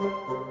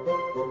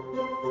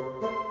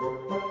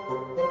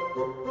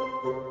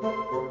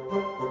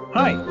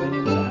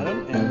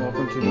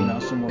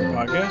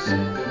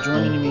podcast.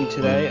 Joining me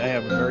today, I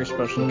have a very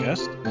special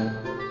guest.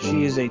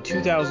 She is a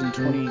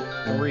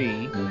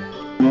 2023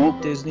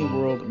 Walt Disney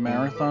World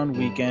Marathon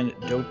Weekend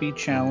Dopey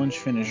Challenge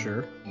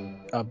finisher,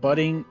 a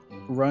budding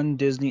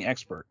runDisney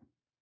expert,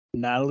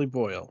 Natalie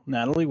Boyle.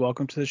 Natalie,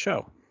 welcome to the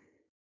show.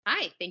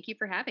 Hi, thank you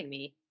for having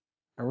me.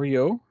 How are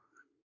you?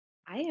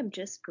 I am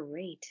just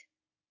great.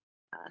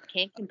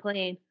 Can't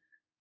complain.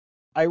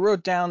 I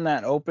wrote down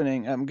that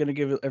opening. I'm going to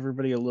give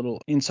everybody a little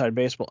inside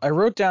baseball. I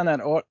wrote down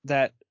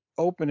that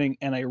opening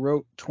and I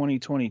wrote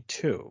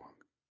 2022,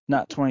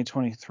 not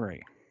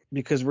 2023,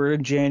 because we're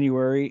in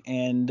January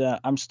and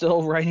I'm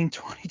still writing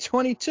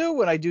 2022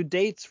 when I do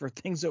dates for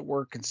things at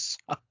work and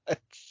such.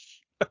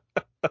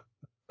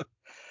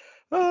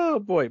 Oh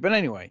boy. But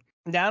anyway,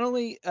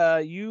 Natalie,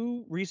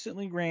 you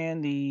recently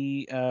ran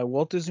the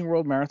Walt Disney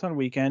World Marathon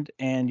Weekend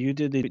and you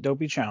did the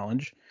Dopey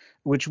Challenge,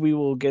 which we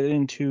will get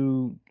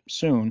into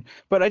soon.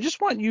 But I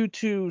just want you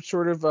to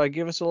sort of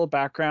give us a little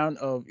background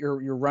of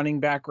your running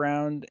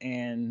background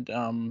and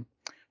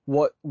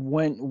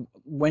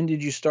when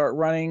did you start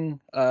running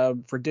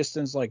for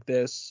distance like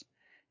this,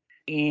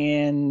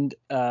 and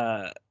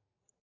at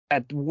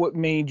what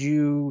made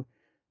you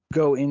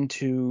what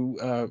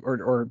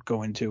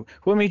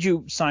made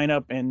you sign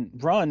up and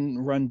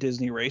run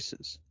Disney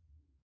races?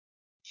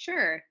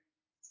 Sure.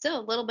 So a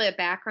little bit of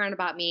background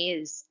about me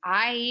is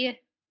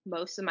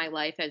most of my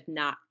life, have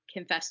not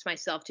confessed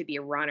myself to be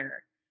a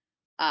runner.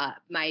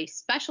 My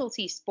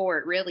specialty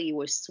sport really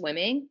was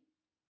swimming,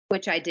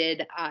 which I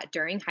did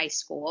during high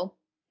school,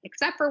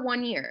 except for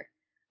 1 year.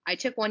 I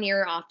took 1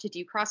 year off to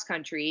do cross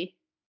country.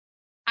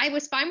 I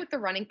was fine with the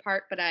running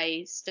part, but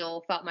I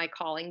still felt my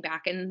calling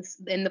back in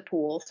the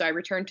pool, so I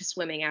returned to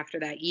swimming after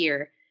that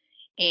year.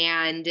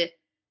 And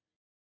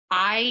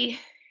I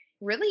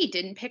really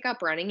didn't pick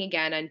up running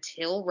again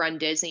until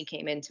runDisney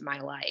came into my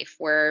life,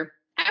 where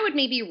I would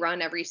maybe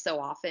run every so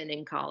often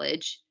in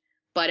college,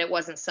 but it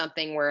wasn't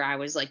something where I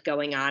was like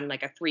going on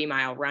like a 3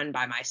 mile run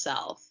by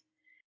myself.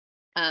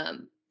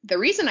 The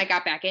reason I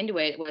got back into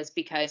it was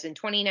because in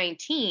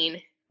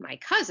 2019, my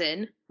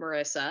cousin,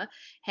 Marissa,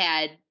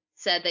 had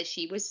said that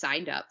she was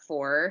signed up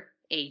for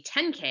a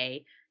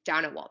 10K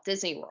down at Walt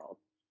Disney World.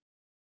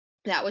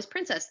 That was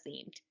princess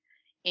themed.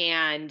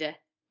 And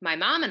my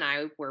mom and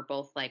I were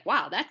both like,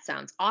 wow, that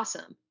sounds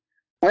awesome.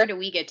 Where do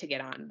we get to get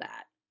on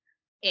that?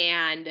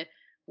 And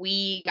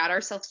we got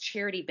ourselves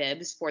charity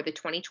bibs for the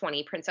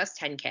 2020 Princess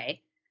 10K.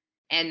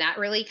 And that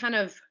really kind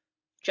of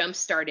jump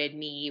started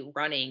me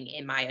running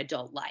in my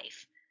adult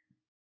life,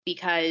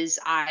 because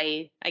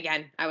I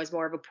was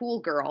more of a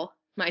pool girl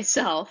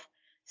myself.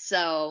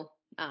 So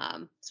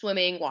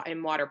swimming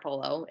and water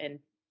polo, and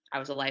I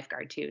was a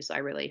lifeguard too. So I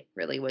really,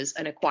 really was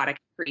an aquatic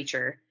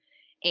creature.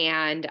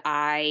 And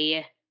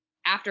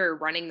after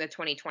running the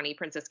 2020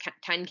 Princess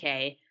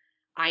 10K,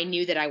 I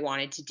knew that I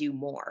wanted to do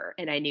more,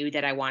 and I knew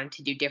that I wanted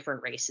to do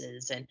different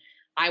races, and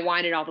I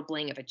wanted all the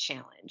bling of a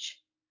challenge.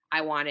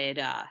 I wanted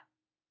to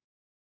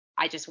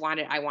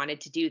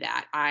do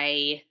that.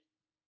 I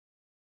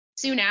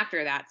soon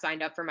after that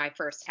signed up for my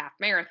first half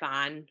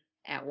marathon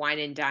at Wine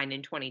and Dine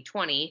in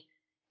 2020,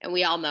 and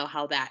we all know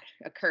how that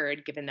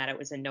occurred, given that it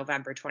was in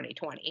November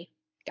 2020,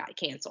 got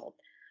canceled.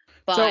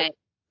 But so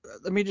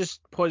let me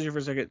just pause you for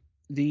a second.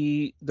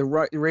 The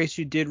race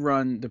you did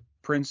run, the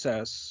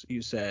Princess,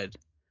 you said,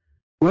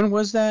 when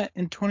was that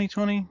in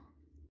 2020? I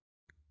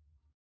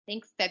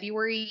think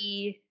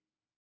February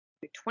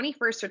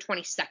 21st or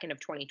 22nd of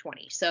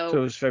 2020. So it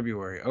was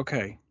February.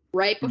 Okay.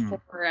 Right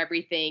before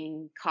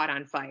everything caught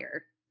on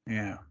fire.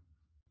 Yeah.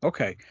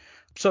 Okay.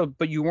 So,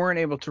 but you weren't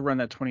able to run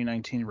that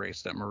 2019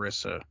 race that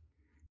Marissa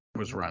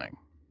was running.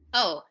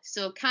 Oh,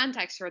 so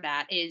context for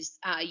that is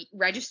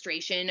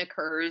registration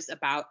occurs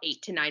about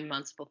 8 to 9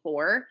 months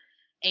before,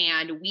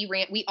 and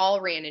we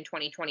all ran in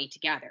 2020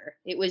 together.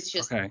 It was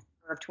just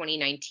of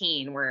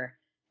 2019 where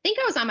I think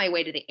I was on my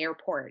way to the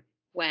airport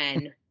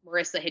when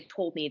Marissa had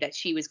told me that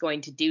she was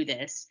going to do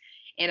this,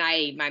 and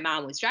my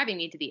mom was driving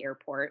me to the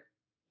airport,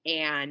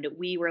 and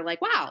we were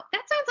like, wow,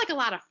 that sounds like a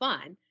lot of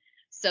fun.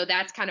 So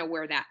that's kind of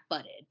where that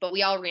budded, but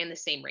we all ran the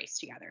same race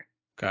together.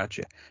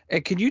 Gotcha.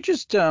 And could you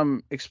just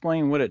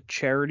explain what a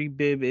charity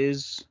bib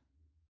is?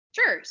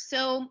 Sure.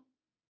 So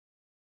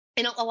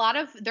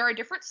there are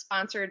different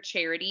sponsored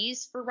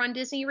charities for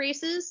runDisney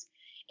races,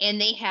 and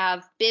they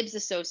have bibs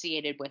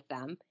associated with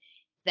them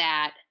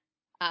that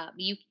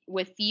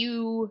if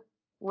you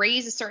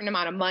raise a certain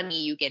amount of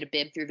money, you get a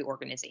bib through the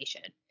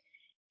organization.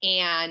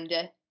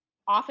 And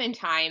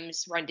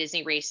oftentimes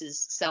runDisney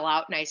races sell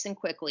out nice and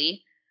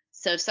quickly.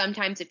 So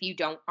sometimes if you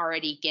don't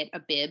already get a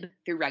bib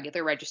through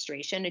regular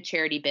registration, a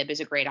charity bib is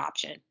a great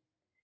option.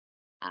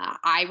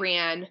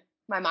 My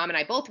mom and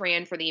I both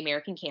ran for the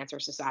American Cancer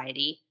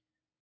Society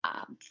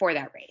for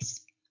that race.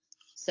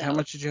 So how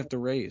much did you have to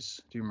raise?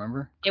 Do you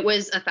remember? It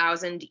was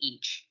 $1,000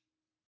 each.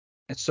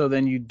 And so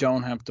then you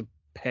don't have to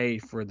pay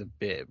for the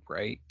bib,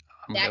 right?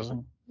 That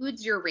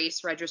includes your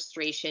race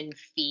registration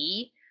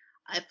fee.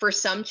 For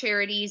some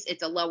charities,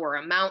 it's a lower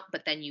amount,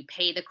 but then you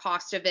pay the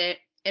cost of it.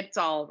 It's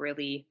all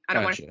really, I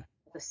don't want to say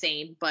the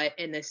same, but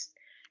in this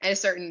in a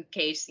certain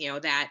case,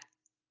 that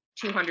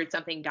 200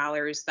 something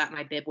dollars that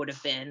my bib would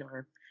have been,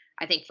 or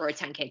I think for a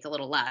 10K it's a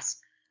little less,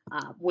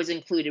 was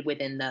included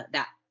within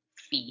that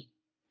fee.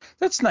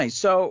 That's nice.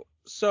 So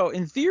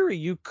in theory,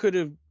 you could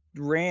have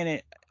ran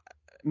it.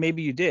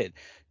 Maybe you did.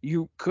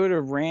 You could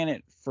have ran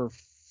it for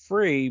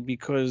free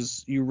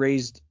because you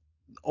raised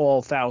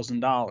all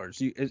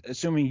 $1,000.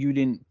 Assuming you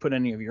didn't put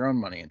any of your own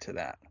money into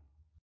that.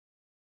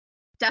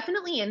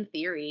 Definitely in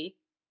theory.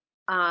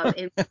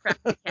 In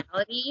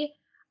practicality,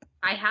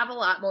 I have a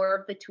lot more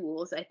of the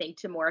tools, I think,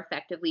 to more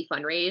effectively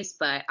fundraise,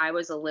 but I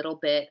was a little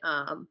bit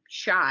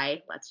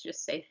shy, let's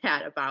just say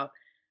that, about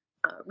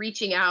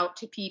reaching out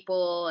to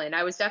people. And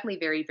I was definitely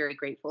very, very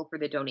grateful for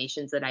the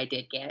donations that I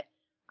did get,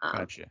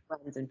 Gotcha.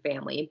 friends and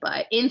family.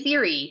 But in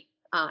theory,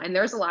 and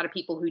there's a lot of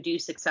people who do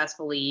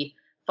successfully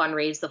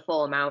fundraise the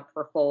full amount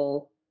for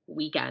full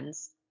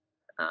weekends.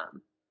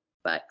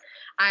 But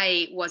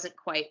I wasn't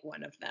quite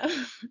one of them.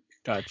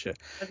 Gotcha.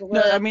 I was a No,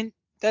 I little. mean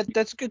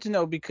that's good to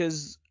know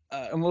because,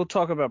 and we'll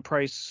talk about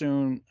price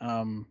soon.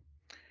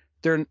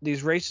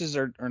 These races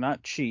are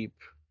not cheap,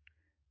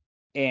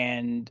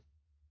 and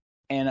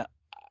and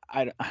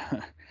I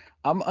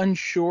I'm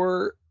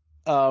unsure.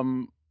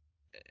 Um,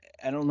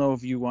 I don't know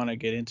if you want to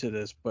get into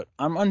this, but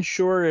I'm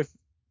unsure if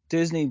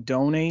Disney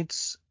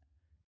donates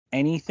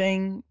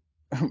anything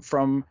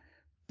from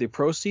the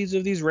proceeds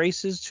of these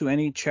races to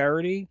any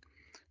charity.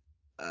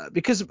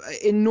 Because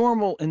in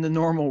the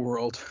normal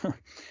world, a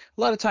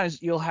lot of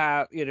times you'll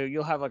have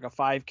like a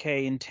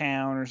 5K in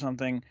town or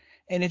something,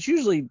 and it's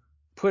usually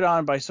put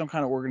on by some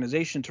kind of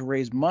organization to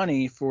raise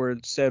money for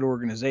said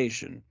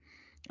organization.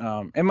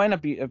 It might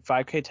not be a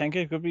 5K,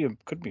 10K,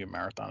 could be a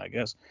marathon, I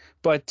guess.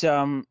 But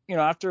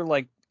after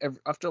like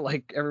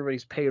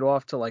everybody's paid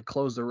off to like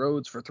close the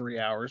roads for 3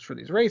 hours for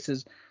these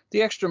races,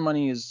 the extra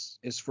money is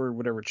for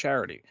whatever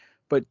charity.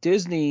 But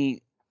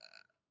Disney,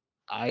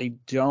 I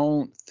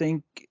don't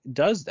think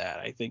does that.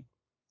 I think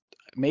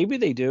maybe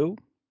they do.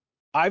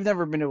 I've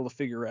never been able to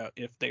figure out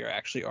if they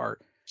actually are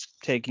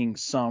taking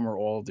some or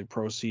all of the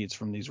proceeds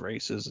from these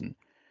races and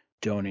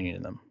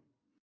donating them.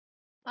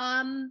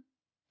 Um,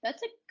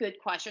 that's a good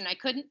question. I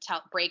couldn't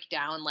break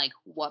down like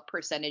what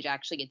percentage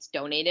actually gets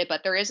donated,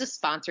 but there is a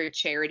sponsored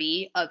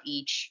charity of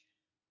each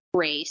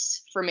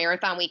race. For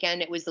marathon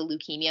weekend, it was the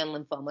Leukemia and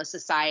Lymphoma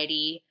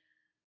Society.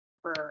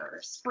 For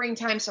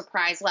springtime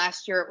surprise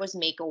last year, it was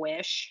Make a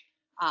Wish.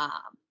 I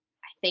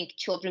think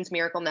Children's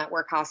Miracle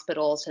Network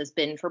Hospitals has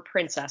been for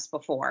Princess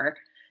before.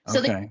 So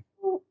they Okay.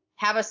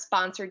 have a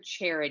sponsored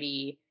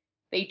charity.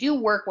 They do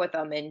work with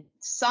them, and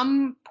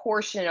some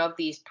portion of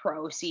these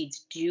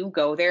proceeds do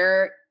go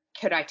there.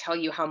 Could I tell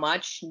you how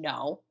much?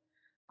 No.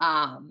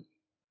 I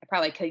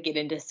probably could get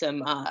into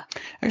some.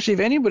 Actually, if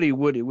anybody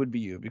would, it would be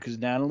you because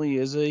Natalie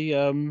is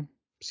a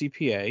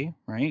CPA,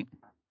 right?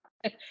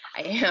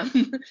 I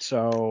am.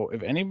 So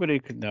if anybody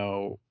could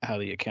know how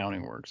the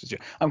accounting works, it's you.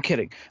 I'm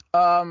kidding.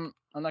 I'm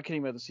not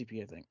kidding about the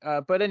CPA thing.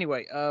 But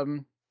anyway,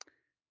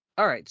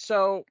 all right.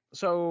 So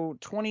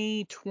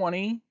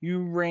 2020,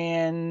 you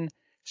ran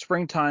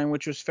springtime,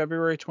 which was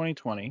February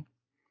 2020,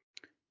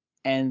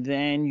 and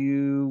then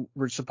you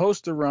were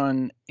supposed to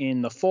run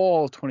in the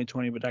fall of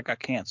 2020, but that got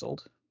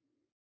canceled.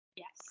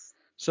 Yes.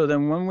 So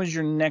then, when was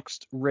your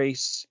next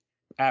race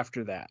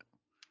after that?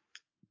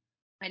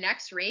 My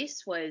next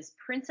race was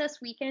Princess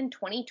Weekend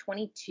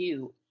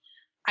 2022.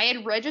 I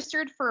had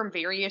registered for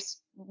various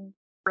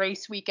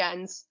race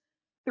weekends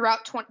throughout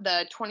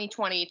the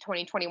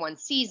 2020-2021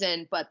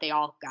 season, but they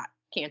all got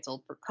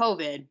canceled for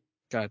COVID.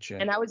 Gotcha.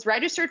 And I was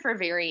registered for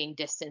varying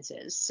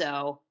distances.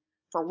 So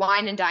for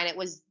Wine and Dine, it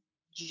was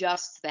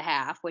just the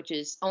half, which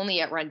is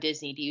only at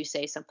runDisney do you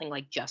say something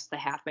like just the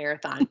half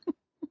marathon.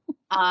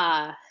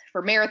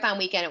 For marathon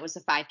weekend, it was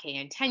a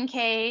 5K and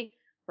 10K.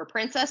 For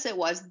Princess, it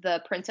was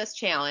the Princess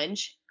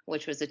Challenge,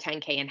 which was a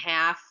 10K and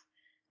half.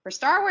 For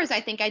Star Wars, I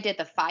think I did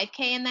the 5K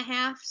and the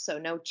half, so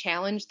no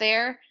challenge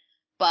there.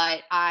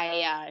 But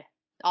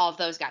all of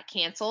those got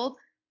canceled.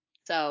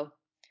 So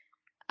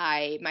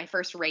my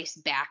first race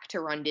back to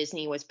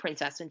runDisney was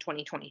Princess in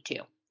 2022.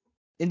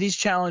 And these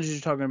challenges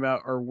you're talking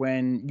about are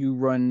when you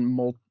run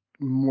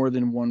more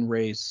than one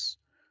race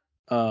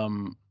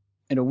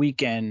in a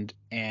weekend,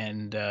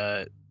 and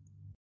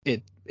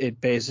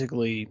it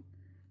basically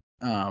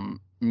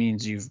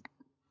means you've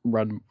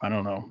run. I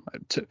don't know,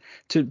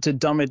 to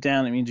dumb it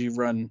down. It means you've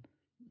run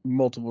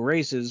multiple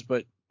races,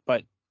 but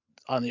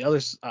on the other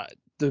side,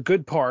 the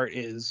good part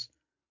is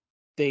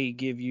they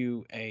give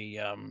you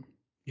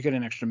you get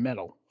an extra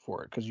medal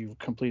for it because you've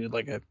completed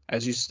like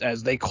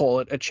as they call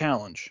it, a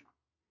challenge.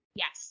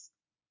 Yes.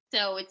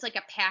 So it's like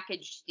a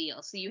packaged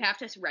deal. So you have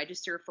to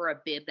register for a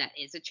bib that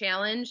is a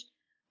challenge.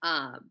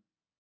 Um,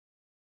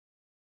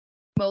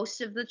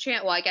 Most of the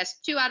well, I guess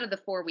 2 out of the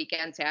 4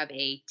 weekends have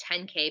a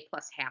 10K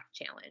plus half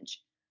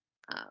challenge.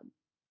 Um,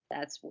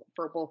 that's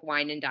for both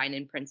Wine and Dine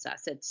and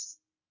Princess. It's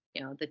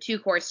the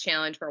 2-course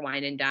challenge for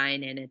Wine and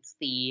Dine, and it's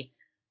the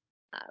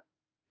uh,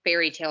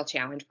 Fairy Tale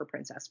challenge for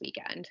Princess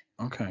Weekend.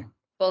 Okay.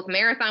 Both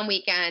marathon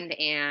weekend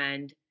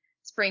and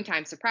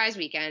Springtime Surprise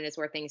Weekend is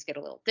where things get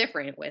a little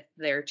different with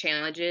their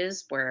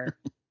challenges. Where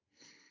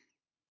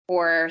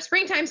for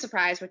Springtime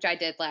Surprise, which I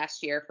did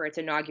last year for its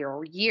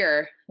inaugural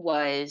year,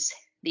 was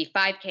the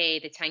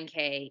 5K, the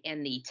 10K,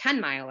 and the 10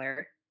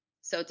 miler.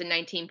 So it's a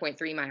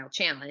 19.3 mile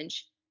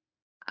challenge.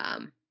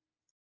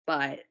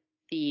 But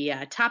the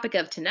topic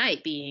of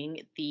tonight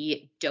being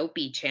the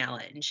Dopey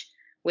Challenge,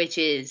 which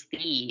is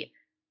the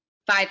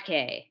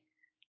 5K,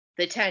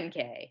 the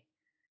 10K,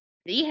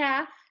 the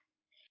half,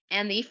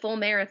 and the full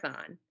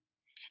marathon.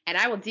 And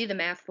I will do the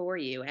math for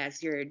you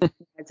as your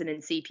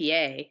resident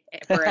CPA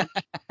for a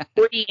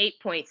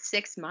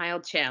 48.6 mile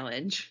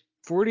challenge.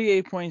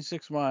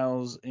 48.6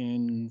 miles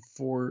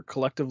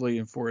collectively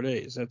in 4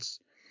 days.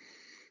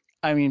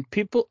 I mean,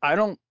 people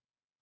don't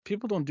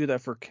do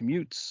that for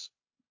commutes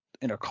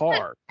in a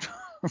car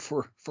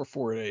for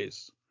 4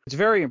 days. It's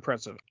very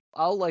impressive.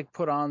 I'll like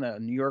put on the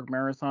New York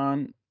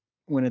Marathon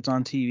when it's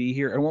on TV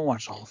here. I won't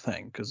watch the whole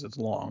thing because it's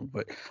long,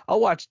 but I'll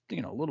watch, a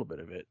little bit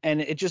of it. And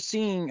it just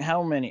seeing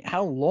how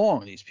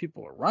long these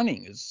people are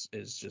running is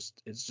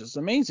just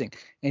amazing.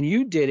 And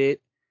you did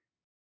it,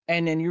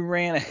 and then you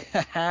ran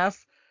a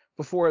half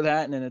before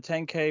that, and then a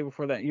 10K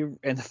before that,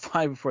 and the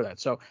 5 before that.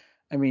 So,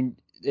 I mean,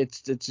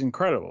 it's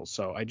incredible.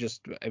 So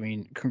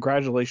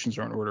congratulations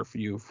are in order for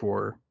you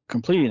for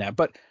completing that.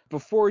 But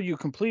before you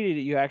completed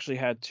it, you actually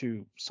had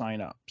to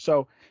sign up.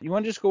 So you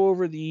want to just go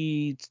over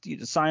the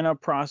sign up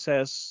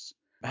process,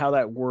 how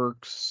that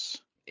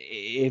works,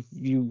 if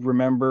you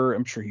remember,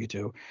 I'm sure you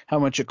do, how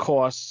much it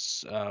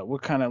costs,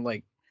 what kind of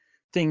like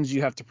things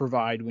you have to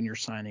provide when you're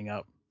signing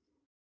up.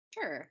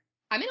 Sure.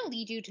 I'm going to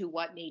lead you to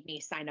what made me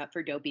sign up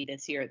for Dopey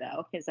this year,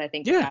 though, because I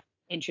think Yeah. that's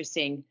an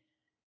interesting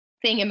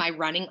thing in my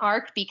running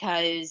arc,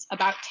 because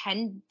about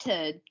 10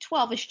 to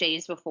 12-ish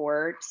days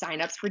before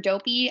signups for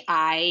Dopey,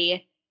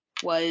 I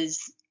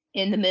was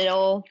in the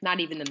middle, not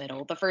even the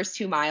middle, the first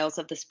 2 miles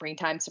of the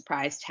Springtime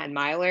Surprise 10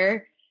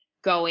 miler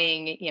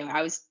going,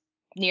 I was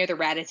near the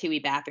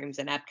Ratatouille bathrooms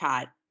in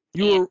Epcot.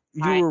 You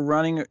were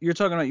running, you're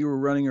talking about you were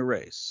running a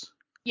race.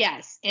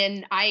 Yes,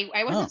 and I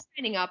wasn't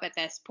signing up at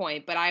this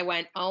point, but I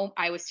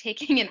was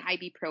taking an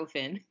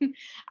ibuprofen.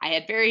 I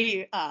had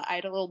I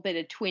had a little bit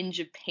of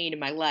twinge of pain in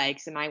my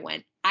legs, and I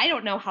went, I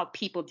don't know how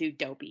people do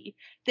Dopey.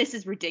 This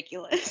is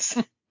ridiculous.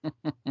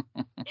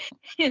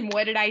 And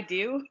what did I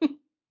do?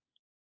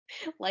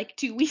 Like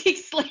 2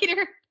 weeks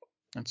later,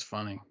 That's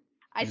funny.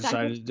 I You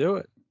decided to do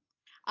it.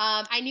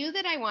 I knew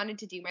that I wanted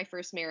to do my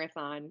first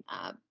marathon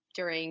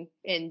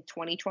in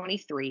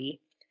 2023,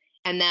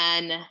 and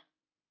then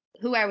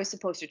who I was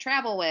supposed to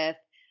travel with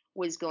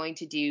was going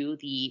to do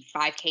the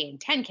 5K and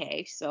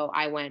 10K. So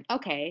I went,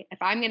 okay,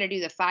 if I'm going to do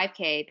the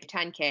 5K, the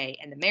 10K,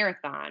 and the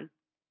marathon,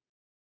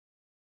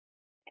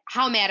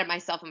 how mad at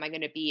myself am I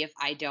going to be if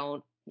I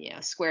don't,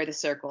 square the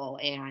circle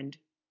and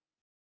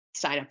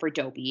sign up for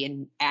Dopey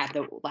and add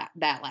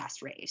that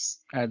last race?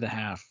 Add the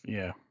half,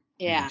 yeah.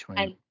 Yeah,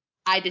 and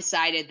I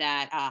decided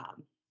that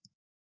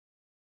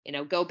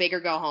go big or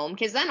go home.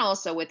 Because then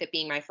also with it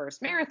being my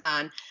first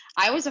marathon,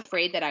 I was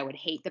afraid that I would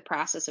hate the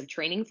process of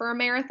training for a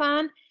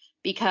marathon,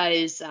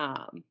 because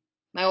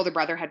my older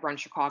brother had run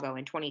Chicago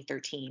in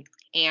 2013,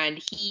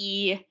 and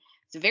he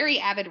is a very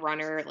avid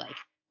runner, like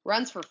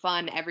runs for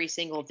fun every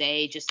single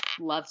day, just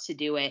loves to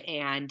do it.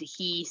 And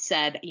he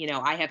said,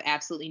 I have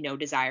absolutely no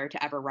desire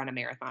to ever run a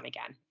marathon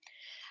again.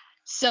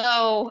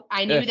 So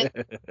I knew that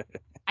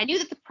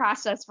the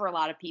process for a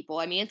lot of people,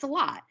 I mean, it's a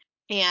lot.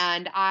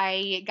 And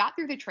I got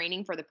through the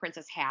training for the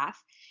Princess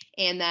Half,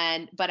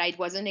 but I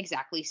wasn't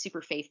exactly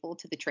super faithful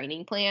to the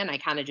training plan. I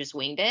kind of just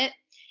winged it.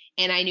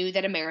 And I knew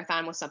that a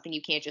marathon was something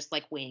you can't just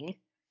like wing.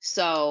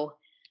 So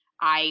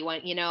I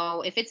went,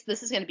 if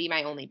this is going to be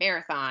my only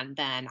marathon,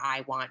 then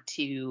I want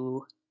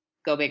to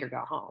go big or go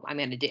home. I'm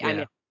going to do,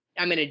 yeah.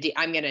 I'm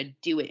going to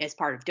do it as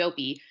part of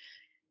Dopey,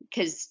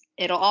 because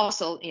it'll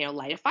also,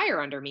 light a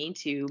fire under me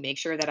to make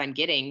sure that I'm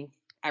getting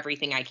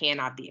everything I can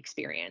out of the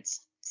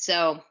experience.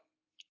 So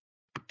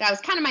that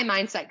was kind of my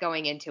mindset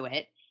going into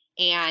it.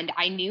 And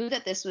I knew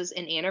that this was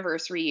an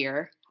anniversary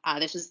year.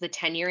 This was the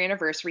 10-year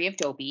anniversary of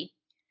Dopey.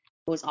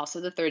 It was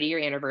also the 30-year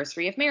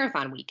anniversary of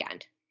Marathon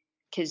Weekend,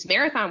 because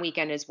Marathon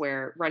Weekend is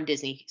where Run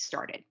Disney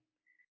started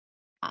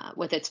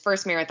with its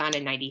first marathon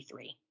in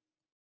 93.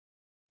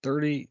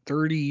 30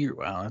 years.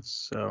 Wow,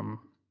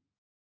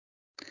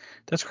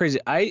 that's crazy.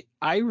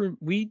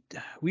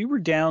 We were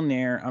down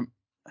there.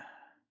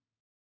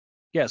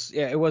 Yes,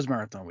 yeah, it was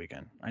Marathon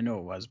Weekend. I know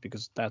it was,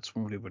 because that's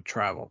when we would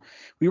travel.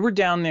 We were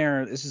down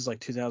there. This is like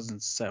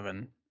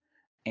 2007,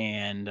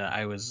 and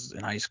I was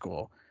in high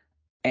school.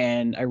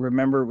 And I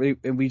remember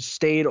we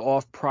stayed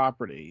off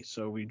property,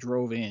 so we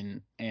drove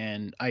in,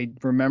 and I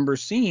remember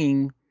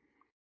seeing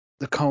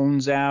the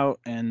cones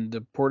out and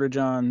the porta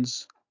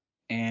johns,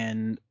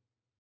 and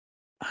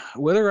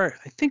I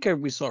think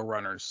we saw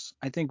runners.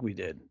 I think we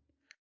did.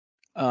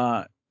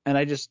 And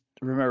I just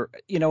remember,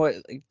 what,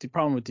 like, the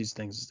problem with these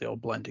things is they all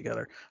blend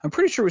together. I'm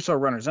pretty sure we saw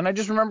runners, and I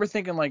just remember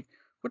thinking, like,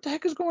 what the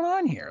heck is going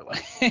on here?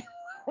 Like,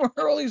 Where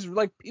are all these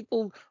like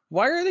people?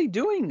 Why are they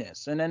doing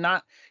this? And then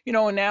not,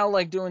 and now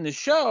like doing the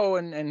show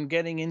and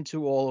getting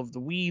into all of the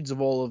weeds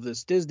of all of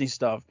this Disney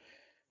stuff.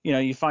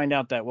 You find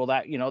out that, well,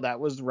 that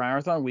was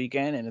marathon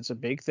weekend and it's a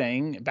big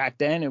thing. Back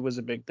then it was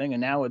a big thing,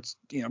 and now it's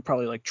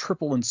probably like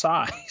triple in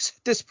size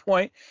at this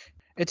point.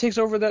 It takes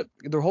over the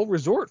whole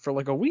resort for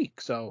like a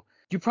week. So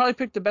you probably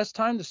picked the best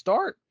time to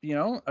start.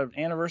 An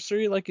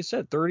anniversary, like you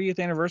said, 30th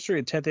anniversary,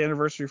 a 10th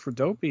anniversary for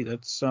Dopey.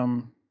 That's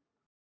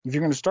if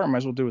you're going to start, might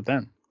as well do it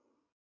then.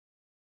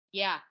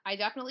 Yeah, I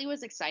definitely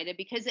was excited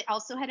because it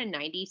also had a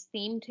 90s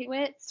theme to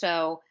it.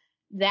 So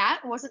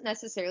that wasn't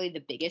necessarily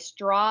the biggest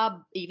draw,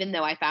 even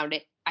though I found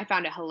it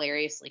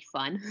hilariously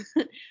fun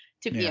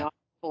to be Yeah. on,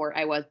 for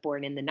I was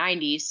born in the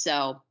 90s.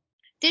 So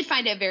did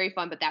find it very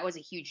fun, but that was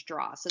a huge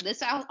draw. So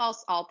this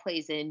all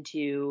plays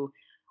into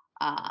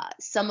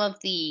some of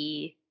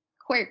the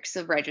quirks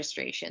of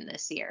registration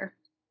this year.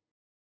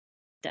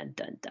 Dun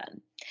dun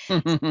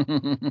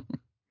dun.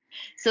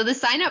 So the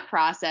sign up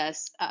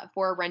process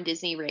for a Run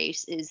Disney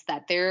race is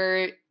that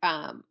there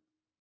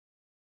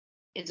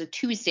is a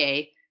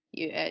Tuesday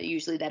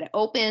usually that it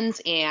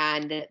opens,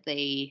 and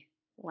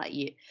let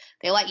you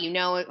let you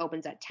know it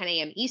opens at 10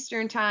 a.m.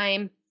 Eastern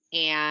time.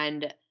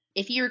 And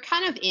if you're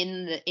kind of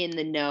in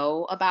the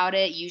know about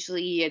it,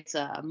 usually it's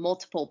a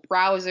multiple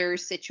browser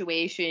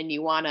situation.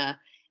 You want to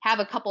have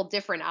a couple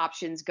different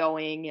options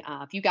going.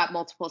 If you got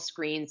multiple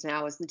screens,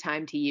 now is the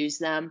time to use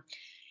them.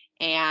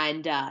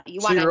 And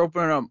you So want to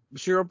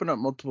you're opening up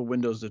multiple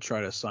windows to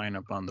try to sign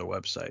up on the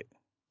website.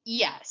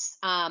 yes,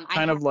 I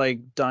Kind have. of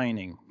like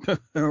dining,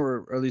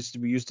 or at least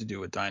we used to do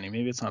with dining.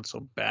 Maybe it's not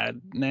so bad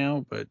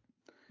now, but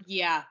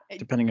Yeah,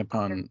 depending your,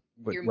 upon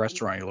what your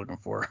restaurant you're looking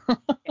for.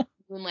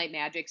 moonlight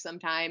magic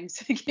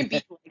sometimes it can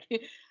be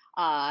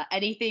like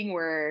anything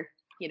where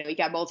you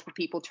got multiple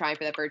people trying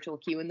for that virtual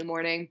queue in the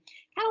morning,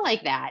 kind of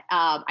like that.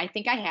 I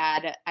think I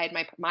had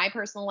my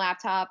personal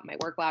laptop, my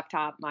work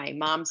laptop, my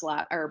mom's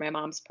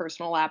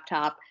personal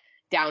laptop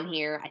down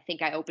here. I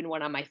think I opened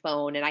one on my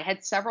phone, and I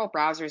had several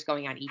browsers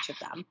going on each of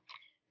them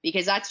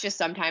because that's just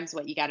sometimes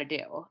what you got to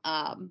do.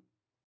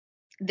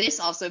 This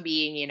also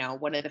being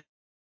one of the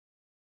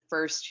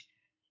first.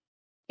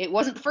 It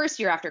wasn't the first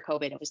year after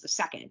COVID, it was the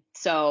second.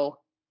 So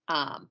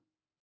um,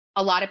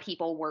 a lot of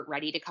people weren't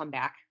ready to come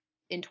back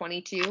in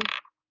 22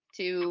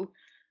 to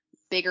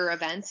bigger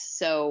events.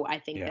 So I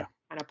think Yeah. that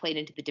kind of played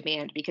into the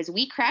demand because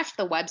we crashed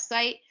the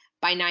website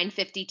by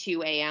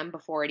 9:52 a.m.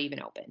 before it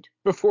even opened.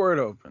 Before it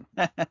opened.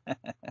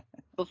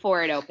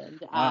 Before it opened,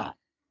 Wow.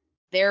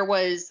 there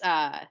was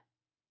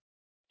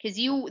because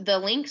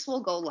the links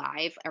will go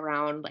live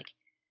around like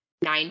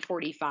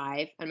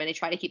 9:45. I'm going to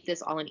try to keep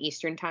this all in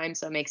Eastern time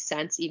so it makes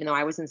sense, even though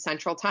I was in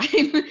Central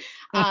time.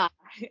 uh,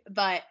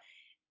 but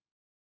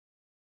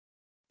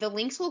the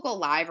links will go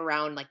live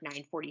around like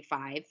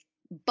 9:45.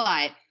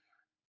 But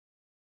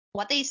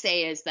what they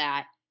say is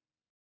that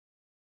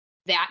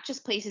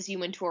just places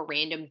you into a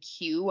random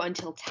queue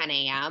until 10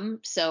 a.m.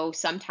 So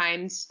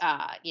sometimes,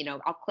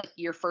 I'll click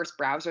your first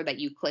browser that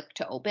you click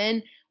to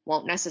open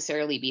won't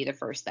necessarily be the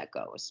first that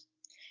goes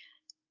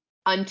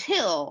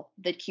until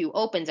the queue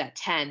opens at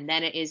 10.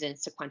 Then it is in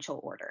sequential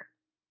order.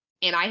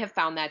 And I have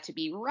found that to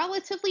be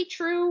relatively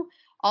true.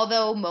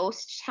 Although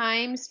most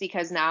times,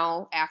 because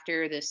now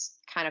after this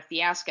kind of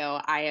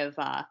fiasco, I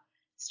have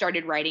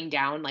started writing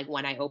down like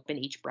when I open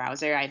each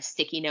browser. I have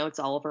sticky notes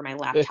all over my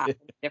laptop,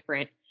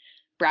 different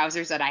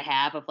browsers that I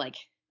have of like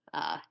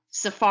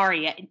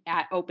Safari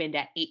opened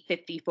at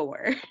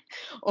 8:54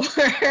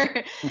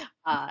 or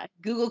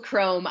Google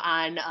Chrome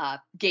on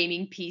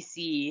gaming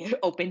PC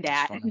opened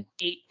That's at funny.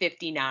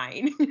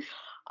 8:59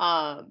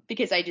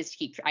 because I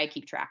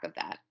keep track of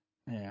that.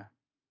 Yeah.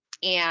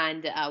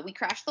 And we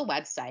crashed the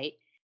website.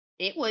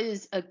 It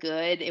was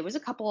a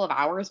couple of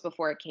hours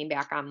before it came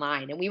back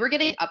online, and we were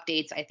getting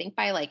updates. I think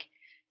by like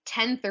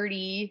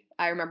 10:30,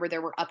 I remember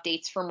there were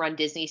updates from Run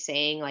Disney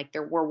saying like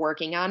we're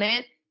working on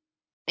it,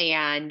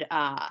 and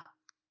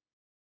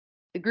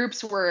the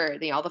groups were,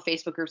 all the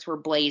Facebook groups were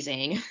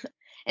blazing,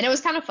 and it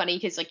was kind of funny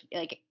because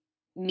like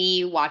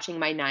me watching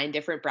my 9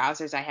 different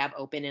browsers I have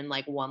open in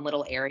like one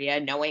little area,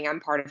 knowing I'm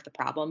part of the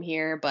problem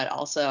here, but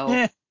also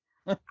Yeah.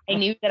 I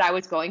knew that I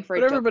was going for a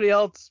But everybody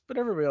else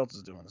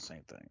is doing the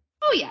same thing.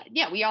 oh yeah,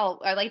 yeah, we all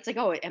are like, it's like,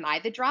 oh, am I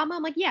the drama?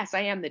 I'm like, yes,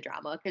 I am the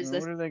drama because What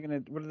this are they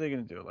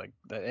gonna do? Like,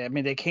 I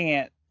mean, they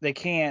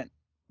can't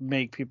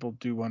make people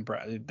do one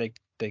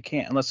they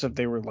can't, unless if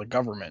they were like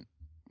government,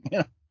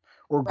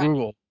 or right,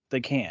 Google.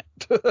 They can't.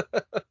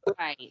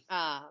 right.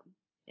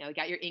 You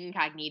got your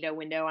incognito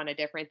window on a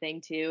different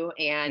thing too,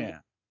 and Yeah.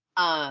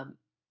 um,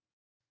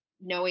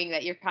 knowing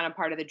that you're kind of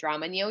part of the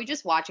drama, and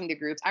just watching the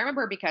groups. I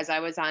remember because I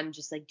was on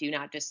just like do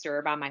not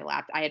disturb on my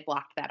laptop. I had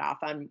blocked that off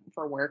on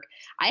for work.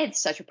 I had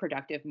such a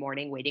productive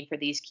morning waiting for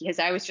these because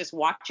I was just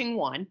watching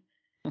one.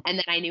 And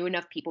then I knew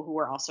enough people who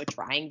were also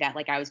trying that,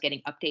 like I was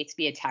getting updates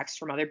via text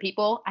from other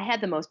people. I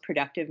had the most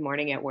productive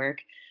morning at work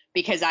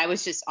because I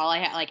was just all I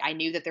had, like I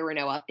knew that there were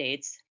no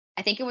updates.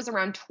 I think it was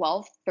around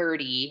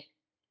 12:30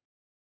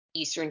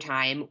 Eastern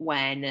time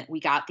when we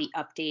got the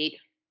update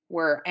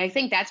where I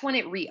think that's when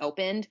it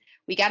reopened.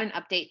 We got an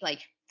update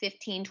like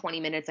 15, 20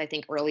 minutes, I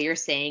think, earlier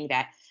saying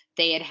that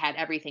they had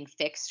everything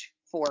fixed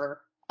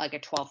for like a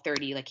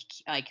 12:30,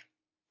 like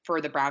for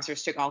the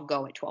browsers to all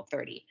go at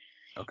 12:30.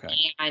 Okay.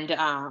 And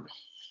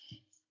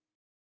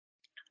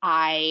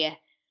I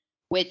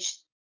which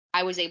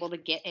I was able to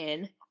get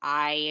in.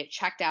 I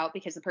checked out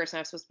because the person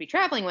I was supposed to be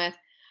traveling with,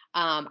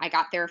 I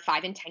got their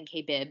 5 and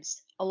 10K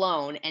bibs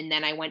alone, and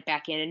then I went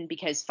back in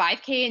because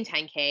 5K and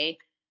 10K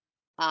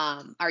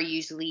are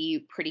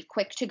usually pretty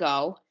quick to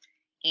go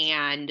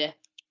and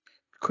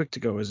Quick to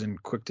go is in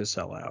quick to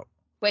sell out.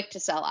 quick to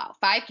sell out.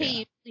 5K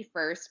Yeah. usually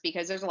first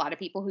because there's a lot of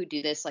people who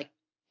do this like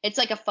it's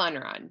like a fun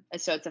run.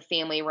 So it's a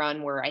family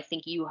run where I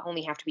think you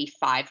only have to be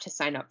 5 to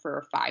sign up for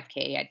a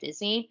 5K at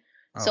Disney.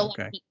 So a Oh, lot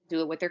of okay. people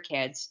do it with their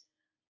kids.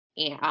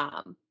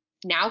 And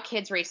now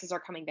kids races are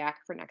coming back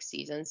for next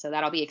season, so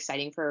that'll be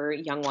exciting for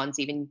young ones,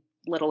 even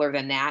littler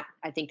than that.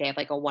 I think they have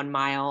like a 1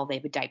 mile, they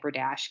have a diaper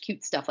dash,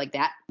 cute stuff like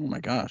that. Oh my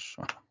gosh.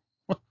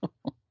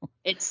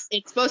 It's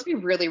supposed to be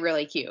really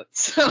really cute.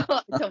 So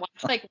to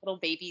watch like little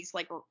babies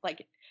like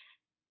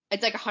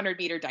it's like a 100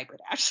 meter diaper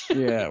dash.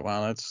 Yeah.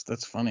 Wow.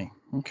 That's funny.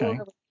 Okay.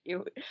 Really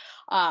cute.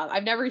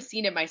 I've never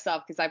seen it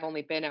myself because I've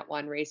only been at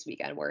one race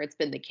weekend where it's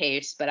been the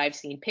case, but I've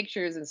seen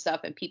pictures and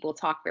stuff, and people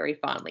talk very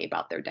fondly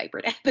about their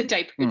the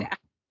diaper Hmm. dash.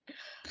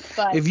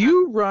 But If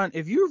you've run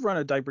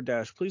a diaper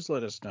dash, please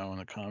let us know in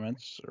the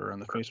comments or on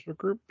the Facebook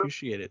group.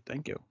 Appreciate it.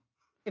 Thank you.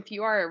 if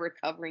you are a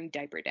recovering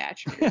diaper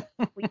dasher,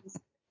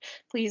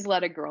 please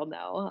let a girl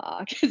know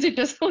because it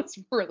just looks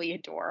really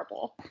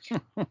adorable.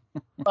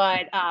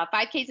 But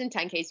 5Ks and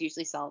 10Ks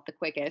usually sell it the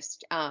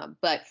quickest.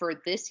 But for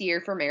this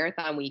year, for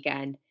marathon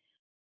weekend,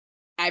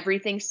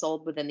 everything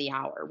sold within the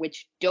hour,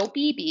 which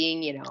Dopey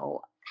being,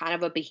 kind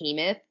of a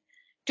behemoth,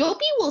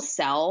 Dopey will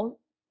sell,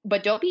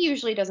 but Dopey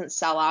usually doesn't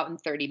sell out in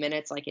 30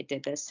 minutes like it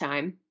did this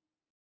time.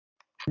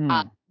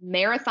 Hmm.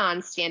 Marathon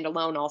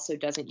standalone also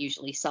doesn't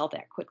usually sell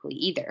that quickly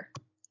either.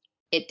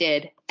 It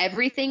did.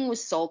 Everything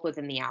was sold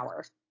within the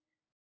hour,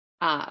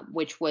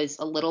 which was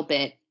a little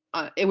bit,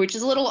 which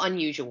is a little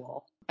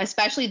unusual,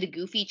 especially the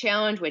Goofy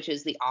challenge, which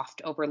is the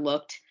oft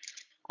overlooked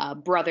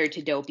brother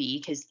to Dopey,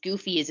 because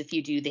Goofy is if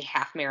you do the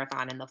half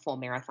marathon and the full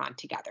marathon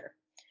together.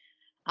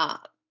 Uh,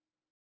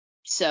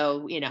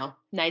 so,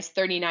 nice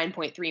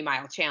 39.3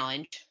 mile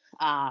challenge.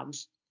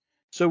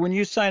 So when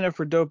you sign up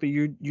for Dopey,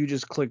 you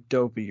just click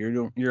Dopey.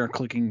 You're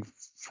clicking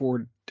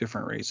 4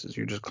 different races.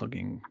 You're just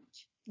clicking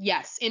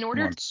Yes, in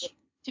order once.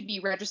 to be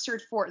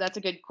registered for, that's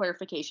a good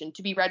clarification.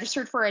 To be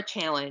registered for a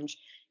challenge,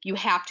 you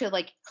have to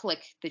like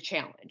click the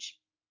challenge.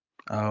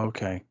 Oh,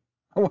 okay.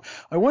 Oh,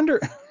 I wonder.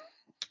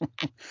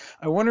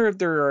 I wonder if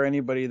there are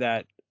anybody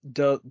that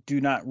do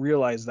not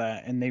realize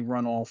that and they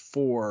run all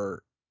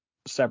 4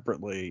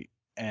 separately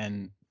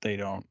and they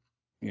don't,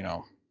 you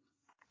know,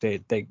 they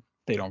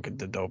don't get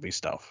the Dopey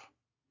stuff.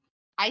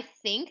 I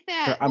think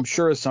that, I'm well,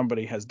 sure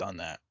somebody has done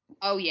that.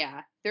 oh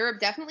yeah, there are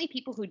definitely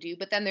people who do,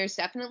 but then there's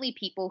definitely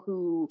people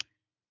who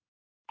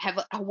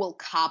will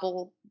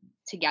cobble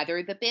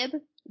together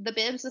the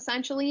bibs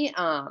essentially,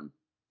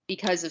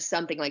 because of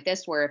something like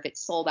this, where if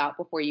it's sold out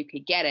before you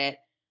could get it.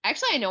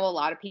 Actually, I know a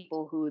lot of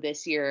people who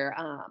this year,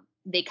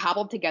 they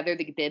cobbled together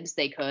the bibs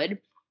they could,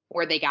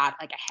 or they got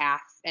like a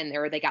half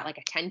or they got like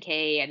a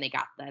 10K and they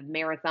got the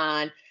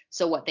marathon.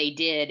 So what they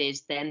did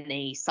is then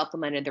they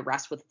supplemented the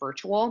rest with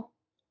virtual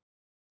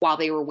while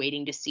they were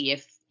waiting to see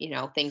if,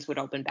 things would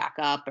open back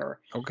up, or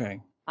Okay.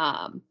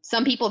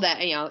 some people that,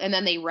 and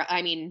then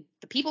the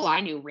people I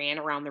knew ran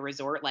around the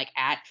resort like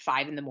at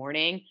 5 in the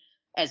morning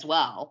as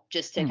well,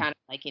 just to Hmm. kind of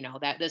like,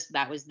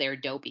 that was their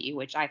Dopey,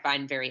 which I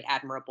find very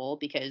admirable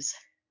because,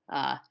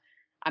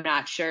 I'm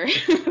not sure.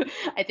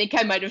 I think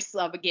I might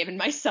have given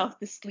myself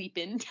the sleep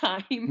in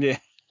time, Yeah.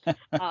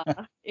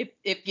 uh,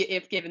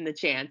 if given the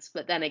chance.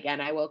 But then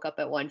again, I woke up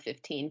at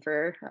 1:15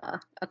 for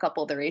a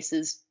couple of the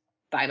races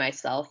by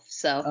myself.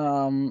 So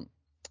Um.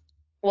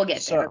 we'll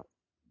get there.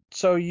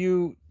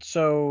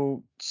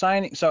 So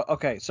signing. So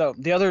okay. So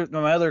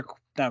my other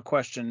now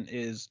question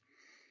is,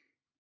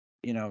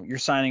 you're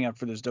signing up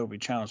for this Dopey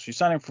challenge. So you're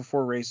signing up for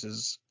 4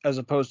 races as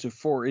opposed to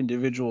 4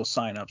 individual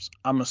signups.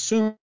 I'm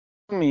assuming,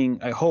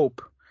 I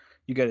hope,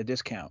 you get a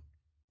discount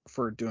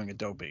for doing a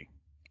Dopey.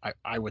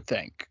 I would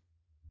think.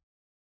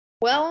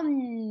 Well,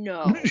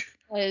 no,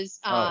 because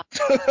Oh.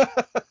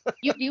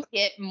 you do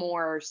get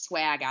more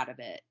swag out of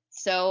it.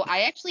 So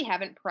I actually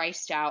haven't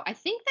priced out. I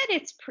think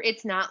that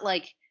it's not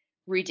like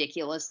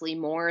ridiculously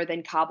more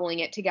than cobbling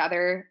it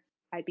together.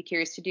 I'd be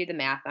curious to do the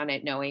math on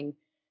it, knowing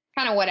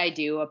kind of what I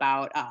do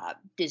about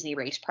Disney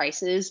race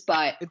prices.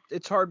 But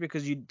It's hard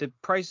because the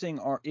pricing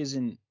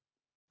isn't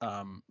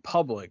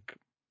public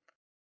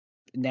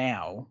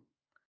now,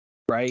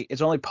 right?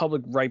 It's only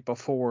public right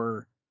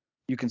before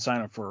you can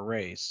sign up for a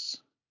race.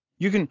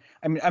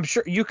 I'm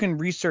sure you can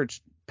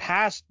research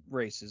past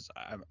races.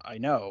 I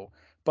know,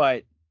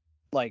 but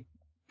like,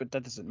 but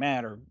that doesn't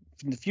matter.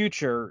 In the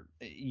future,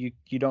 you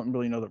don't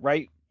really know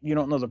you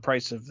don't know the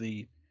price of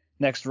the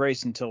next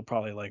race until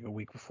probably like a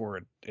week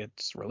before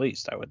it's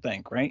released, I would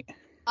think, right?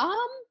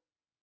 um,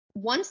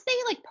 once they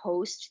like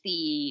post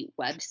the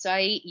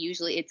website,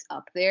 usually it's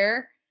up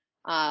there.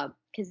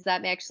 Because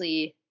that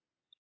actually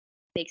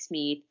makes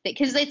me think,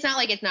 because it's not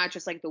like it's not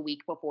just like the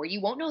week before.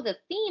 You won't know the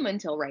theme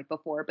until right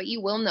before, but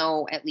you will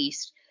know at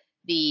least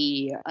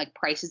the like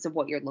prices of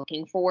what you're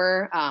looking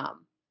for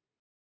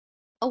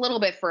a little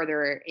bit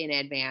further in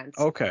advance.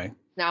 Okay.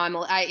 Now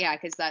yeah,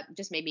 because that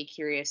just made me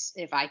curious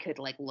if I could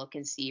like look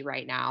and see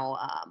right now.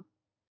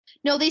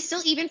 No, they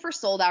still, even for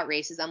sold out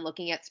races, I'm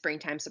looking at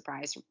Springtime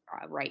Surprise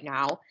right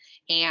now.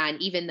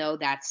 And even though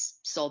that's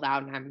sold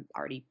out and I'm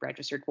already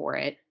registered for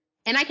it,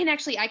 and I can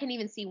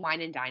even see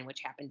Wine and Dine,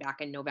 which happened back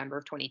in November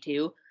of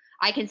 22.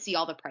 I can see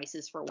all the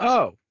prices for Wine.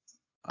 Oh.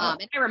 Oh.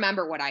 And I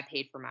remember what I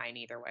paid for mine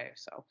either way.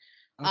 So,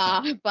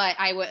 Okay. but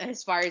I would,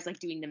 as far as like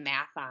doing the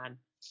math on,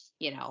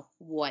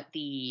 what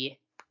the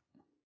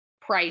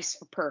price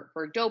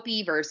for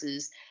Dopey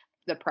versus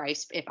the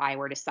price if I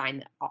were to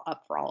sign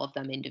up for all of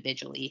them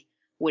individually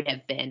would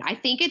have been. I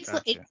think it's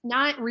Gotcha.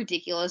 not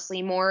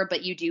ridiculously more,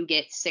 but you do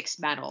get 6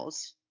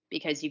 medals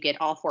because you get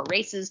all 4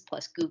 races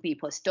plus Goofy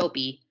plus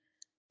Dopey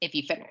if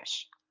you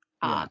finish.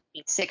 Yeah.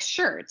 6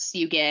 shirts.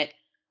 You get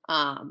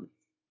a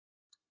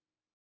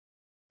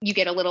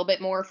little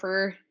bit more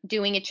for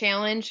doing a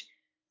challenge.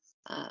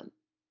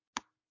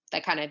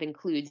 That kind of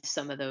includes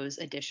some of those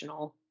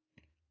additional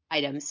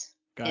items.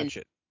 And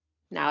Gotcha.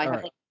 now I All have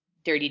right. like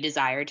dirty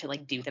desire to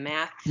like do the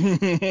math.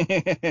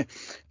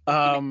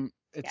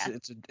 It's Yeah.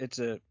 it's a it's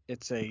a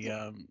it's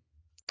a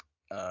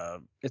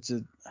it's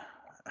a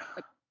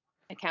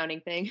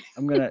Accounting thing.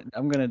 I'm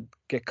gonna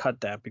get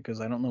cut that because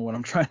I don't know what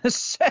I'm trying to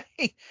say.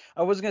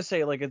 I was gonna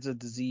say like it's a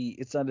disease.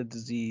 It's not a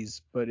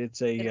disease, but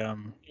it's a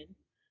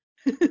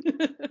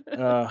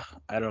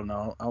I don't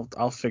know.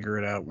 I'll figure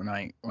it out when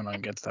I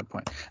get to that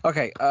point.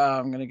 Okay.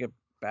 I'm gonna get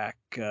back.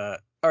 All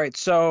right.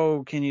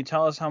 So can you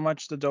tell us how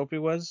much the dopey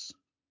was?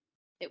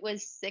 It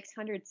was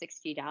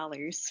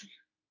 $660.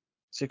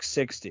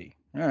 660.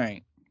 All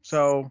right.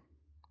 So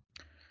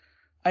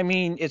I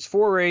mean, it's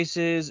 4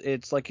 races.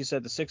 It's like you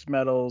said, the 6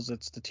 medals.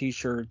 It's the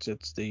T-shirts.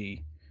 It's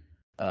the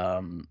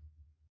um.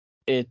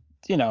 It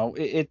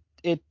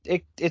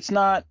it's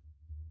not,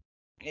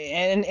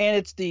 and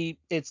it's the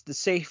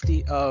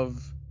safety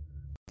of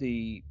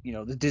the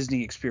the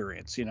Disney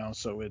experience.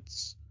 So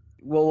it's,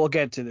 well, we'll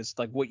get to this,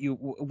 like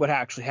what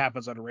actually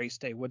happens on a race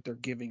day, what they're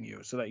giving you,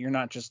 so that you're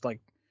not just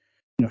like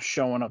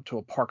showing up to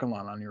a parking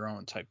lot on your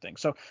own type thing.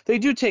 So they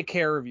do take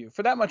care of you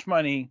for that much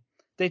money.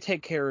 They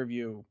take care of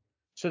you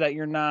so that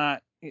you're going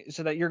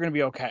to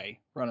be okay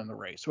running the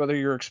race, whether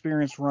you're an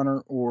experienced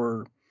runner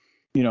or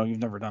you've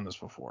never done this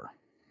before.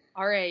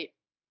 All right.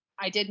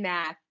 I did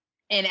math,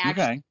 and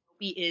actually Okay.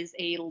 Dopey is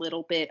a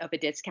little bit of a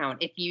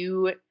discount.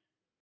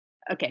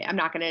 Okay,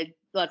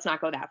 let's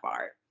not go that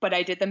far. But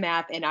I did the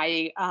math, and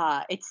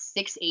it's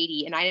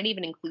 680, and I didn't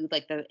even include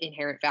like the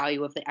inherent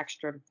value of the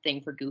extra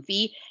thing for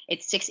Goofy.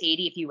 It's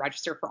 680 if you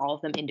register for all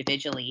of them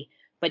individually,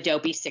 but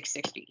Dopey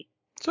 660.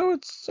 So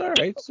it's all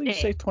right. So you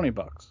Okay. save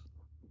 $20.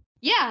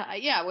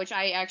 Yeah, which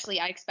I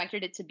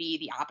expected it to be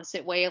the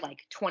opposite way, like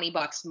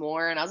 $20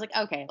 more, and I was like,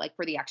 okay, like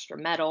for the extra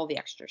medal, the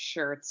extra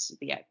shirts,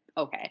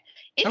 okay,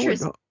 I would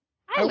interesting.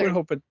 I I would learned.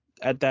 hope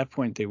at that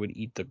point they would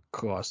eat the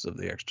cost of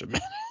the extra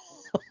minute.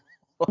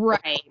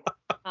 Right.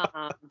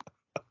 Um,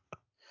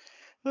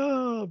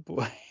 Oh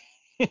boy.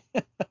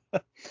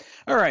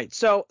 All right.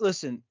 So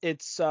listen,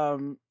 it's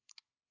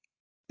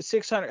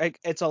 600.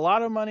 It's a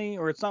lot of money,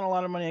 or it's not a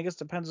lot of money. I guess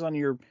depends on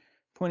your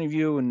point of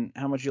view and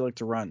how much you like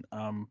to run.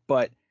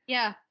 But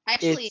yeah,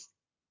 actually, it's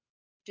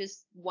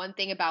just one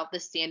thing about the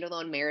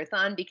standalone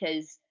marathon,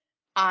 because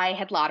I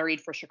had lotteried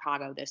for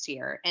Chicago this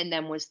year and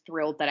then was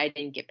thrilled that I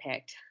didn't get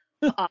picked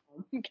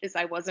because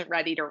I wasn't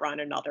ready to run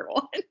another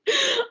one.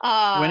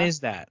 when Uh, is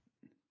that?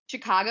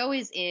 Chicago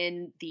is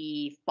in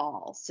the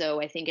fall, so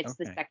I think it's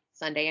the Okay. second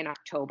Sunday in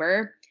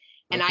October.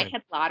 And I Okay.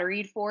 had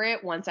lotteried for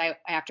it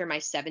after my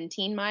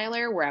 17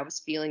 miler where I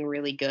was feeling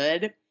really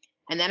good.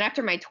 And then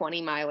after my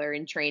 20 miler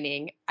in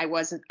training, I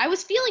was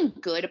feeling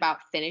good about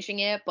finishing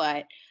it,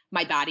 but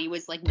my body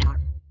was like not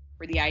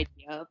for the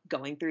idea of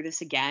going through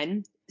this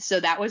again. So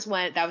that was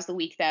the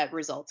week that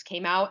results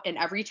came out. And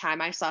every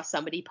time I saw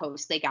somebody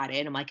post they got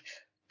in, I'm like,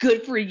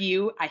 good for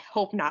you. I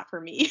hope not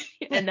for me.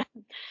 And then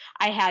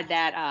I had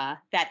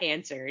that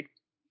answered.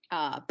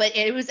 But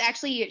it was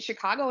actually,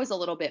 Chicago is a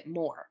little bit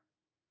more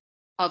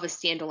of a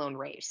standalone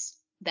race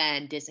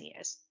than Disney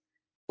is,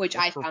 which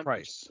What's I for found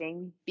price?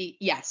 interesting.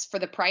 Yes, for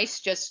the price,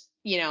 just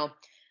I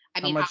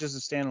How mean, much is a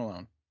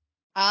standalone?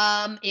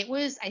 it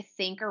was I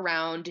think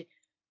around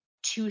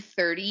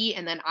 230,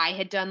 and then I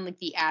had done like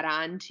the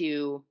add-on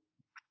to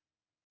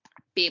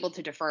be able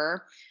to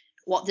defer.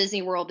 Walt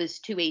Disney World is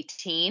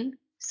 218.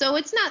 So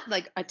it's not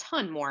like a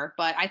ton more,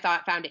 but I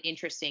found it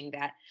interesting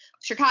that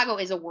Chicago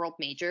is a world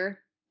major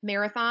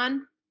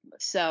marathon.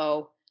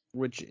 So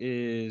Which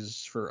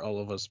is, for all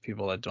of us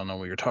people that don't know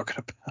what you're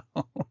talking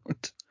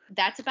about.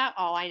 that's about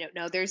all I know.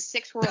 No, there's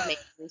 6 world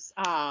majors.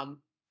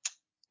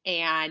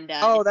 And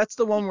Oh, that's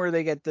the one where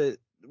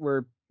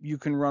where you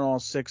can run all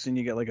 6 and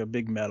you get like a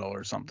big medal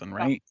or something,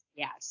 right?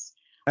 yes.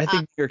 I Um,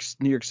 think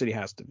New York City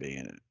has to be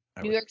in it.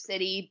 New York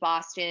City,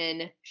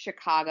 Boston,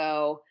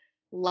 Chicago,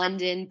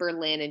 London,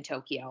 Berlin, and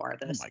Tokyo are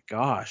Oh this. my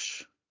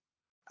gosh.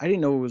 I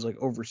didn't know it was like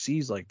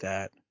overseas like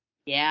that.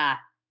 Yeah.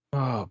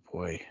 Oh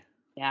boy.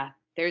 Yeah.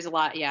 There's a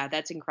lot. Yeah.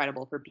 That's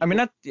incredible for I mean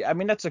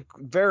people. that's a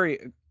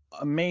very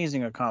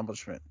amazing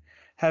accomplishment.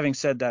 Having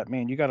said that,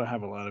 man, you got to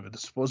have a lot of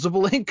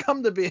disposable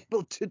income to be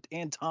able to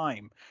and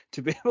time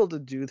to be able to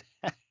do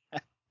that.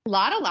 A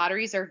lot of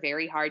lotteries are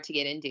very hard to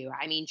get into.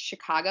 I mean,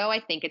 Chicago, I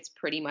think it's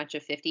pretty much a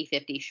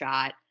 50-50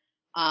 shot.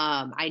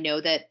 I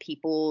know that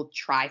people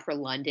try for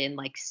London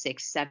like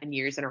 6, 7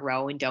 years in a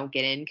row and don't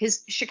get in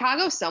because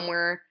Chicago's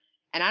somewhere,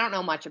 and I don't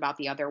know much about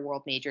the other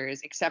world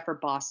majors except for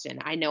Boston.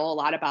 I know a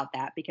lot about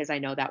that because I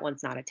know that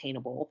one's not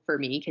attainable for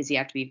me because you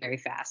have to be very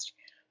fast.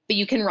 But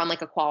you can run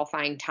like a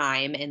qualifying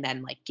time and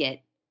then like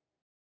get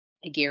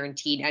a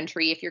guaranteed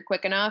entry if you're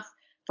quick enough.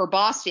 For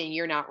Boston,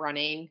 you're not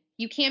running.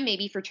 You can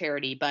maybe for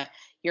charity, but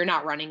you're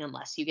not running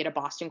unless you get a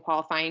Boston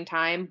qualifying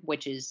time,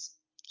 which is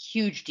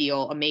huge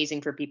deal,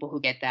 amazing for people who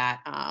get that.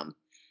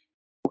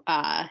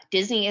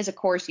 Disney is a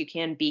course you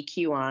can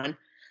BQ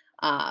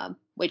on,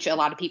 which a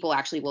lot of people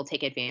actually will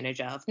take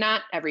advantage of.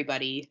 Not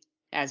everybody,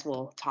 as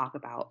we'll talk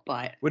about,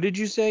 but What did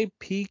you say?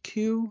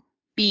 PQ?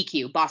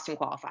 BQ, Boston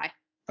Qualify.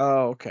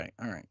 Oh, okay.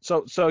 All right.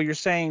 So you're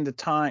saying the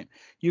time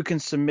you can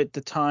submit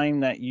the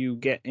time that you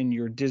get in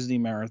your Disney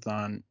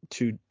marathon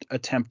to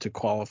attempt to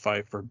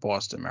qualify for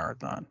Boston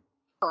Marathon.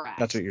 That's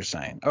Correct. what you're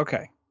saying.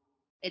 Okay.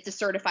 It's a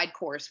certified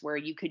course where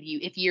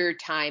if your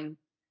time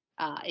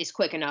is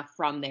quick enough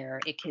from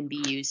there, it can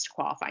be used to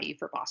qualify you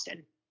for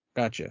Boston.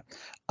 Gotcha.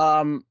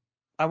 Um,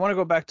 I want to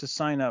go back to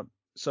sign up.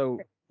 So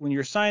when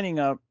you're signing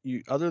up,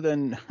 you other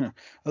than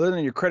other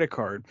than your credit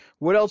card,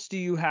 what else do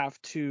you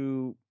have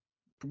to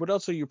what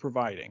else are you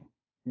providing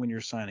when you're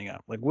signing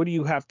up? Like what do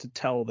you have to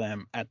tell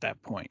them at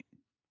that point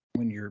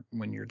when you're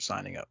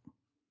signing up?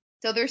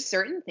 So there's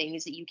certain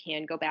things that you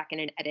can go back in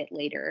and edit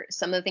later.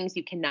 Some of the things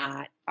you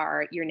cannot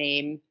are your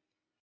name,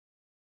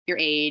 your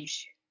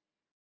age,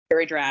 your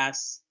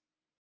address.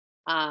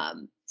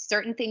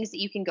 Certain things that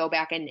you can go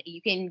back and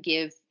you can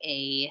give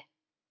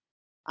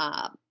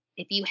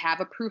if you have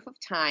a proof of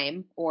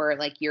time or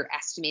like your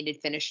estimated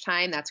finish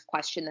time, that's a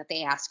question that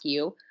they ask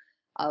you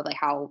of like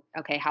how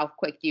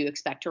quick do you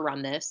expect to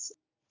run this?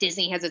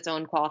 Disney has its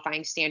own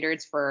qualifying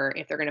standards for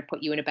if they're going to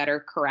put you in a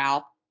better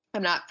corral.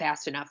 I'm not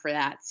fast enough for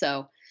that.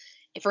 So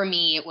for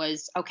me, it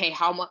was okay.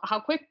 How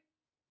quick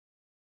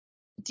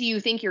do you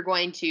think you're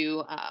going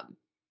to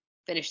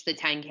finish the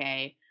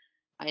 10K?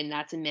 And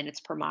that's in minutes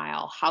per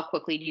mile. How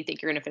quickly do you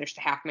think you're going to finish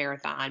the half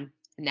marathon?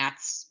 And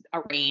that's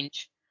a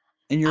range.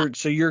 And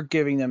Uh, you're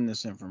giving them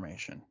this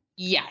information.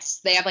 yes,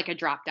 they have like a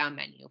drop down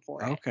menu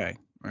for it. Okay.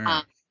 All Um,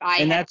 right. I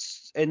And had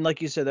that's and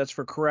like you said, that's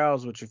for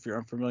corrals, which if you're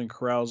unfamiliar,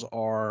 corrals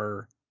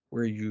are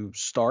where you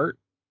start,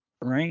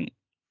 right?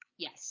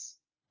 yes,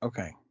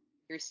 Okay.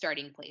 your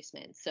starting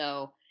placement.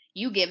 So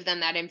you give them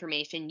that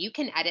information. You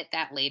can edit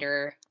that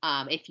later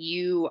if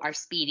you are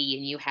speedy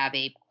and you have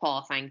a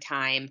qualifying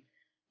time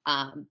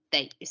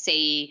that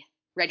say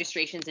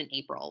registrations in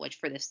April, which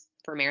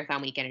for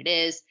marathon weekend it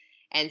is,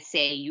 and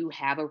say you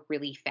have a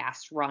really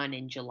fast run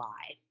in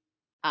July.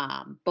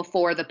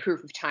 Before the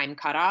proof of time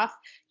cutoff,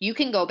 you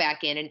can go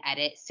back in and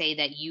edit, say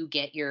that you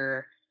get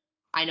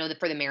I know that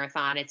for the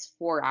marathon, it's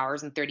 4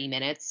 hours and 30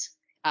 minutes.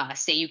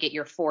 Say you get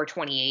your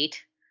 4:28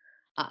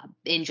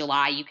 in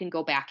July, you can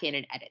go back in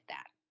and edit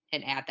that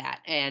and add that.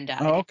 And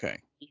Oh, okay.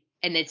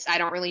 I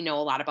don't really know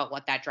a lot about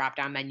what that drop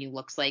down menu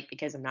looks like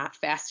because I'm not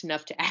fast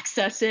enough to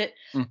access it.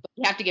 Hmm. But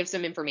you have to give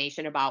some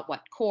information about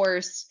what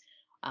course,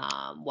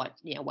 what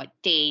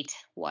date,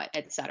 what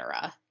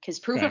etc. Because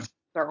proof Okay. of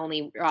are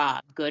only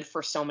good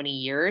for so many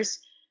years.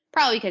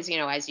 Probably because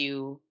as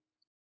you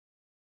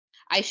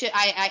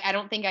I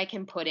don't think I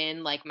can put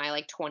in like my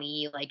like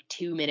 20 like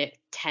 2 minute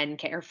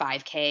 10K or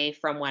 5K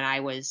from when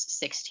I was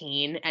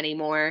 16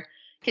 anymore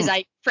because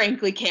I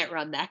frankly can't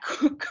run that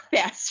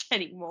fast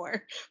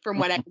anymore from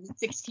when I was a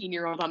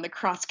 16-year-old on the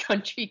cross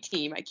country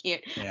team. I Yeah.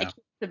 can't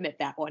submit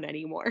that one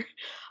anymore.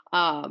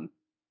 Um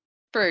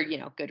for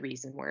good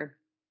reason where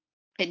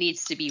it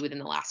needs to be within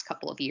the last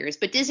couple of years.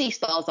 But Disney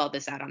spells all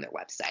this out on their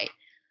website.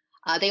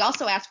 They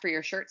also ask for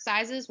your shirt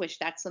sizes, which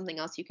that's something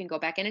else you can go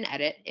back in and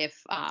edit.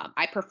 If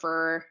I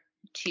prefer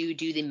to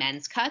do the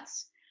men's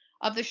cuts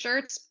of the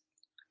shirts,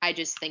 I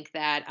just think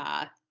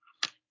that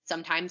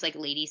sometimes like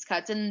ladies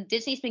cuts, and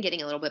Disney's been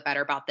getting a little bit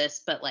better about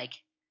this, but like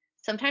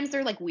sometimes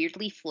they're like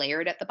weirdly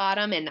flared at the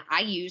bottom, and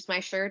I use my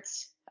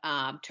shirts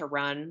to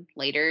run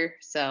later,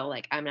 so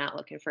like I'm not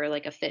looking for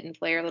like a fit and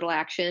flare little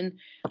action.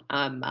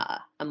 I'm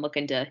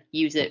looking to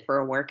use it for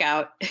a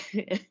workout.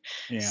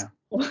 Yeah.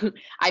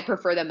 I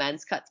prefer the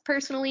men's cuts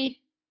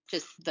personally,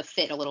 just the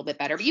fit a little bit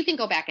better, but you can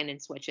go back in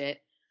and switch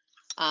it.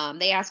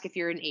 They ask if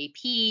you're an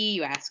AP,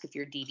 you ask if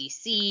you're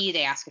DVC,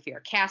 they ask if you're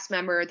a cast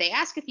member, they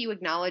ask if you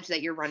acknowledge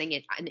that you're running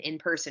an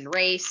in-person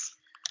race.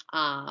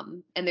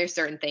 And there's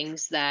certain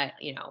things that,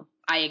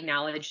 I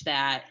acknowledge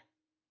that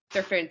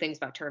there are certain things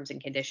about terms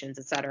and conditions,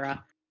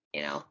 etc.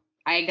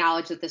 I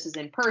acknowledge that this is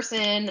in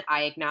person.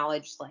 I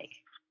acknowledge like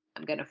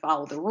I'm going to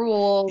follow the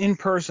rules. In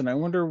person, I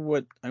wonder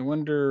What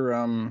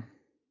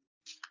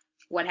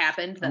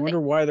happened I that they wonder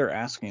why they're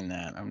asking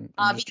that. I'm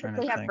just because trying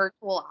to they have think.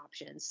 virtual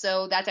options.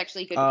 So that's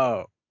actually a good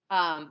point.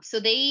 Oh, So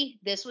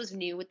this was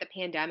new with the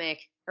pandemic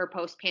or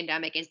post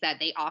pandemic is that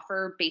they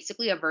offer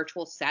basically a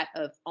virtual set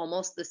of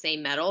almost the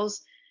same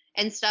medals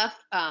and stuff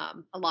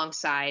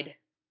alongside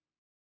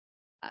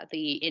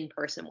the in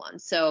person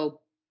ones. So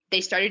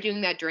they started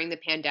doing that during the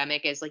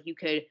pandemic as like you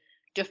could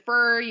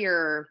defer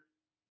your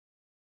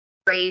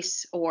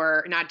race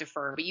or not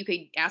defer, but you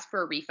could ask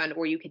for a refund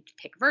or you could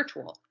pick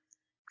virtual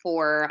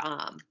for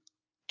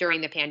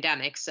during the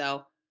pandemic.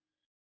 So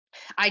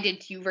I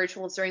did 2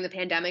 virtuals during the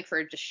pandemic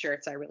for just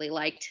shirts I really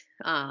liked.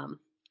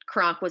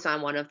 Kronk was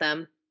on one of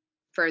them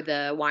for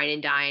the wine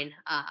and dine.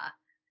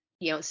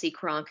 You don't see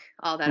Kronk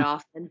all that hmm.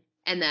 often.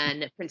 And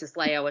then Princess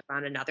Leia was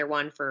on another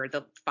one for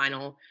the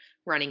final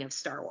running of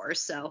Star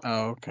Wars.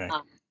 Oh, okay.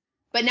 Um,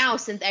 but now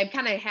since I've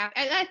kind of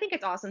I think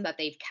it's awesome that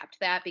they've kept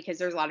that because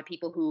there's a lot of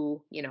people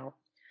who,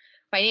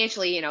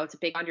 financially, it's a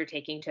big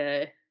undertaking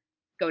to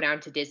go down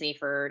to Disney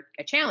for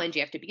a challenge.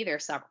 You have to be there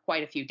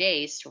quite a few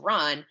days to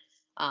run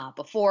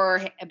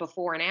before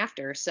and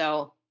after.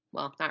 So,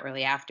 well, not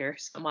really after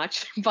so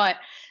much, but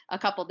a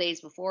couple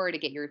days before to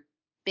get your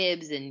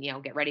bibs and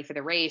get ready for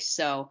the race.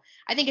 So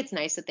I think it's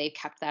nice that they've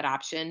kept that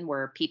option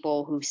where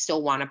people who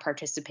still want to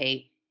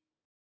participate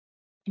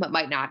but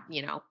might not,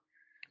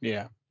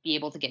 Yeah. be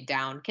able to get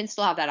down can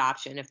still have that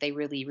option if they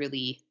really,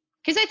 really.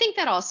 Because I think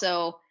that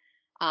also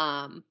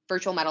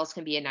virtual medals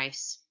can be a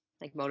nice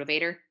like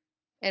motivator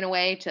in a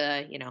way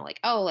to like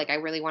oh like I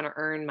really want to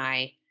earn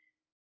my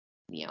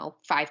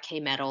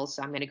 5K medals,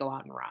 so I'm going to go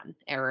out and run,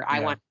 or I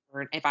Yeah. want to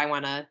earn if I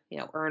want to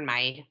earn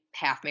my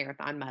half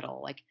marathon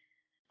medal. Like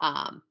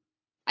um,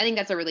 I think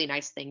that's a really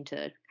nice thing to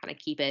kind of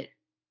keep it,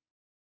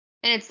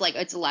 and it's like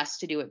it's less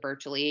to do it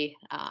virtually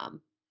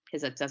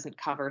because it doesn't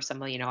cover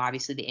some of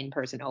obviously the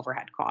in-person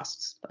overhead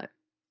costs, but.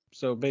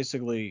 So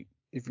basically,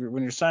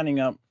 when you're signing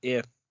up,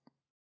 if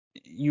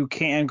you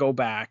can go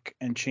back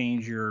and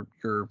change your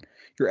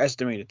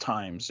estimated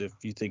times if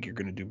you think you're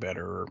going to do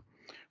better or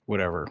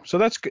whatever. So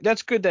that's good.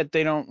 That's good that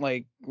they don't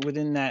like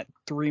within that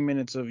 3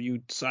 minutes of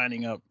you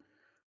signing up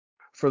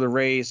for the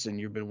race and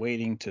you've been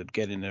waiting to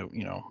get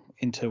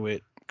into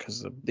it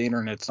because the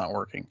internet's not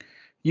working.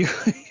 You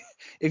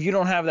if you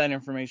don't have that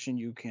information,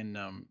 you can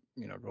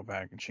go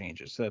back and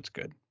change it. So that's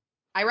good.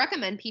 I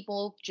recommend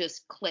people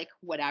just click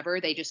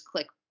whatever. They just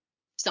click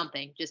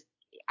something. Just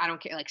I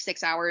don't care, like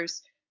 6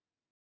 hours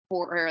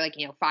or like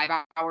 5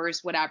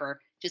 hours, whatever.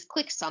 Just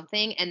click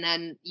something, and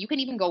then you can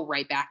even go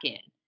right back in.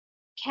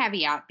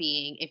 Caveat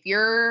being, if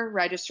you're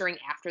registering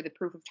after the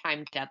proof of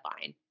time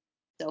deadline.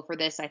 So for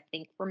this, I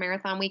think for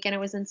marathon weekend it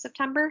was in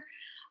September.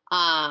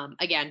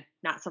 Again,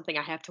 not something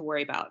I have to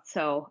worry about,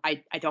 so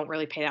I don't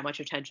really pay that much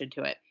attention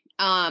to it.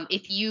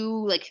 If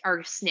you like are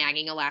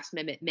snagging a last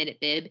minute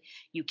bib,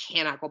 you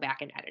cannot go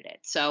back and edit it.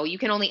 So you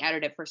can only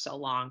edit it for so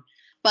long.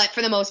 But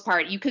for the most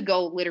part, you could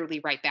go literally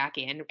right back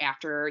in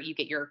after you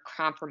get your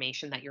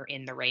confirmation that you're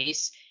in the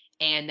race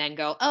and then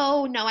go,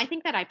 oh no, I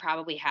think that I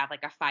probably have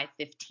like a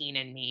 5:15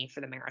 in me for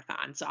the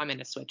marathon. So I'm going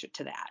to switch it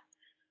to that.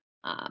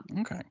 Um,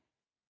 Okay.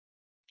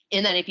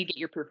 and then if you get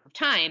your proof of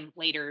time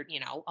later,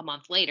 a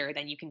month later,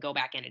 then you can go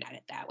back in and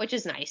edit that, which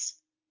is nice.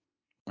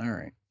 All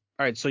right.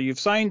 All right. So you've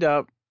signed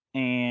up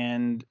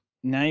and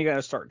now you got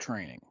to start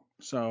training.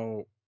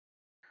 So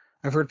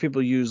I've heard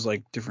people use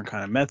like different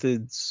kind of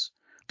methods.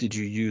 Did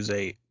you use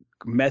a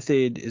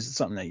method? Is it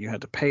something that you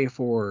had to pay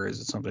for, or is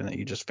it something that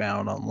you just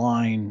found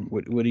online?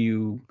 What do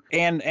you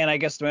and I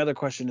guess my other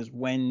question is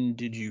when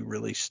did you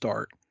really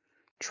start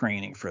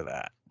training for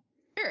that?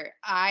 Sure.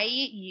 I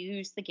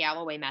use the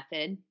Galloway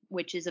method,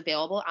 which is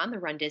available on the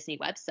Run Disney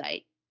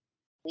website.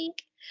 Link.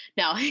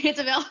 No, it's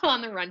available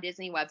on the Run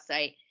Disney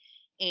website.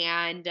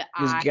 And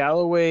Is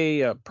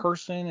Galloway a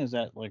person? Is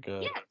that like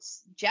a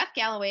yes, Jeff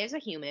Galloway is a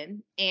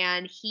human,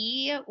 and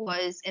he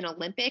was an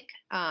Olympic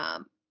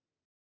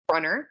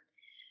runner.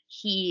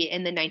 He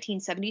in the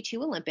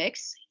 1972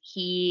 Olympics,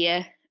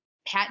 well,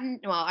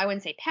 I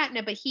wouldn't say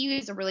patented, but he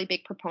was a really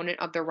big proponent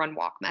of the run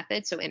walk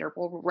method, so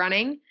interval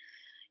running.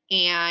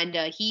 And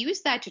he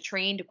used that to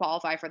train to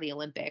qualify for the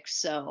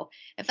Olympics. So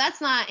if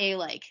that's not a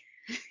like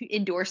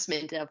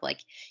endorsement of like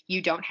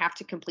you don't have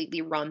to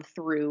completely run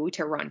through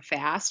to run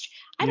fast,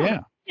 I don't know yeah.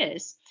 what it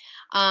is.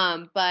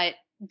 But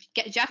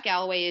Jeff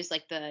Galloway is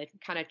like the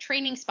kind of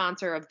training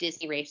sponsor of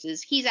Disney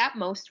races. He's at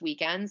most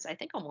weekends, I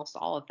think almost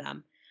all of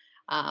them.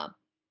 Um,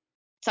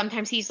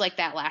 Sometimes he's like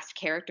that last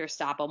character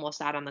stop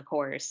almost out on the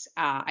course.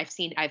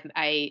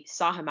 I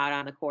saw him out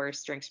on the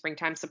course during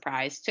Springtime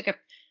Surprise, took a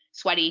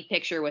sweaty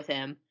picture with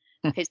him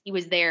because he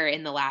was there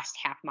in the last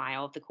half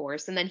mile of the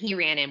course, and then he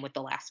ran in with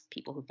the last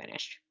people who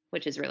finished,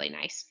 which is really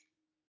nice.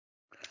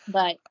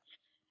 But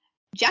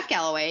Jeff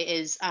Galloway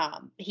is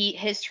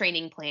his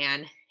training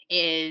plan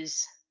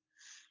is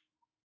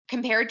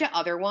compared to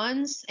other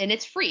ones, and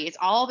it's free. It's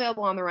all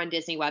available on the Run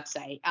Disney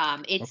website.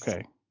 It's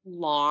Okay.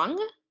 long,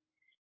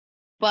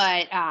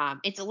 but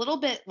it's a little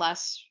bit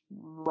less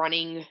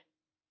running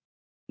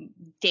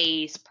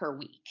days per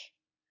week.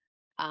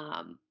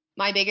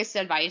 My biggest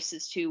advice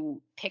is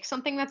to pick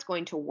something that's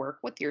going to work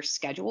with your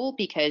schedule,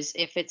 because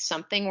if it's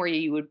something where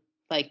you would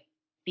like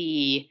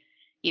be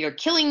either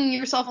killing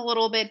yourself a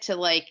little bit to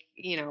like,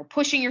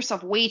 pushing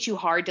yourself way too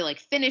hard to like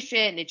finish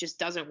it and it just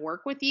doesn't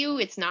work with you,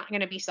 it's not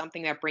going to be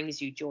something that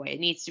brings you joy. It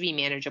needs to be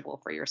manageable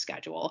for your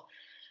schedule.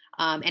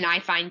 And I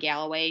find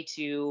Galloway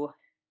to,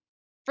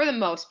 for the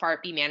most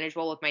part, be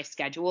manageable with my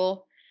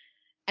schedule.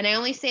 And I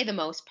only say the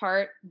most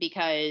part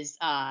because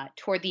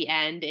toward the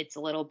end, it's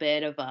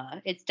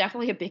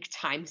definitely a big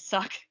time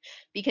suck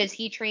because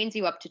he trains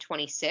you up to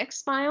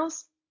 26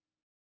 miles,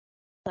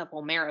 the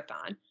whole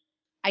marathon.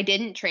 I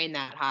didn't train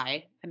that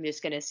high. I'm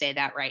just going to say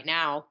that right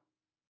now.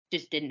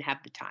 Just didn't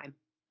have the time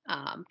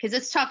because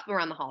it's tough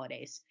around the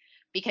holidays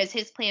because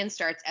his plan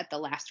starts at the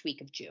last week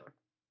of June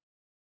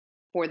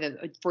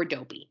for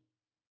Dopey.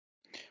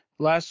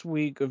 Last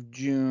week of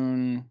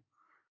June,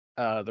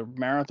 the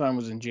marathon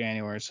was in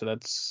January, so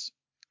that's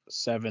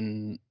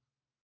 7.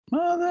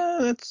 Well,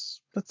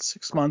 that's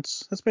 6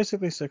 months. That's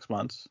basically 6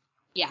 months.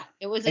 Yeah,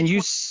 it was a And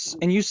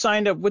 20, you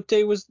signed up. What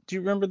day was? Do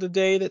you remember the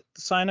day that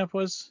the sign up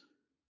was?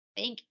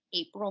 I think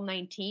April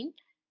 19th.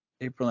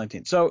 April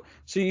 19th. So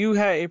you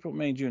had April,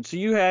 May, June. So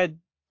you had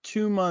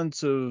 2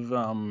 months of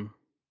not,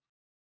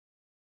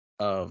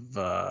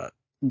 I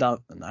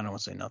don't want to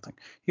say nothing.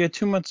 You had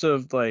 2 months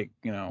of like,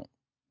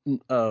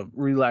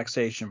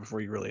 relaxation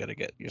before you really had to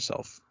get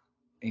yourself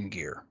in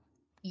gear.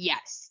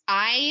 Yes,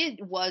 I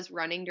was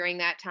running during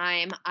that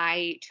time.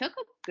 I took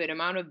a good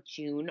amount of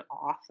June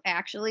off,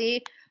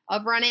 actually,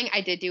 of running.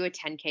 I did do a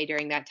 10K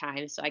during that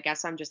time, so I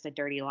guess I'm just a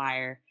dirty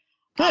liar.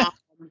 Um,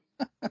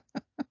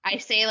 I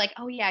say like,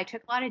 oh yeah, I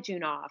took a lot of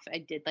June off. I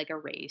did like a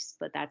race,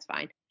 but that's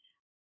fine.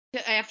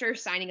 After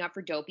signing up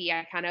for Dopey,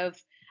 I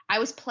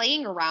was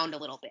playing around a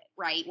little bit,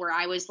 right? Where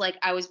I was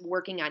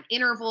working on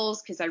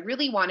intervals because I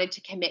really wanted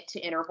to commit to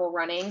interval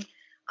running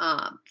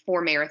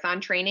for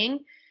marathon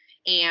training.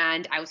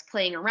 And I was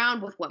playing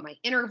around with what my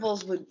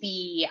intervals would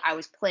be. I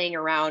was playing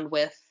around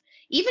with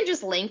even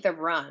just length of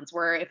runs,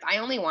 where if I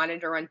only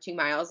wanted to run 2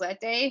 miles that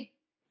day,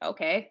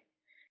 okay.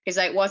 Because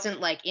I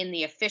wasn't like in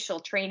the official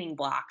training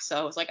block. So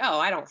I was like, oh,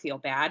 I don't feel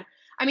bad.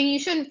 I mean, you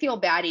shouldn't feel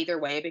bad either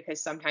way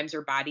because sometimes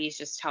your body is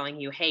just telling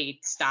you, hey,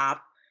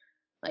 stop.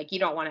 Like, you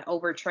don't want to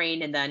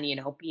overtrain and then,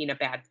 be in a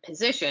bad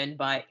position.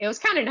 But it was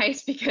kind of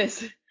nice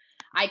because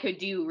I could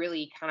do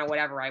really kind of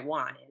whatever I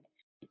wanted,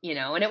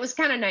 and it was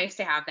kind of nice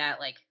to have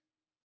that like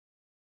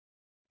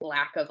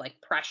lack of like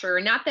pressure.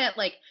 Not that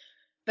like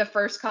the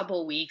first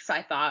couple weeks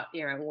I thought,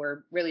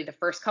 were really the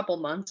first couple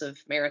months of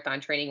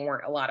marathon training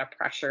weren't a lot of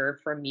pressure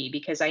for me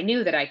because I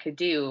knew that I could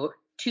do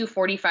two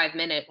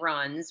 45-minute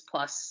runs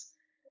plus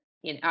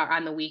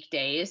on the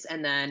weekdays,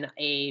 and then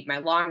my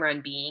long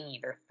run being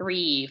either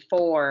 3,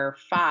 4,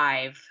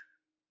 5,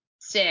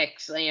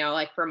 6,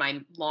 like for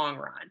my long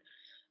run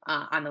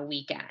on the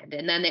weekend,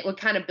 and then it would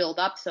kind of build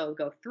up. So it would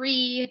go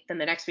 3, then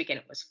the next weekend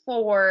it was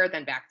 4,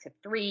 then back to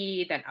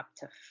 3, then up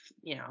to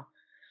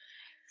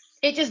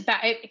it just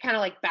it kind of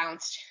like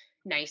bounced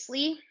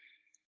nicely,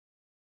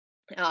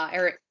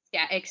 or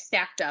yeah, it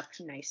stacked up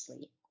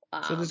nicely.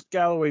 So Um, this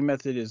Galloway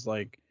method is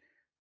like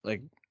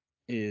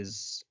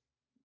is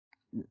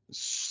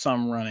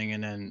some running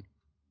and then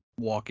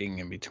walking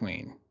in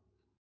between.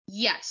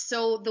 yes.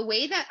 So the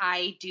way that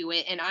I do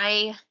it, and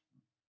I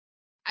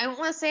don't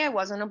want to say I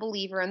wasn't a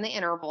believer in the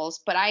intervals,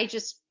 but I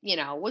just,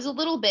 was a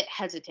little bit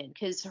hesitant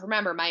because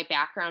remember my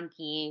background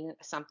being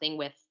something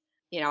with,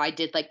 I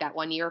did like that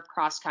 1 year of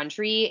cross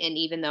country. And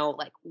even though it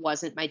like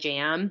wasn't my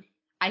jam,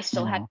 I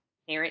still had Uh-huh.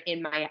 parent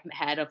in my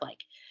head of like,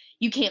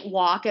 you can't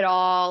walk at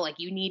all. Like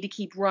you need to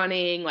keep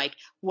running. Like,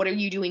 what are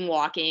you doing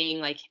walking?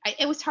 Like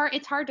it was hard.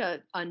 It's hard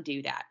to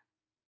undo that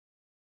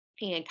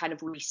and kind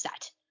of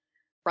reset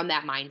from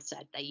that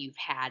mindset that you've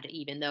had,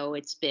 even though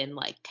it's been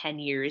like 10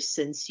 years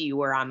since you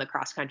were on the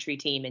cross country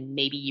team, and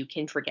maybe you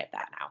can forget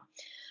that now.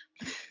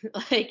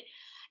 Like,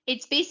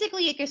 it's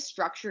basically like a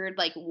structured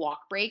like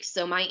walk break.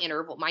 So my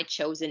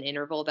chosen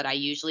interval that I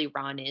usually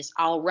run is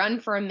I'll run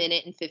for a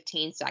minute and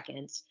 15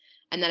 seconds,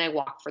 and then I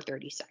walk for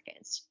 30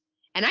 seconds.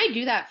 And I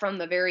do that from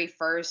the very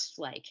first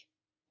like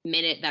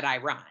minute that I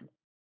run.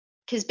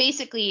 Because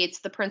basically it's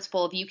the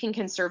principle of you can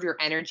conserve your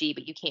energy,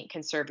 but you can't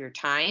conserve your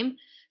time.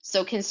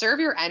 So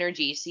conserve your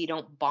energy so you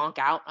don't bonk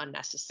out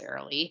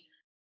unnecessarily.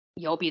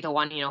 You'll be the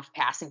one,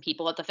 passing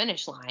people at the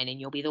finish line, and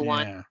you'll be the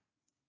one,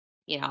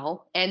 Yeah.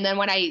 And then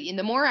and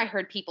the more I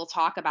heard people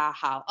talk about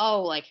how,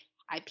 oh, like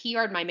I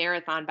PR'd my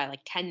marathon by like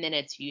 10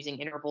 minutes using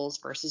intervals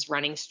versus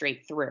running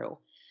straight through,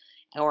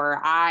 or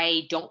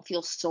I don't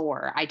feel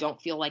sore, I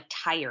don't feel like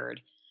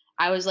tired.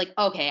 I was like,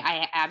 okay,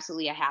 I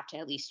have to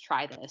at least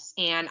try this.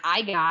 And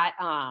I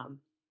got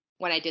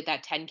when I did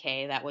that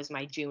 10K, that was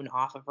my June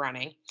off of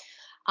running.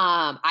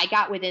 I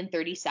got within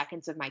 30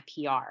 seconds of my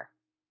PR.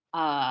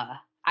 Oh,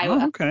 I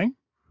okay.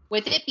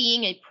 With it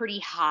being a pretty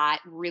hot,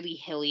 really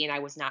hilly, and I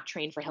was not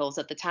trained for hills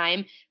at the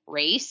time,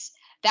 race,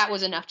 that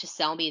was enough to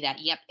sell me that,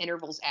 yep,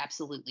 intervals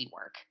absolutely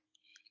work.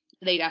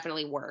 They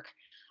definitely work.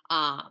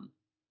 Um,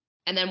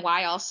 and then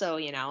why also,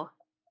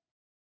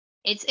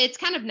 It's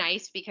kind of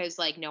nice because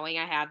like knowing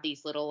I have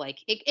these little like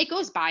it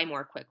goes by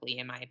more quickly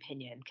in my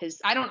opinion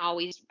because I don't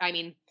always I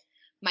mean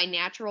my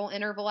natural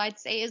interval I'd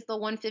say is the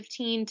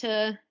 115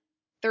 to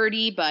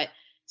 30, but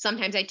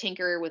sometimes I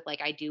tinker with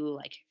like I do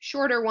like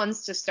shorter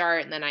ones to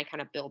start and then I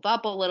kind of build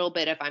up a little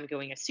bit if I'm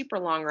going a super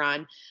long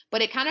run.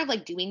 But it kind of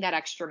like doing that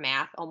extra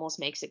math almost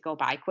makes it go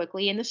by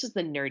quickly. And this is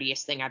the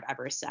nerdiest thing I've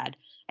ever said.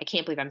 I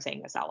can't believe I'm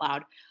saying this out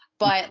loud.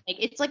 But like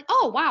it's like,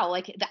 oh wow,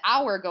 like the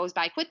hour goes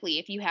by quickly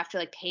if you have to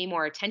like pay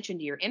more attention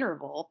to your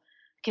interval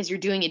because you're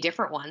doing a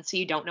different one, so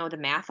you don't know the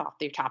math off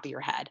the top of your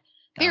head.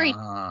 Very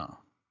Ah,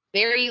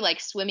 very like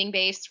swimming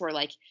based where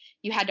like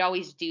you had to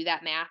always do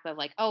that math of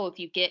like, oh, if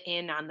you get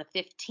in on the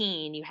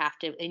 15, you have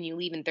to, and you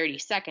leave in 30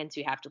 seconds,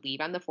 you have to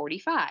leave on the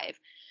 45.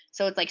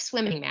 So it's like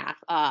swimming math.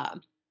 I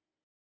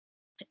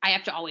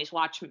have to always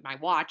watch my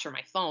watch or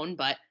my phone,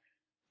 but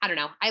I don't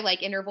know. I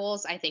like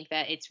intervals. I think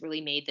that it's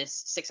really made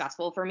this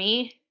successful for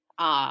me.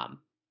 Um,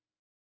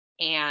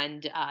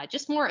 and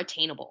just more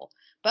attainable.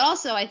 But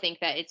also, I think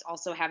that it's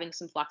also having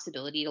some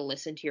flexibility to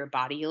listen to your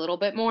body a little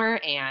bit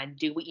more and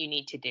do what you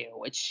need to do,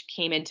 which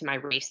came into my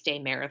race day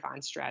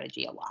marathon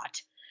strategy a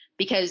lot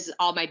because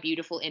all my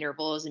beautiful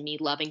intervals and me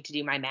loving to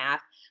do my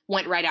math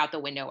went right out the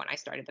window when I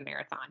started the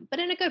marathon, but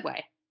in a good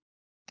way.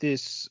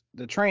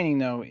 the training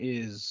though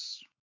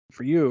is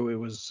for you. It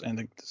was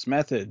and this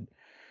method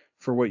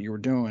for what you were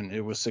doing.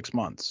 It was 6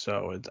 months.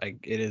 So it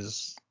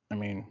is. I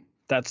mean,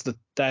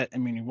 I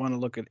mean, you want to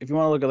look at if you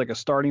want to look at like a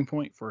starting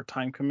point for a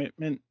time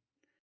commitment,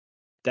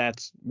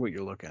 that's what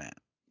you're looking at.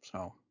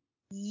 So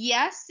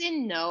Yes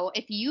and no.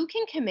 If you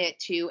can commit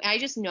to, and I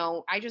just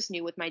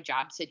knew with my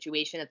job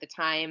situation at the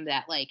time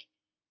that like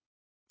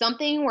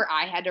something where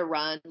I had to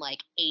run like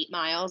 8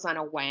 miles on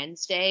a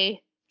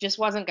Wednesday just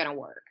wasn't going to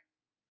work.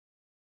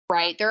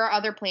 Right. There are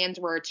other plans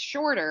where it's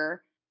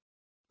shorter.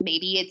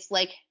 Maybe it's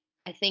like,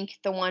 I think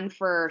the one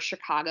for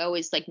Chicago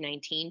is like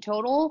 19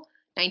 total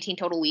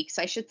weeks,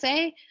 I should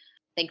say. I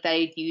think that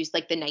I'd used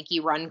like the Nike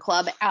Run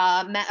Club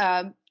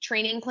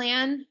training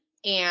plan.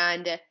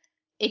 And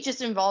it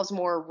just involves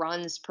more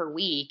runs per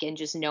week and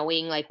just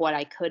knowing like what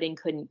I could and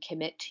couldn't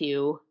commit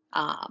to.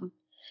 And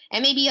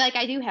maybe like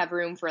I do have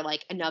room for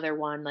like another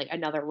one, like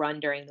another run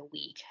during the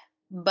week.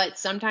 But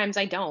sometimes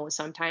I don't.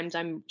 Sometimes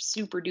I'm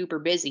super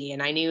duper busy.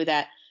 And I knew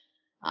that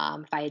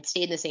if I had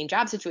stayed in the same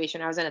job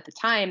situation I was in at the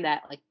time,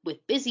 that like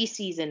with busy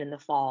season in the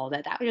fall,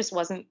 that just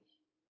wasn't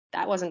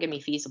gonna be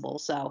feasible.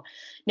 So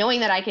knowing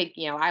that I could,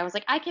 I was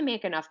like, I can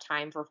make enough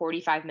time for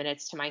 45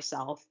 minutes to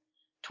myself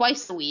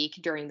twice a week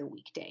during the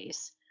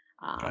weekdays.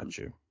 Um, got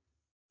you.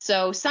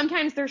 so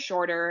sometimes they're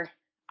shorter.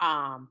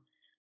 Um,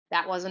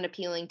 that wasn't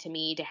appealing to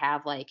me to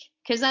have like,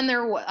 because then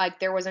there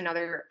was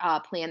another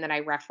plan that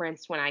I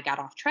referenced when I got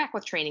off track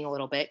with training a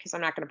little bit. Because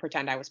I'm not going to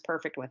pretend I was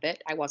perfect with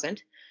it. I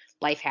wasn't.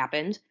 Life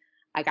happened.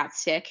 I got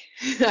sick.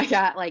 I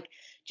got like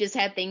just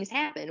had things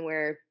happen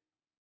where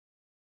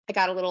I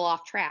got a little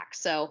off track.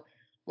 So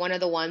one of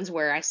the ones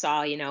where I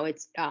saw,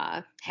 it's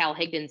Hal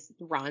Higdon's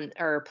run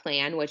or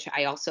plan, which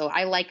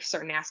I like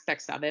certain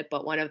aspects of it,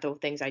 but one of the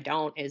things I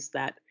don't is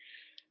that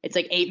it's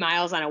like 8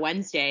 miles on a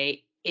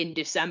Wednesday in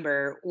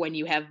December when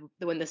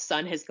the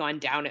sun has gone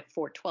down at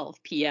 4:12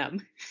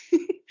 p.m.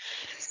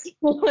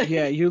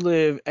 Yeah, you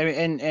live. I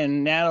mean,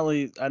 and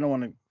Natalie, I don't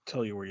want to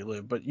tell you where you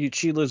live, but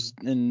she lives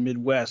in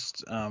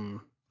Midwest.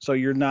 So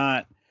you're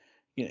not,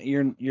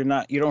 you're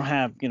not, you don't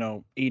have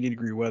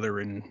 80-degree weather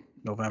in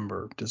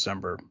November,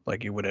 December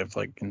like you would have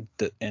like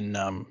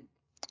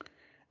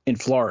in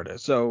Florida.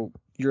 So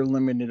you're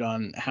limited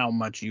on how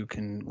much you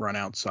can run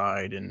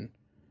outside and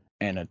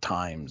at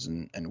times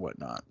and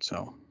whatnot.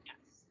 So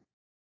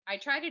I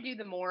try to do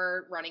the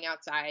more running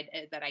outside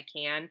that I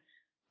can,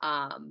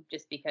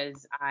 just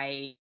because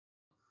I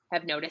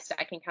have noticed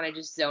I can kind of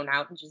just zone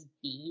out and just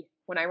be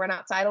when I run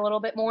outside a little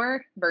bit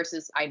more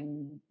versus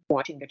I'm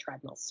watching the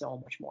treadmill so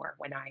much more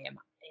when I am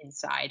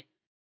inside.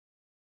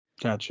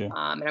 gotcha.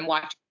 And I'm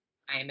watching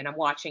time and I'm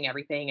watching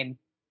everything and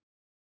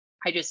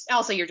I just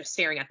also you're just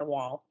staring at the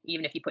wall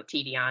even if you put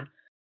TV on.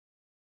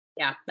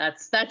 Yeah,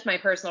 that's my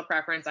personal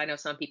preference. I know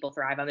some people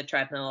thrive on the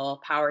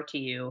treadmill. Power to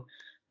you,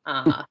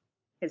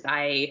 because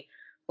I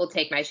will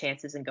take my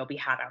chances and go be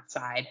hot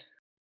outside.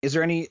 Is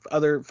there any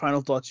other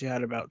final thoughts you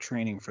had about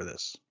training for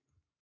this?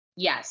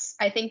 Yes,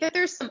 I think that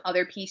there's some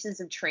other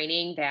pieces of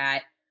training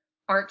that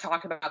aren't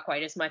talked about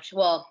quite as much.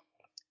 Well,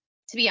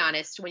 to be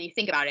honest, when you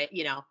think about it,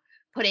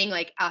 putting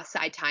like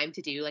aside time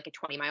to do like a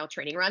 20-mile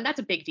training run, that's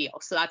a big deal.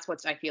 So that's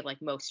what I feel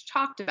like most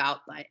talked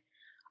about. But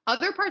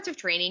other parts of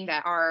training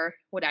that are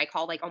what I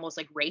call like almost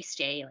like race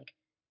day, like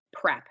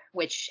prep,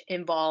 which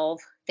involve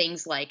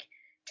things like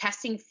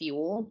testing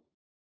fuel.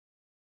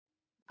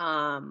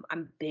 I'm a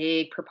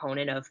big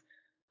proponent of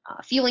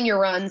fueling your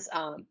runs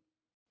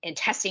and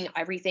testing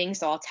everything.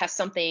 So I'll test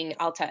something.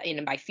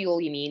 And by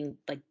fuel, you mean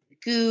like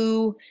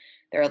goo.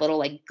 There are little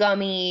like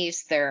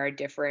gummies. There are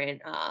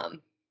different,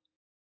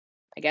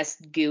 I guess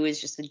goo is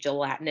just a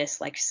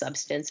gelatinous like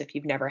substance if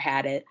you've never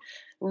had it.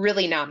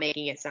 Really not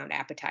making it sound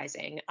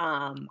appetizing.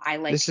 I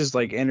like This is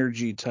like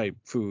energy type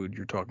food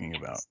you're talking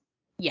about.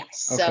 yes.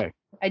 So Okay.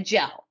 a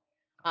gel.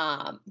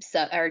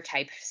 or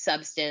type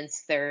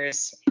substance.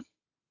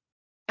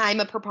 I'm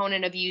a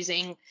proponent of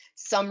using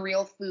some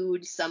real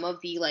food, some of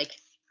the like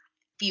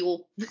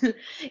fuel in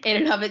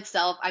and of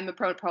itself. I'm a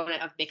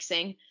proponent of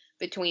mixing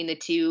between the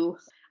two.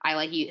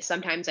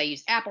 Sometimes I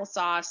use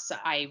applesauce.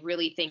 I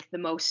really think the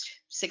most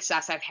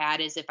success I've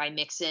had is if I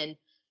mix in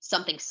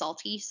something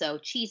salty, so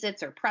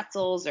Cheez-Its or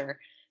pretzels or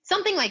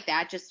something like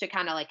that, just to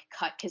kind of like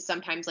cut, because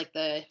sometimes like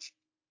the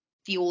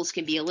fuels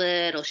can be a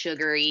little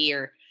sugary,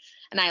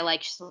 and I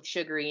like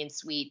sugary and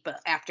sweet,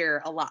 but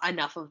after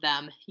enough of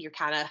them, you're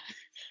kind of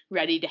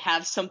ready to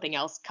have something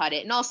else cut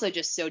it, and also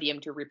just sodium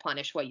to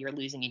replenish what you're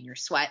losing in your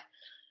sweat.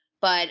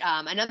 But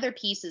another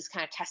piece is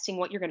kind of testing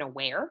what you're going to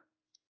wear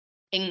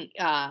in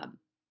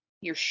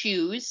your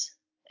shoes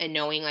and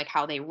knowing like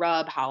how they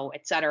rub, how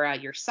etc.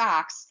 Your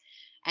socks,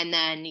 and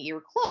then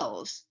your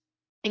clothes,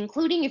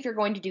 including if you're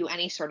going to do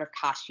any sort of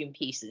costume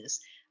pieces.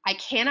 I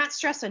cannot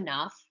stress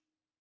enough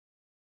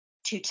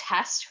to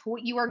test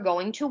what you are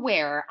going to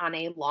wear on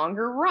a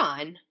longer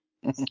run.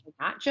 So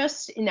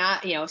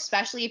not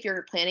especially if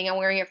you're planning on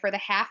wearing it for the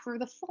half or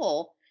the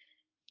full.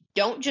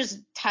 Don't just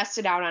test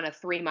it out on a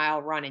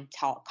 3-mile run and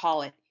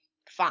call it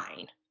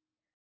fine.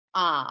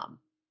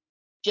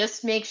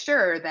 Just make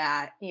sure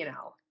that,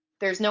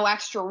 there's no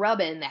extra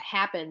rubbing that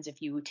happens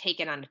if you take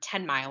it on a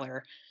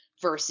 10-miler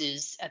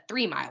versus a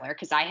 3-miler,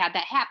 because I had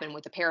that happen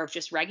with a pair of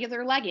just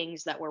regular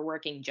leggings that were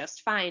working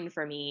just fine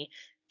for me.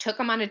 Took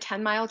them on a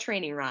 10-mile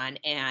training run,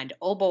 and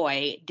oh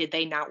boy, did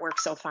they not work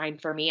so fine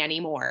for me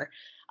anymore.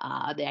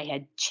 They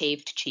had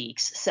shaved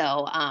cheeks.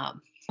 So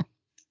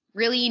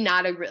really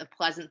not a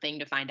pleasant thing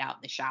to find out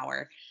in the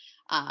shower.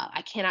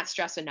 I cannot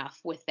stress enough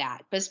with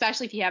that, but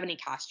especially if you have any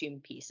costume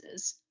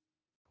pieces.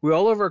 We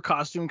all have our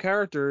costume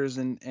characters,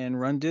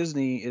 and Run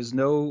Disney is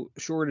no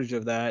shortage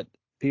of that.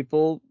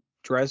 People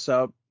dress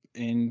up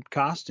in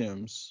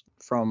costumes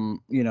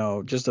from,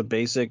 just a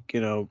basic,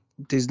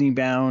 Disney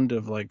bound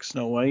of like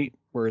Snow White,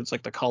 where it's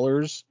like the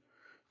colors,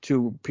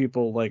 to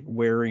people like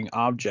wearing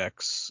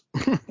objects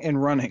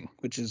and running,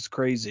 which is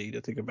crazy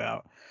to think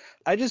about.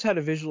 I just had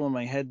a visual in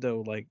my head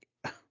though, like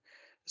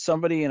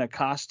somebody in a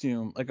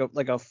costume,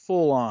 like a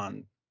full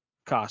on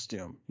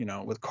costume,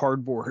 with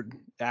cardboard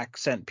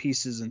accent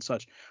pieces and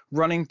such,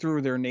 running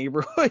through their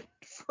neighborhood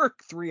for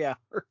 3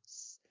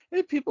 hours.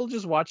 And people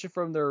just watch it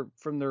from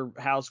their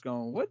house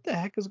going, what the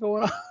heck is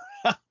going on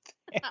out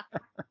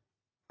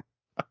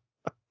there?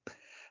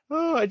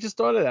 Oh, I just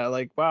thought of that.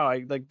 Like, wow,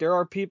 like there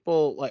are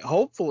people, like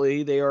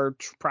hopefully they are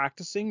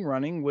practicing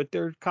running with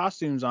their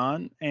costumes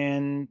on,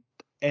 and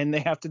they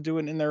have to do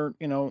it in their,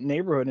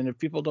 neighborhood. And if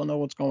people don't know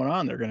what's going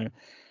on, they're gonna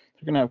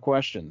have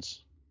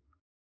questions.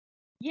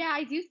 Yeah,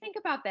 I do think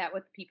about that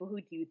with people who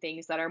do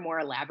things that are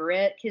more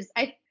elaborate, because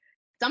I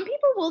some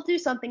people will do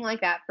something like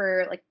that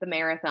for like the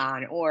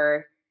marathon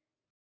or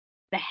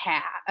the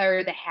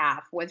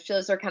half, which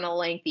those are kind of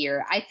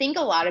lengthier. I think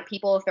a lot of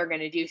people, if they're going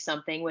to do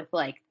something with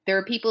like, there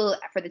are people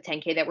for the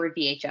 10K that were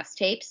VHS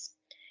tapes,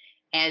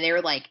 and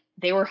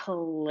they were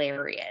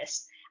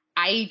hilarious.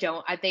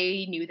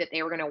 They knew that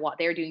they were going to walk,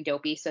 they were doing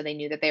dopey, so they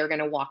knew that they were going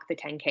to walk the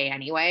 10K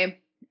anyway.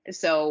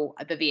 So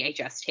the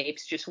VHS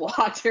tapes just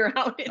walked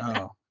around in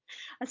them.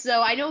 Oh,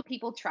 So I know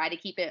people try to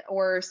keep it,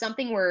 or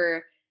something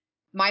where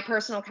my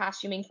personal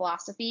costuming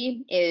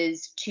philosophy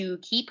is to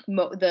keep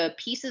the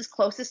pieces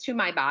closest to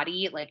my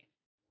body, like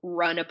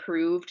run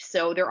approved.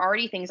 So they're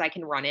already things I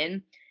can run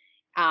in,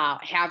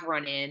 have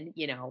run in,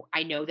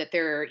 I know that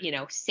they're,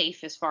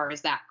 safe as far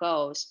as that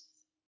goes.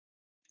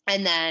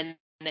 And then,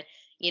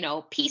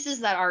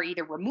 pieces that are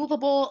either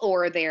removable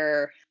or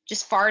they're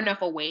just far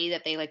enough away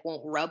that they like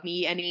won't rub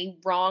me any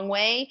wrong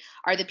way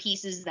are the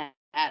pieces that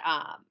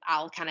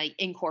I'll kind of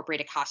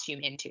incorporate a costume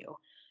into.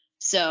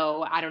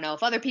 So I don't know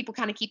if other people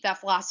kind of keep that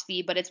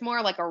philosophy, but it's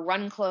more like a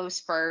run close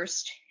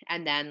first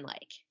and then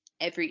like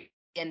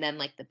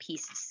the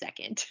pieces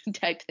second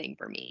type thing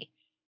for me.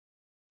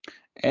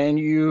 and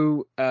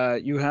you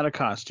had a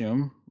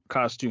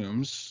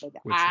costumes,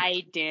 Like, which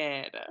I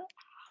did.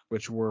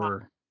 which Uh,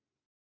 were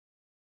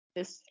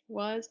this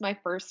was my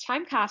first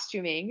time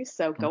costuming,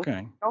 so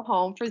okay. go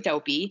home for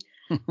dopey.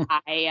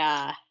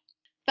 I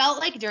felt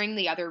like during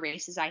the other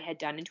races I had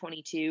done in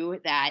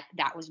 22 that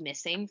was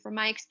missing from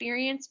my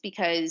experience,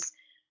 because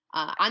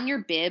on your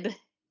bib,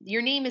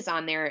 your name is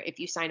on there if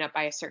you sign up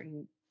by a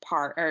certain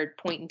part or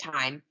point in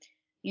time,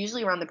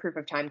 usually around the proof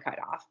of time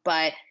cutoff.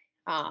 But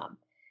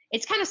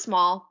it's kind of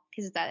small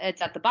because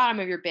it's at the bottom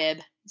of your bib.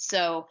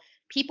 So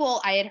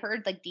I had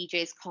heard like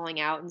DJs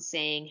calling out and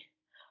saying,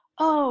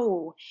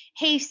 "Oh,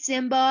 hey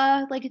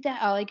Simba, like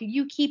that, like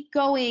you keep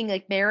going,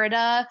 like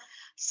Merida."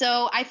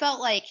 So I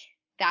felt like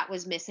that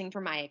was missing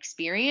from my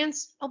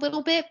experience a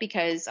little bit,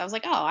 because I was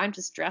like, "Oh, I'm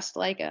just dressed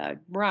like a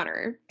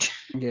runner."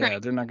 Right. Yeah,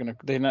 they're not,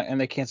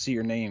 and they can't see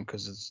your name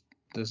because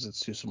it's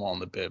too small in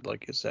the bib,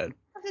 like you said.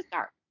 Let's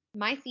start.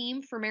 My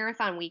theme for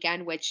marathon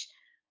weekend, which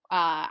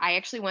I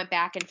actually went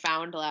back and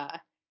found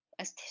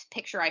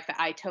picture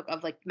I took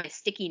of like my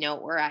sticky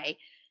note where I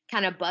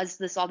kind of buzzed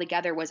this all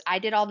together, was I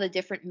did all the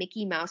different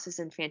Mickey Mouses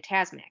and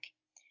Fantasmic.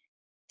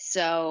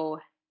 So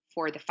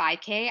for the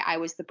 5K, I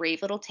was the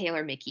brave little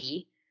Taylor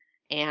Mickey.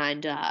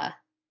 And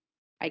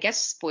I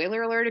guess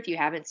spoiler alert if you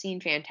haven't seen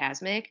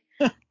Phantasmic,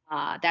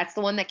 that's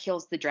the one that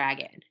kills the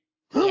dragon.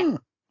 Yeah.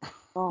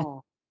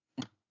 Oh.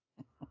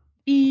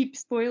 Beep,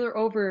 spoiler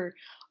over.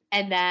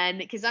 And then,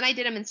 because then I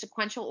did them in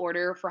sequential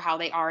order for how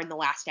they are in the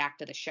last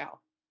act of the show.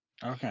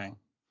 Okay.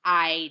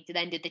 I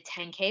then did the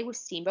 10K with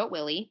Steamboat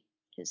Willie,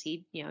 because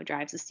he,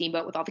 drives the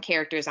steamboat with all the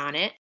characters on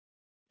it.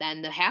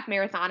 Then the half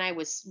marathon, I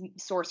was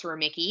Sorcerer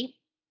Mickey.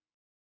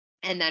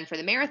 And then for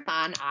the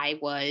marathon, I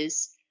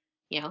was,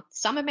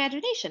 some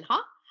imagination,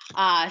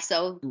 huh?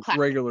 So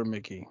regular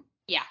Mickey.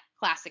 Yeah,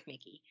 classic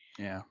Mickey.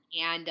 Yeah.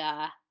 And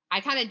I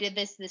kind of did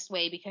this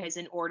way because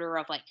in order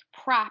of like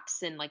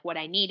props and like what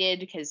I needed,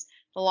 because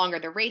the longer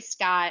the race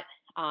got,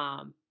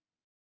 kind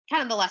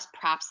of the less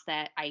props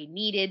that I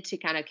needed to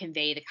kind of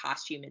convey the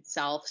costume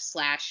itself.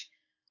 Slash,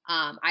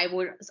 I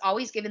was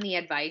always given the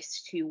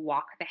advice to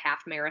walk the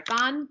half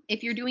marathon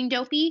if you're doing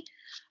dopey.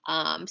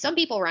 Some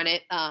people run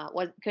it.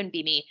 Couldn't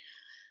be me.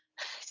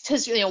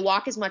 Because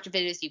walk as much of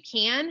it as you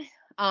can.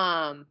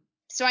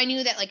 So I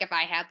knew that like if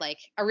I had like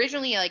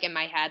originally like in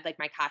my head like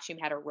my costume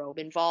had a robe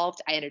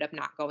involved, I ended up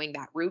not going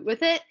that route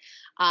with it.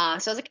 So I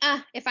was like,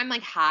 if I'm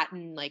like hot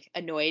and like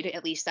annoyed,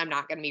 at least I'm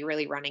not going to be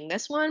really running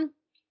this one.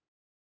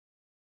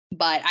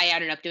 But I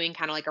ended up doing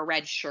kind of like a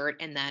red shirt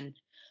and then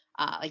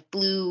like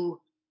blue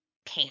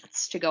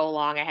pants to go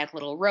along. I had a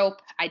little rope.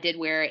 I did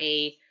wear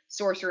a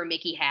Sorcerer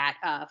Mickey hat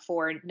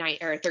for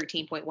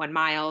 13.1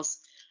 miles.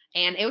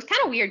 And it was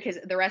kind of weird because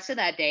the rest of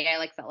that day I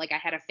like felt like I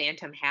had a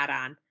phantom hat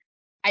on.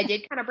 I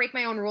did kind of break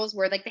my own rules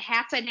where like the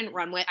hats I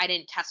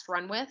didn't test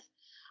run with.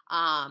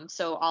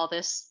 So all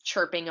this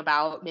chirping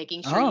about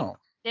making sure you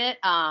did it,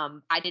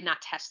 I did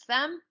not test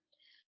them.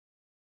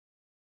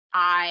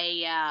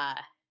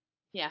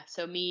 Yeah,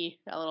 so me,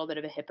 a little bit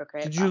of a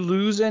hypocrite. Did you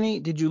lose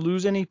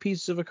any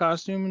pieces of a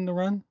costume in the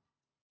run?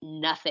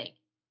 Nothing.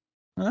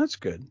 Oh, that's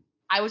good.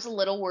 I was a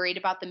little worried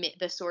about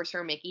the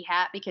Sorcerer Mickey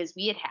hat because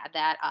we had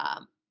that.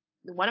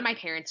 One of my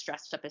parents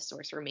dressed up as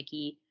Sorcerer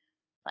Mickey,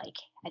 like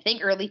I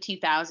think early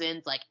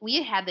 2000s. Like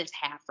we had this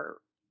hat for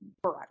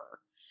forever,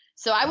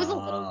 so I was a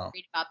little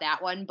worried about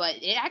that one. But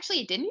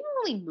it didn't even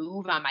really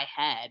move on my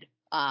head,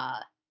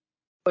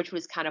 which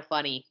was kind of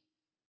funny.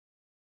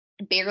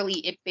 It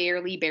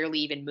barely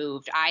even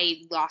moved. I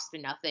lost to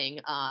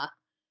nothing,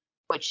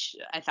 which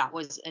I thought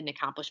was an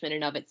accomplishment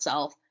in of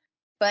itself.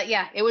 But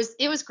yeah, it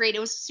was great. It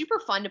was super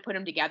fun to put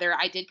them together.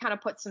 I did kind of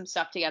put some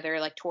stuff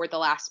together like toward the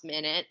last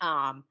minute.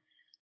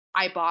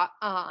 I bought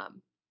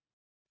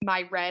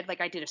my red, like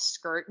I did a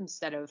skirt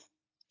instead of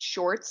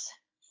shorts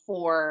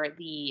for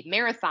the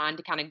marathon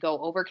to kind of go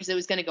over because it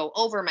was going to go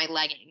over my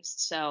leggings.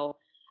 So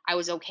I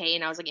was okay.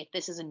 And I was like, if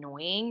this is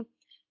annoying,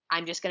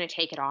 I'm just going to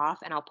take it off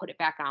and I'll put it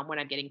back on when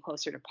I'm getting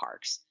closer to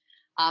parks.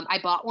 I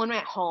bought one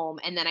at home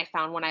and then I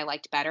found one I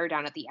liked better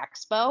down at the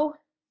expo.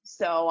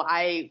 So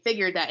I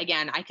figured that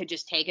again, I could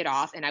just take it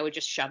off and I would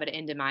just shove it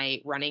into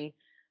my running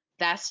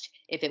vest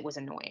if it was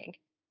annoying.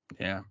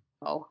 Yeah.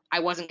 Oh, I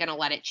wasn't going to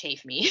let it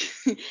chafe me.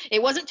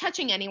 It wasn't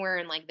touching anywhere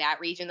in like that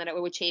region that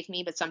it would chafe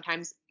me, but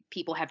sometimes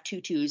people have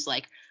tutus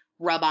like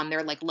rub on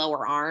their like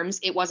lower arms.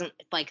 It wasn't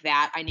like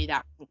that. I knew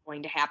that wasn't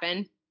going to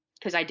happen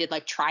because I did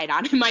like try it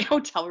on in my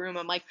hotel room.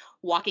 I'm like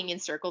walking in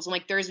circles. I'm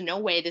like, there's no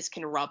way this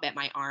can rub at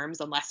my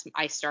arms unless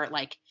I start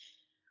like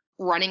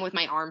running with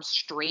my arms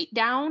straight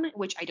down,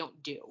 which I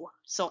don't do.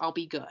 So I'll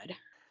be good.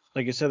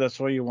 Like you said, that's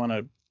why you want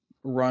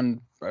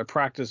to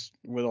practice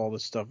with all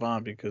this stuff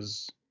on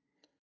because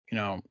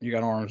you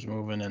got arms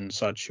moving and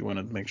such. You want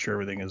to make sure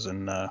everything is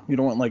in. You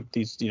don't want like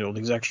these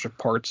extra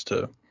parts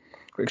to,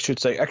 or I should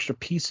say, extra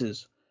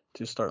pieces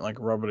to start like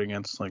rubbing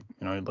against like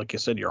like you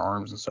said, your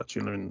arms and such.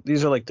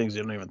 These are like things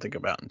you don't even think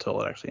about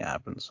until it actually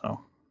happens. So.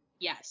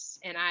 Yes,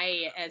 and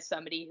I, as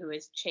somebody who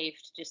is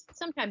chafed just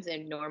sometimes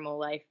in normal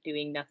life,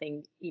 doing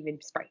nothing even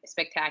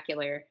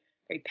spectacular,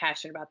 very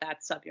passionate about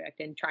that subject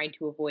and trying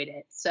to avoid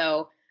it.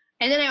 So,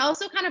 and then I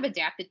also kind of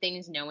adapted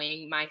things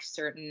knowing my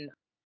certain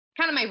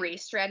kind of my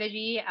race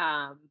strategy.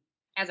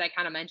 As I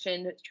kind of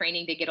mentioned,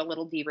 training to get a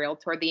little derailed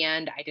toward the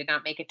end. I did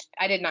not make it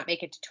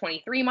to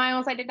 23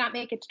 miles. I did not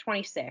make it to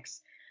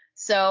 26.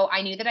 So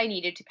I knew that I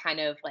needed to kind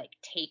of like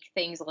take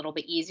things a little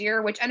bit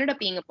easier, which ended up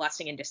being a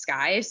blessing in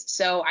disguise.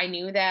 So I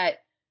knew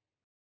that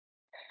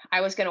I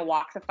was going to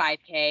walk the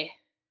 5K,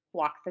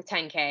 walk the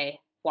 10K,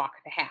 walk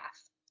the half.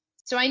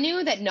 So I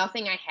knew that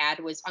nothing I had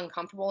was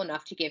uncomfortable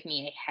enough to give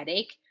me a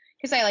headache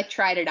because I like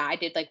tried it out. I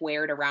did like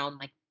wear it around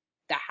like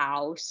the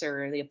house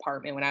or the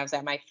apartment when I was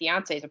at my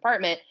fiance's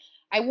apartment.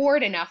 I wore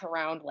it enough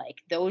around like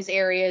those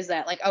areas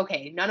that like,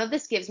 okay, none of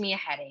this gives me a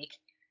headache.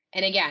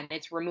 And again,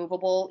 it's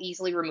removable,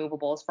 easily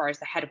removable as far as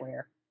the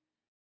headwear.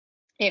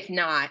 If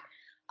not,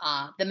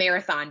 the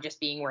marathon just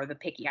being where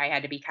I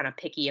had to be kind of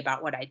picky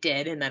about what I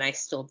did. And then I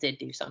still did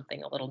do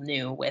something a little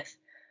new with,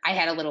 I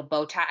had a little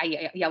bow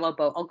tie,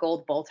 a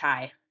gold bow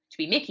tie to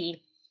be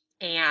Mickey.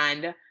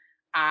 And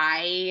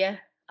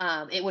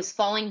it was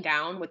falling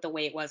down with the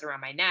way it was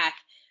around my neck.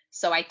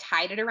 So I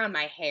tied it around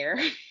my hair.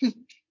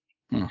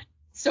 Hmm.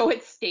 So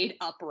it stayed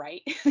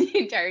upright the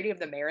entirety of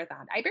the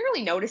marathon. I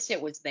barely noticed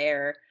it was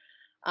there,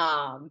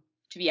 to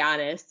be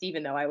honest,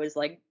 even though I was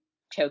like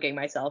choking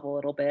myself a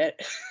little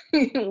bit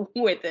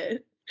with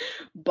it.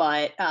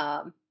 But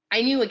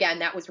I knew again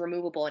that was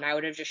removable, and I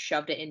would have just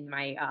shoved it in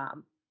my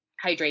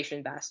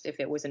hydration vest if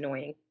it was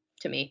annoying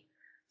to me.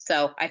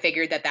 So I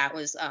figured that that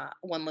was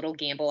one little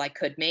gamble I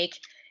could make.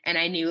 And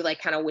I knew,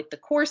 like, kind of with the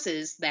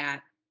courses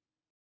that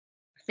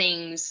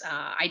things,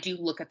 I do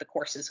look at the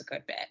courses a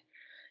good bit.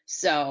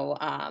 So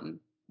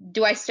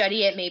do I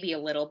study it maybe a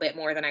little bit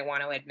more than I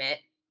want to admit?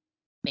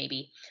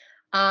 Maybe.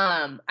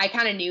 I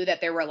kind of knew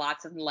that there were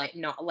lots of, like,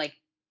 not like,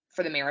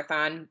 for the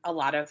marathon, a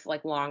lot of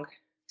like long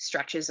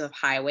stretches of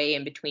highway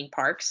in between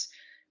parks,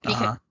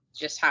 because Uh-huh. it's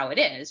just how it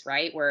is,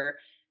 right? We're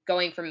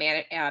going from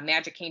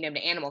Magic Kingdom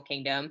to Animal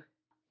Kingdom.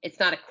 It's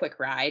not a quick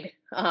ride.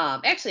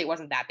 Actually, it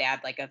wasn't that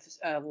bad, like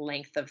a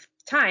length of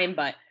time,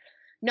 but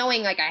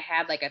knowing like I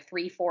had like a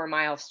 3-4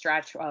 mile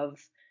stretch of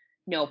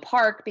no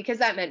park, because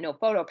that meant no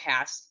photo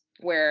pass,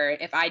 where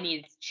if I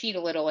needed to cheat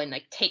a little and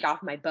like take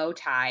off my bow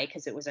tie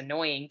because it was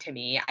annoying to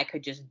me, I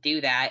could just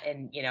do that,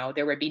 and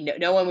there would be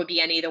no one would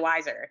be any the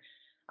wiser.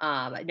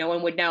 No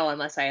one would know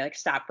unless I like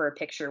stopped for a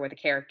picture with a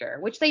character,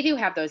 which they do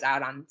have those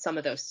out on some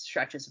of those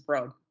stretches of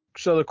road.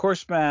 So the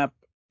course map,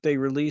 they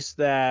released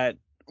that.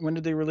 When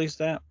did they release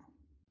that?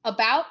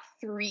 About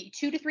 2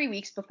 to 3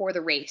 weeks before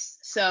the race.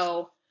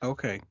 So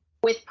Okay.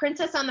 with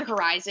Princess on the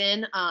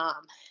Horizon,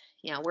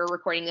 we're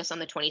recording this on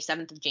the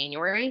 27th of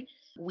January.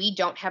 We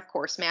don't have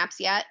course maps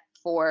yet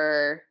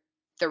for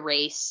the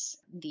race.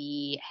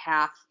 The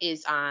half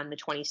is on the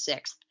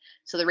 26th.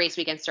 So the race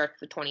weekend starts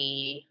the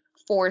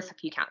 24th,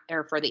 if you count,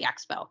 or for the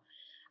expo.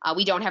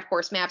 We don't have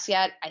course maps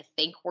yet. I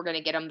think we're going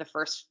to get them the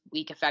first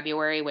week of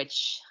February,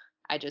 which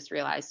I just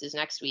realized is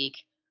next week.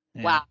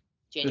 Yeah. Wow,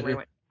 January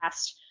went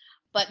fast.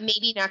 But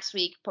maybe next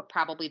week, but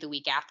probably the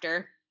week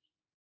after.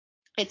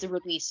 It's a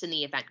release in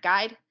the event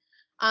guide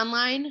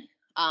online.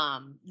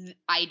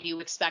 I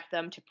do expect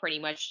them to pretty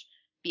much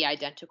be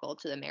identical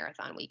to the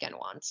marathon weekend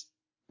ones.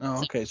 Oh,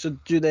 So okay. So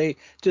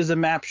does the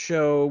map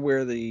show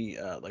where the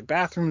like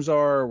bathrooms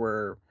are,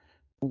 where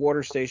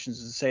water stations,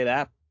 does it say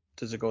that?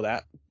 Does it go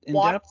that in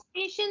water depth?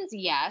 stations,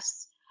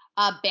 yes.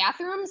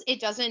 Bathrooms, it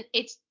doesn't.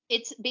 It's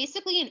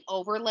basically an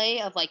overlay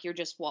of like your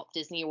just Walt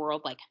Disney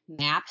World like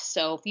map.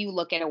 So if you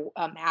look at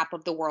a map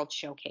of the World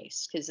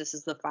Showcase, because this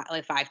is the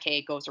 5K,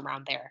 it goes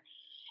around there.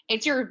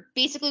 It's your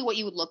basically what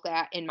you would look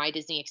at in my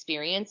Disney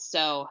experience.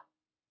 So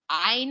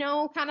I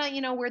know kind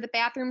of, where the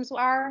bathrooms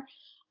are.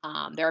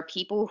 There are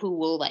people who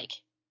will like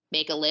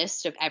make a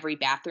list of every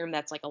bathroom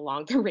that's like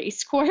along the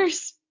race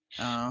course.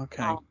 Oh,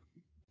 okay. Um,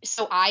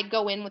 so I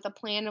go in with a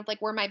plan of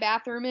like where my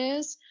bathroom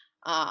is,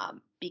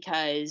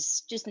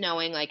 because just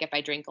knowing like if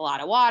I drink a lot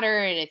of water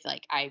and if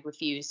like I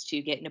refuse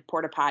to get in a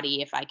porta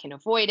potty if I can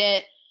avoid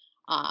it,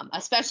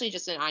 especially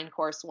just an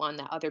on-course one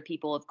that other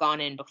people have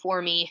gone in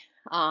before me,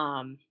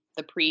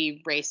 the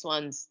pre-race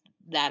ones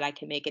that I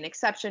can make an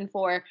exception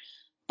for.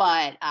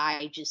 But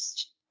I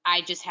just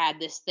had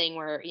this thing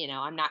where,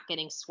 I'm not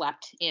getting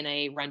swept in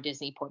a Run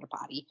Disney porta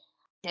potty.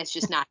 It's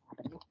just not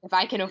happening. If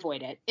I can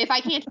avoid it. If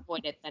I can't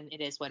avoid it, then it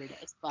is what it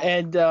is. But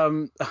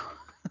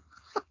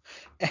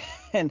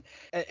And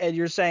and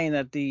you're saying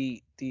that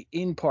the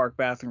in-park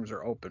bathrooms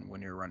are open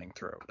when you're running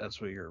through. That's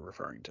what you're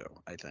referring to,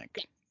 I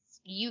think. yes,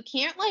 you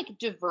can't like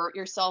divert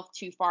yourself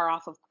too far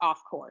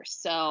off course.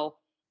 So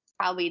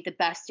probably the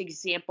best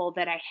example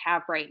that I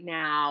have right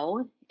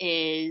now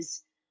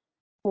is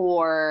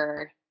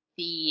for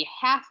the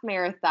half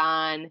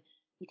marathon.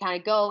 You kind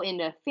of go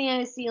into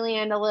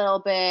Fantasyland a little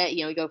bit.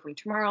 You go from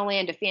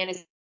Tomorrowland to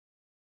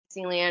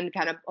Fantasyland,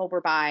 kind of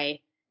over by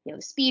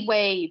the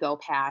Speedway. You go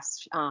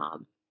past.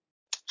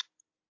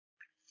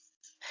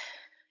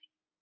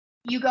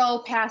 You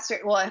go past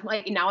it. Well,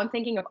 like now I'm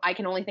thinking of. I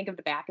can only think of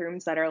the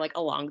bathrooms that are like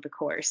along the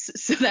course,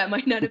 so that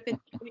might not have been.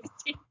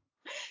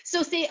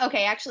 So say,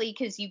 okay, actually,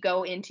 because you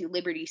go into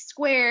Liberty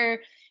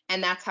Square,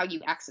 and that's how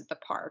you exit the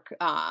park.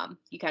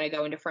 You kind of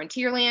go into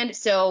Frontierland.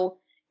 So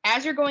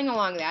as you're going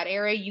along that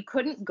area, you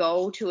couldn't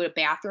go to a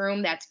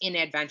bathroom that's in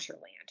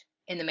Adventureland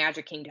in the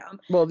Magic Kingdom.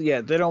 Well,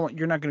 yeah, they don't.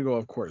 You're not going to go,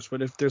 of course,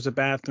 but if there's a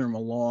bathroom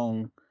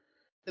along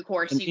The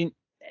course, an you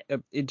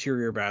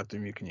interior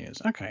bathroom, you can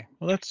use. Okay,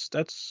 well that's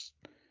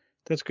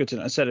good to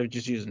know. Instead of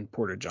just using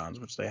porta johns,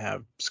 which they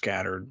have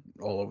scattered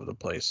all over the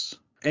place.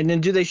 And then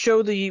do they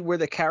show the where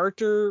the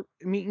character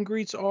meet and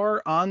greets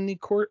are on the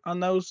court on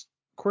those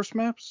course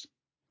maps?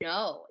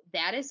 know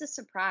that is a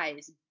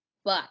surprise,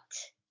 but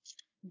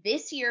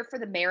this year for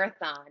the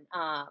marathon,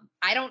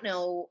 I don't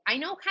know. I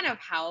know kind of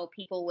how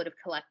people would have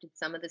collected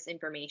some of this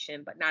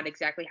information, but not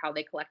exactly how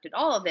they collected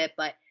all of it.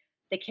 But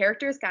the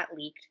characters got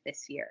leaked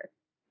this year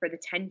for the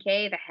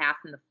 10K, the half,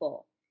 and the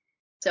full.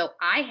 So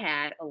I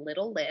had a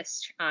little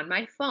list on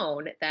my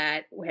phone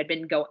that had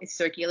been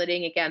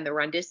circulating again the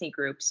Run Disney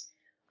groups,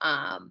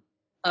 um,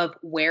 of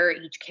where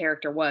each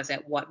character was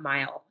at what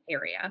mile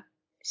area.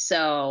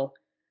 So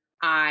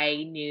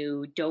I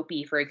knew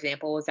Dopey, for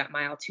example, was at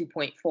mile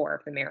 2.4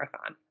 of the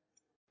marathon,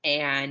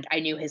 and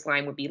I knew his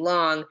line would be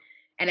long.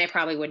 and I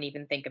probably wouldn't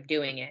even think of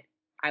doing it.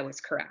 I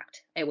was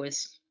correct. I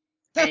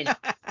didn't,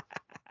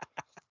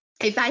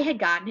 if I had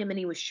gotten him and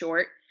he was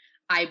short,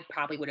 I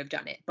probably would have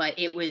done it, but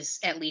it was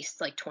at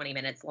least like 20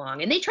 minutes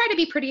long. And they try to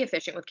be pretty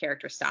efficient with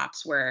character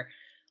stops where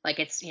like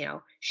it's,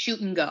 shoot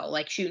and go,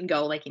 like,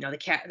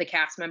 the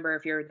cast member,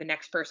 if you're the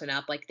next person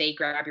up, like they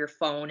grab your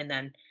phone and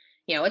then,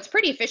 it's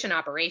pretty efficient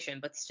operation,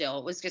 but still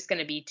it was just going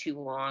to be too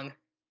long.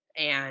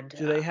 And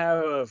Do they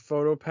have a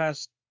photo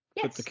pass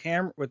with the yes.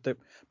 camera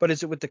but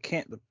is it with the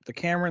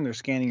camera and they're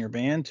scanning your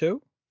band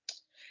too?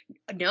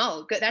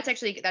 No, good. That's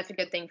a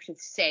good thing to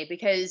say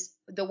because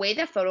the way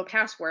that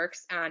PhotoPass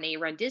works on a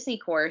Run Disney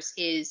course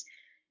is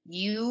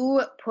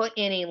you put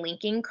in a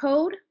linking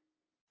code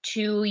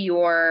to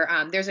your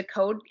there's a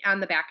code on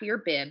the back of your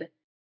bib.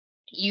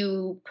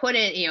 You put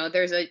in,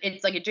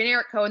 it's like a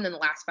generic code, and then the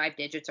last 5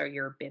 digits are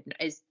your bib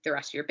is the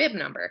rest of your bib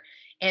number.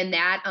 And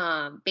that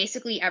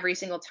basically every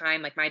single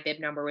time, like my bib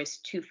number was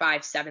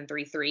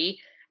 25733.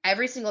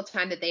 Every single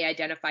time that they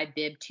identified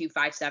bib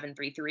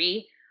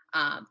 25733,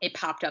 it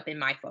popped up in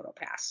my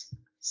PhotoPass.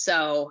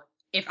 So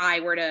if I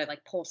were to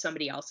like pull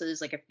somebody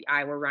else's, like if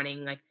I were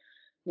running like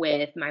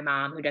with my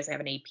mom who doesn't have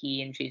an AP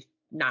and she's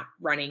not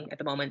running at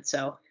the moment,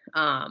 so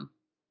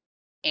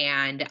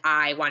and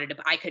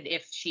I could,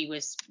 if she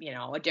was,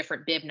 a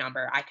different bib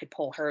number, I could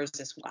pull hers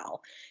as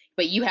well.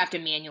 But you have to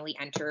manually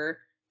enter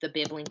the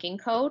bib linking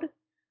code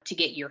to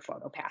get your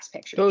PhotoPass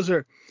pictures.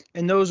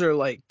 Those are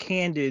like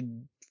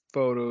candid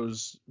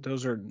photos.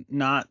 Those are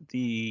not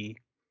the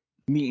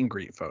meet and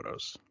greet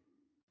photos.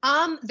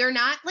 They're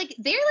not like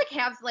they're like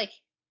have like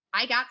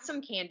I got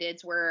some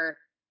candids where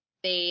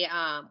they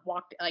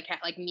walked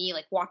like me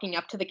like walking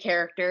up to the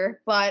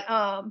character, but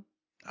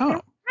they're Oh, kind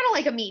of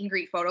like a meet and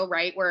greet photo,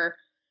 right? Where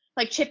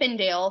like Chip and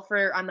Dale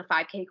for on the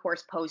 5K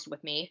course posed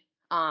with me.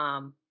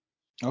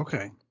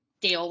 okay.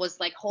 Dale was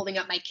like holding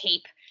up my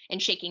cape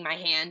and shaking my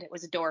hand. It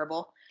was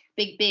adorable.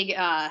 Big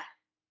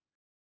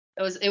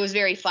it was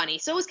very funny.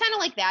 So it was kind of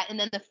like that. And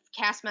then the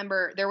cast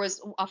member, there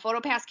was a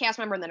PhotoPass cast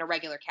member and then a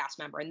regular cast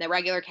member. And the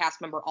regular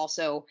cast member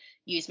also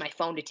used my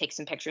phone to take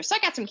some pictures. So I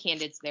got some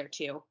candids there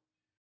too.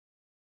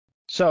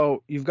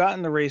 So you've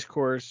gotten the race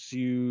course,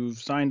 you've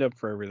signed up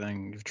for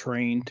everything, you've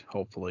trained,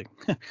 hopefully.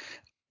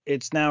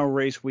 It's now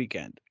race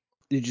weekend.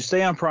 Did you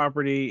stay on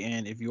property?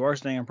 And if you are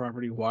staying on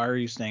property, why are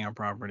you staying on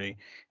property?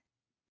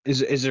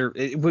 Is there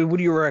what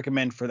do you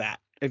recommend for that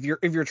if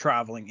you're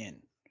traveling in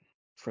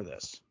for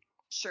this?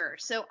 Sure.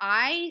 So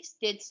I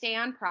did stay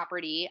on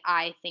property.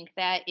 I think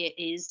that it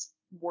is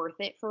worth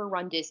it for a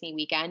Run Disney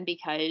weekend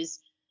because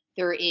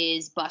there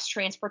is bus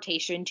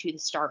transportation to the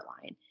start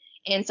line.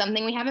 And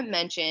something we haven't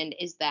mentioned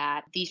is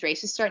that these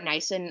races start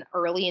nice and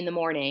early in the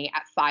morning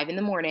at 5 in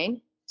the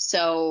morning.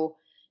 So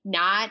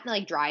not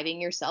like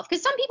driving yourself,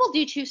 because some people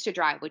do choose to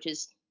drive, which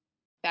is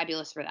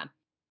fabulous for them.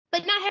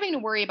 But not having to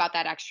worry about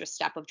that extra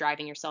step of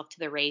driving yourself to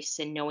the race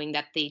and knowing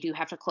that they do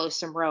have to close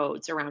some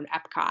roads around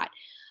Epcot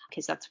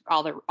because that's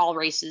all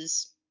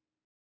races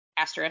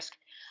asterisk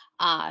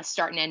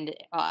start and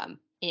end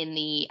in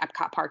the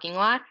Epcot parking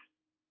lot.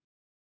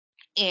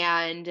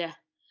 And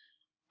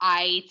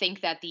I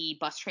think that the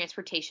bus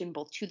transportation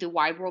both to the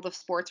Wide World of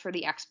Sports for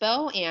the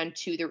expo and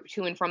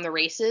to and from the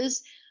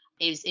races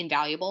is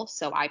invaluable.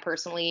 So I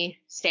personally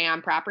stay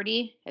on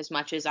property as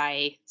much as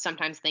I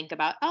sometimes think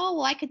about, oh,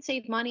 well, I could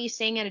save money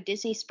staying at a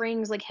Disney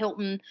Springs like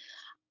Hilton.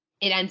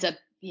 It ends up,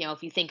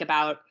 if you think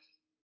about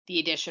the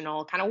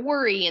additional kind of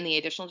worry and the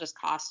additional just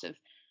cost of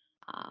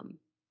um,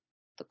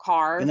 the And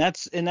car.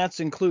 that's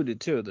included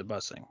too, the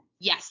busing.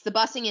 Yes, the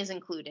busing is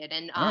included,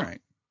 and All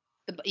right.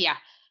 yeah,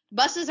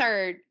 buses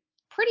are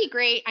pretty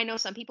great. I know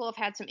some people have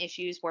had some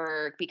issues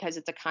where because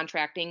it's a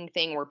contracting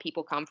thing where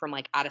people come from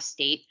like out of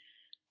state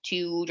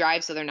to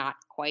drive, so they're not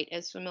quite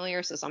as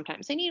familiar. So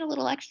sometimes they need a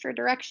little extra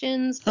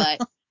directions.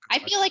 But I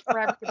feel like for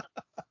every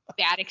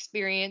bad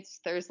experience,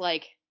 there's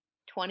like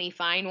 20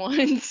 fine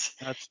ones,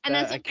 That's and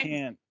then that I sometimes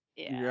can't.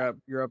 yeah.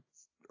 You're up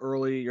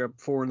early. You're up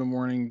 4 in the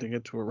morning to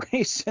get to a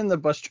race, and the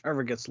bus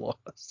driver gets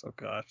lost. Oh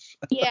gosh.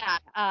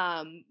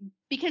 Yeah,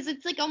 because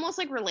it's like almost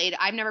like related.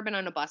 I've never been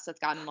on a bus that's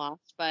gotten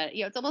lost, but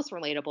it's almost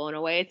relatable in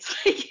a way. It's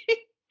like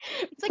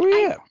it's Oh like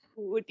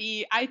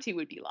yeah. I too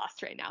would be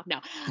lost right now. No,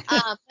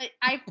 but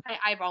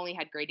I've only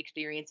had great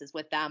experiences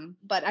with them,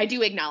 but I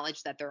do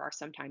acknowledge that there are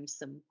sometimes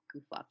some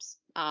goof ups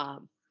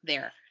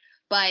there.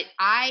 But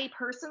I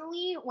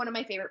personally, one of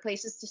my favorite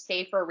places to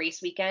stay for a race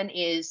weekend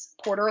is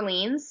Port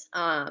Orleans,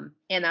 and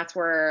that's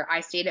where I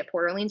stayed at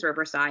Port Orleans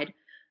Riverside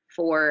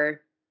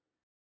for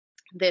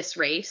this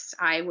race.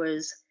 I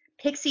was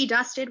pixie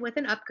dusted with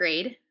an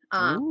upgrade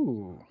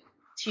Ooh.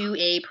 to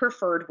a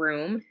preferred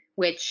room,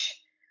 which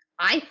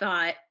I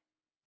thought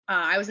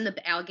I was in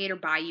the Alligator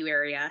Bayou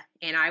area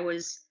and I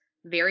was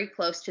very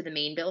close to the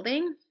main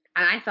building.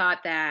 And I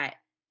thought that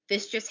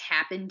this just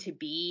happened to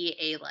be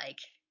a like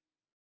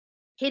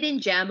hidden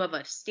gem of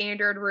a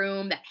standard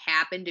room that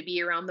happened to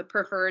be around the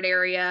preferred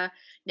area.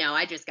 No,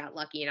 I just got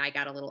lucky and I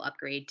got a little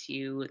upgrade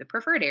to the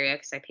preferred area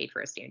because I paid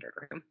for a standard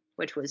room,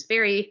 which was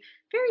very,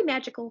 very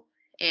magical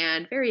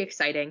and very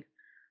exciting.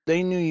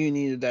 They knew you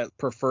needed that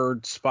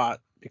preferred spot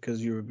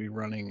because you would be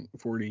running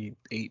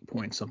 48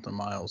 point something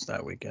miles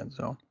that weekend.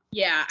 So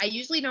Yeah, I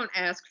usually don't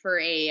ask for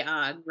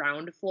a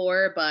ground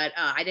floor, but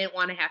I didn't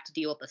want to have to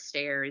deal with the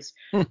stairs.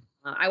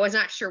 I was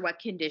not sure what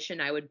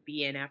condition I would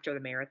be in after the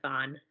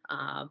marathon,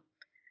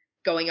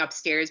 going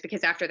upstairs,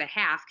 because after the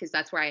half, because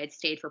that's where I had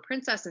stayed for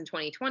Princess in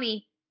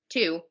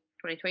 2022,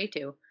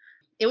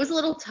 it was a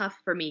little tough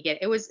for me.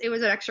 It was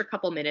an extra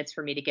couple minutes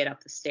for me to get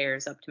up the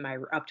stairs up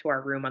to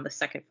our room on the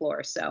second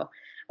floor. So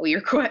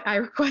I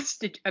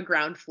requested a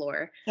ground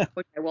floor,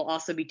 which I will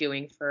also be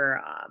doing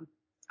for.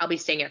 I'll be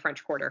staying at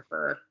French Quarter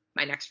for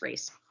my next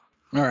race.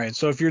 all right.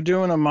 So if you're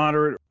doing a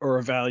moderate or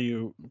a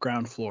value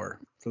ground floor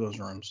for those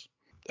rooms,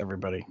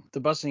 everybody,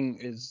 the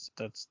busing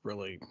that's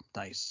really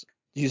nice.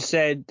 You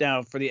said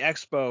now for the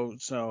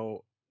expo,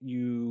 so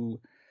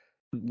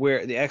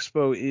where the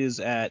expo is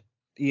at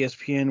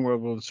ESPN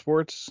World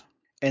Sports,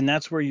 and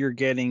that's where you're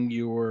getting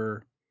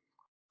your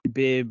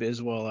bib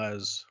as well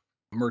as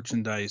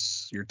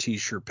merchandise, your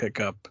t-shirt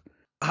pickup.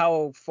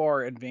 How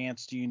far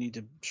advanced do you need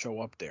to show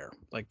up there?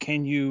 Like,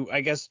 can you,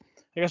 I guess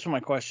what my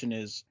question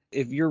is,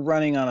 if you're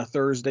running on a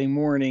Thursday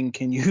morning,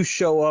 can you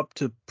show up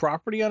to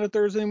property on a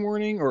Thursday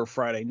morning or a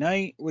Friday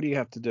night? What do you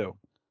have to do?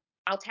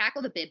 I'll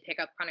tackle the bid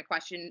pickup kind of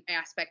question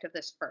aspect of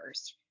this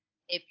first.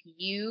 If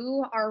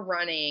you are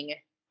running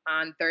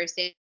on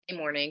Thursday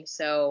morning,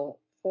 so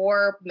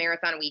for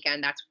marathon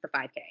weekend, that's the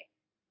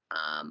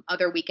 5K.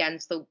 Other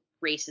weekends, the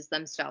races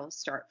themselves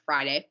start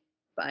Friday,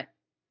 but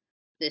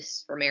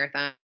this for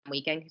marathon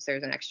weekend, because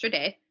there's an extra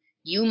day,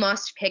 you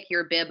must pick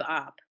your bib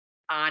up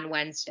on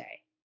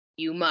Wednesday.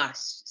 You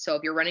must. So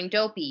if you're running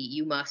dopey,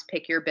 you must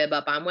pick your bib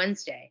up on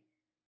Wednesday.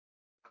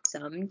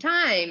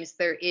 Sometimes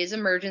there is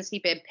emergency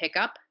bib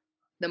pickup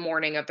the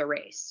morning of the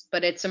race,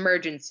 but it's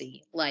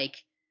emergency. Like,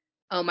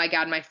 oh my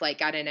God, my flight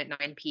got in at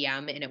 9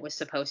 p.m. and it was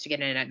supposed to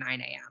get in at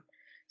 9 a.m.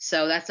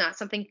 So that's not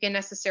something you can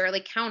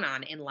necessarily count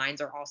on, and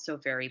lines are also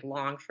very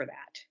long for that.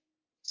 Oh,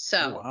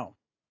 So wow.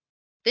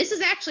 this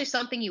is actually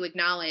something you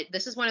acknowledge.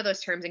 This is one of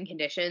those terms and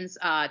conditions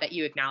that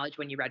you acknowledge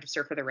when you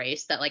register for the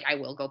race, that like I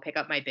will go pick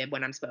up my bib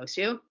when I'm supposed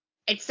to.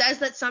 It says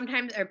that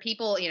sometimes, or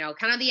people,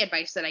 kind of the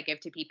advice that I give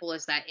to people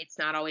is that it's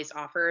not always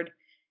offered.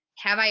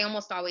 Have I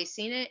almost always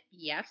seen it?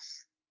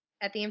 Yes,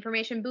 at the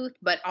information booth,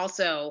 but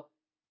also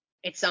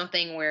it's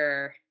something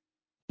where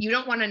you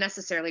don't want to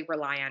necessarily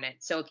rely on it.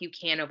 So if you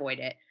can avoid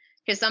it,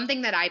 because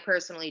something that I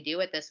personally do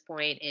at this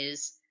point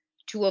is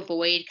to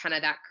avoid kind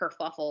of that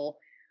kerfuffle.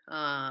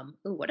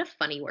 Ooh, what a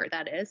funny word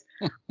that is.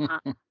 Uh,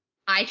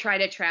 I try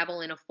to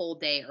travel in a full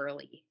day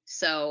early.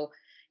 So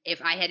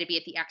if I had to be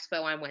at the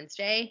expo on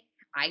Wednesday,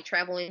 I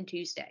travel in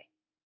Tuesday.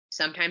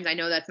 Sometimes I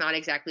know that's not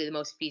exactly the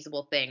most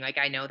feasible thing. Like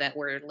I know that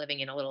we're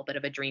living in a little bit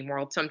of a dream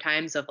world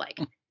sometimes of like,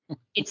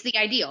 it's the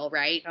ideal,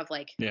 right? Of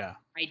like, Yeah.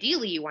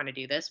 ideally you want to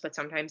do this, but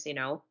sometimes,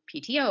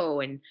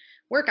 PTO and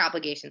work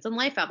obligations and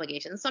life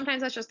obligations,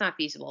 sometimes that's just not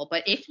feasible.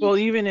 But if you Well,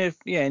 even if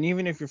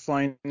you're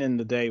flying in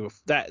the day with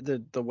that,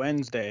 the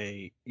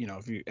Wednesday,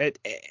 if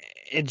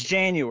it's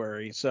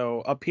January,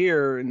 so up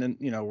here and then,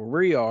 where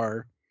we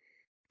are,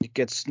 you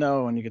get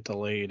snow and you get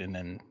delayed and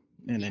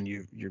then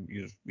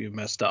you've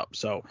messed up.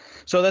 So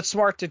that's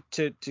smart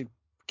to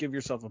give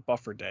yourself a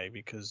buffer day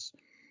because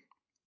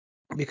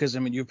I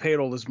mean, you've paid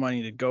all this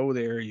money to go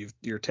there,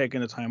 you're taking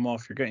the time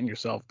off, you're getting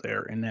yourself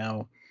there, and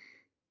now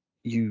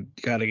you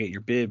got to get your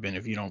bib, and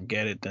if you don't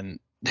get it, then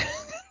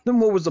then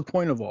what was the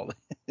point of all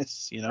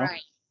this?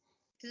 right,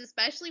 because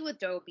especially with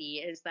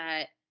dopey is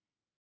that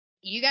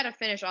you got to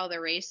finish all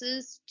the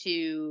races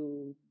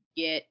to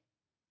get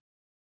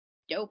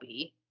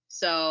dopey.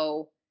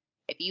 So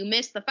if you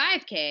miss the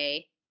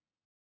 5K,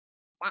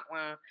 wah,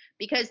 wah,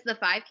 because the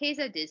 5Ks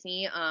at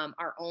Disney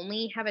are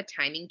only have a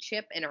timing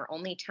chip and are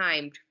only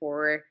timed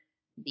for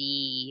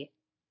the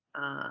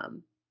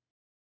um,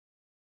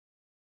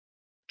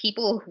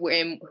 people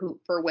who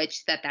for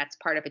which that's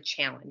part of a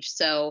challenge.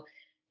 So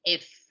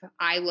if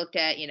I looked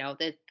at,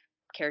 the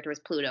character was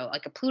Pluto,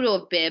 like a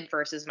Pluto bib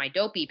versus my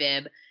dopey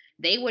bib,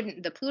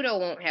 the Pluto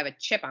won't have a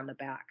chip on the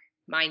back.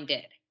 Mine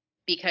did,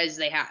 because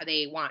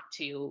they want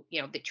to,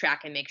 the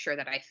track and make sure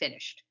that I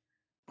finished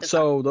the five.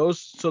 So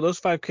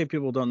those 5K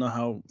people don't know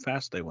how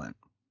fast they went.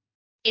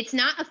 It's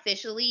not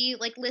officially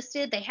like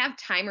listed. They have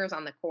timers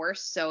on the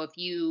course. So if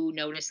you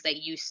notice that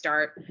you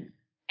start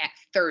at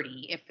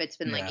 30, if it's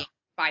been like Yeah.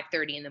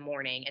 5:30 in the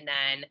morning, and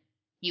then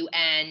you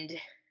end,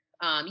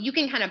 you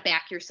can kind of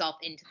back yourself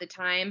into the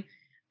time.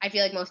 I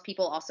feel like most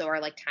people also are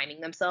like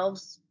timing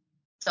themselves.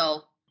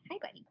 So, hi,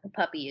 buddy. The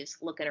puppy is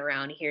looking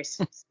around. He hears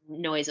some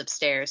noise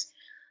upstairs.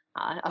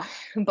 Uh,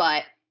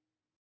 but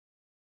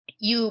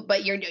you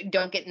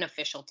don't get an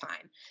official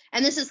time.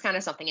 And this is kind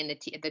of something in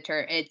the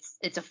term.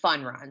 It's a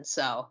fun run.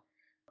 So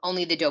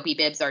only the dopey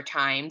bibs are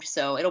timed.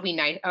 So it'll be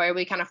nice, or it'll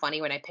be kind of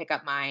funny when I pick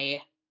up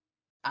my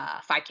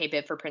 5K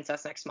bib for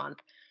Princess next month,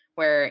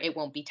 where it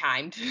won't be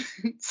timed.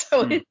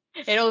 So Hmm.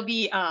 it'll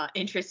be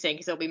interesting,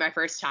 because it'll be my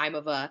first time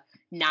of a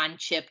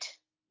non-chipped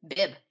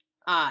bib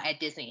at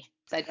Disney.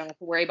 So I don't have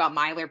to worry about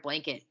Mylar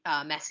blanket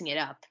messing it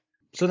up.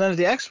 So then at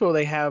the expo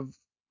they have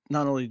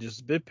not only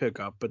just bib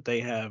pickup, but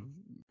they have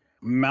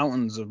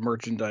mountains of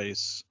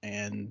merchandise,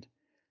 and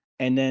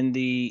then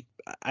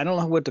I don't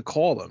know what to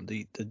call them,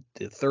 the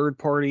third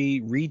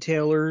party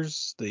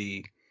retailers,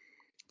 the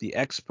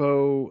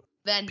expo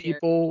Vendor.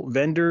 people,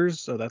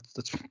 vendors. So that's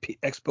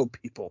expo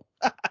people.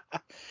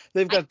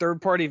 They've I got third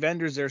party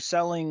vendors. They're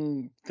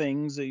selling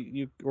things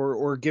that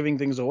or giving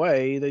things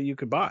away that you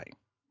could buy.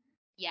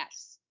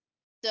 Yes.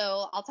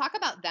 So I'll talk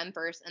about them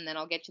first, and then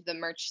I'll get to the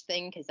merch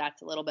thing because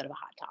that's a little bit of a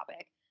hot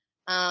topic.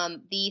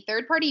 The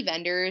third party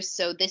vendors.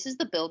 So this is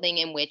the building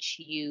in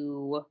which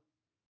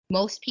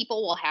most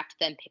people will have to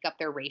then pick up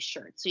their race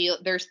shirts. So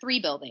there's three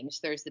buildings.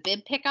 There's the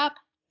bib pickup,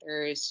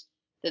 there's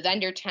the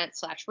vendor tent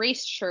slash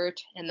race shirt,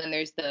 and then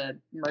there's the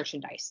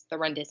merchandise, the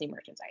Run Disney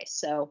merchandise.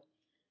 So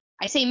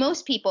I say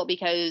most people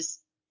because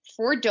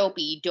for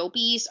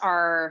Dopies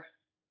are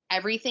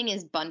everything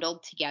is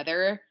bundled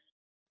together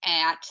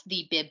at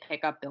the bib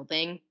pickup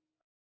building.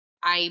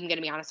 I'm going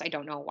to be honest, I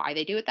don't know why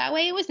they do it that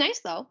way. It was nice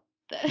though.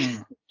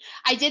 Hmm.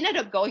 I did end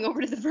up going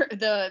over to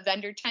the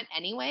vendor tent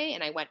anyway,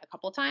 and I went a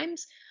couple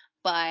times.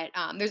 But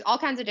there's all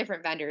kinds of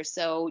different vendors.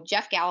 So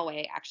Jeff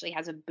Galloway actually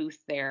has a booth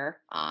there.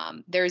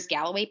 There's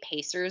Galloway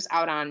Pacers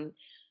out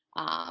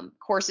on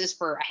courses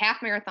for a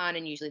half marathon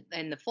and usually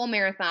in the full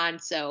marathon.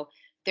 So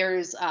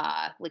there's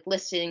like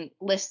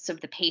lists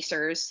of the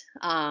Pacers.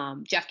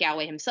 Jeff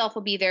Galloway himself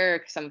will be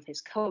there. Some of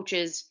his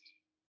coaches,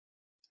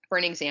 for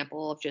an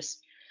example of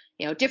just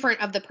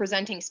different of the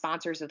presenting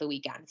sponsors of the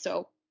weekend.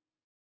 So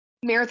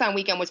Marathon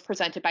Weekend was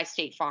presented by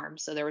State Farm.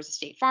 So there was a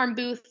State Farm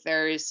booth.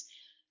 There's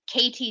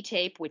KT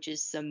tape, which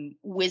is some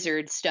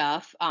wizard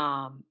stuff.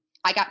 I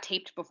got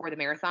taped before the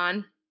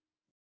marathon,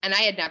 and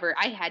I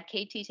had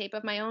KT tape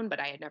of my own, but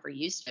I had never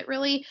used it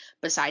really,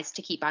 besides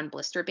to keep on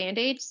blister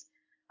band-aids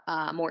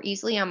more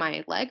easily on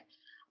my leg,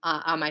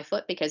 on my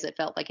foot, because it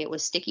felt like it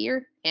was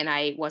stickier, and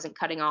I wasn't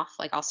cutting off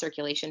like all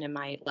circulation in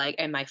my leg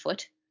and my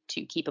foot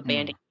to keep a Hmm.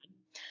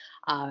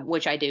 band-aid,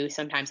 which I do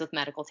sometimes with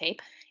medical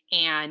tape.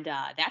 And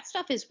that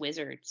stuff is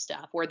wizard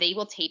stuff where they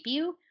will tape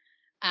you.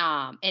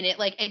 And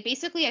it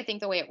basically, I think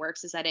the way it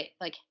works is that it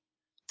like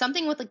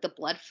something with like the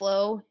blood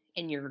flow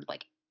in your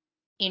like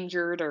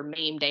injured or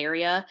maimed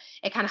area,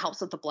 it kind of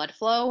helps with the blood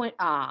flow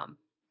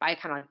by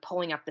kind of like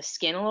pulling up the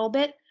skin a little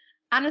bit.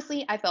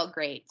 Honestly, I felt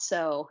great.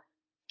 So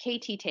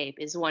KT tape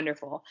is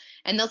wonderful.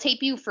 And they'll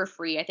tape you for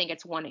free. I think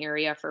it's one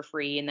area for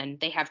free. And then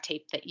they have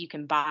tape that you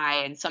can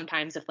buy. And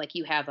sometimes if like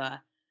you have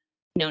a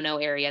no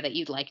area that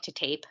you'd like to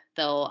tape,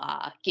 they'll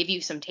give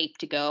you some tape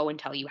to go and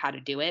tell you how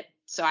to do it.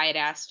 So I had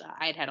asked,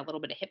 I had a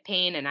little bit of hip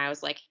pain, and I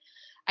was like,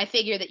 I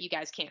figure that you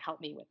guys can't help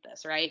me with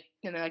this, right?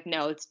 And they're like,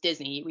 no, it's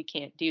Disney. We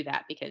can't do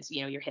that because,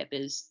 your hip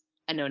is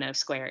a no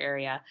square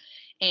area.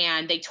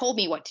 And they told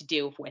me what to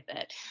do with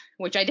it,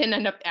 which I didn't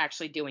end up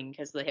actually doing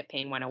because the hip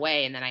pain went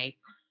away. And then I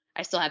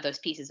still had those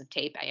pieces of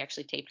tape. I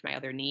actually taped my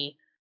other knee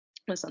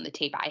was on the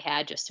tape I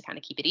had just to kind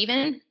of keep it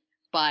even.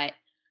 But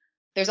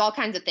there's all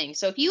kinds of things.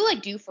 So if you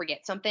like do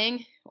forget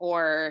something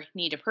or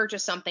need to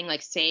purchase something,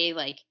 like say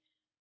like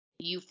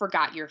you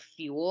forgot your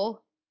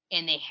fuel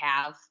and they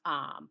have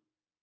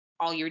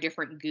all your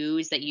different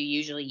goos that you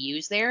usually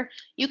use there,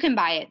 you can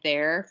buy it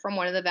there from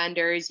one of the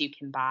vendors. You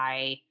can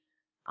buy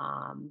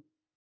um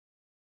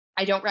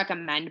I don't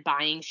recommend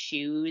buying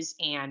shoes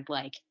and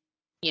like,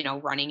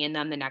 running in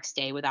them the next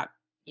day without,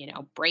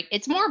 break.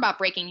 It's more about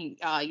breaking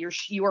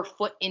your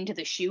foot into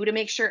the shoe to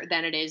make sure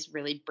than it is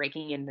really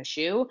breaking in the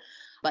shoe.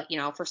 But,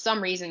 for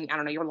some reason, I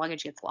don't know, your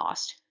luggage gets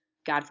lost,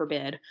 God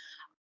forbid,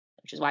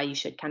 which is why you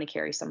should kind of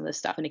carry some of this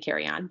stuff in a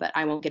carry on. But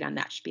I won't get on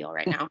that spiel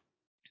right now.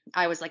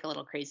 I was like a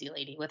little crazy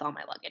lady with all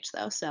my luggage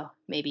though, so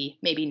maybe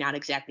not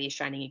exactly a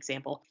shining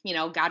example.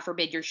 God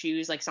forbid your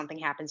shoes, like something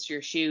happens to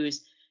your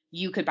shoes,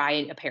 you could buy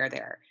a pair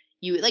there.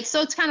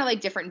 So it's kind of like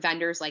different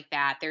vendors like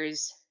that.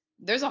 There's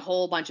a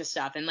whole bunch of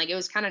stuff, and like it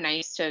was kind of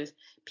nice to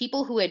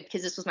people who had,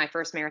 because this was my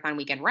first marathon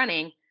weekend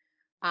running,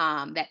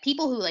 that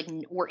people who like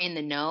were in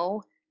the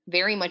know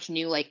very much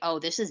knew like, oh,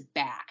 this is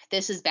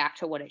back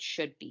to what it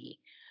should be,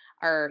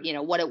 or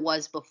what it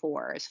was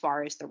before as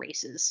far as the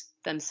races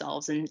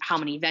themselves and how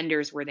many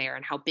vendors were there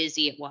and how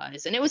busy it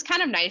was. And it was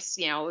kind of nice,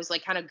 it was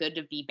like kind of good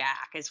to be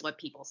back, is what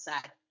people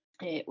said.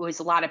 It was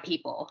a lot of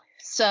people.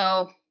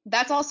 So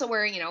that's also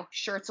where,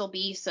 shirts will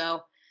be.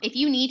 So if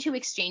you need to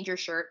exchange your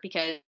shirt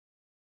because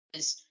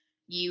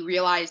you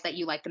realize that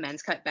you like the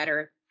men's cut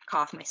better,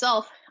 cough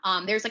myself,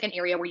 there's like an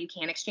area where you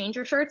can exchange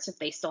your shirts if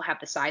they still have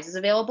the sizes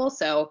available.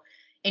 So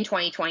in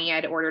 2020, I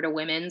had ordered a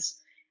women's.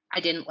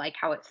 I didn't like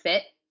how it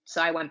fit,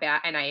 so I went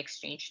back and I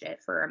exchanged it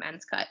for a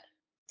men's cut.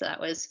 So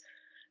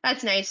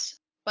that's nice.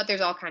 But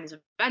there's all kinds of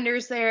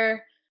vendors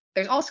there.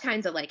 There's all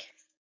kinds of like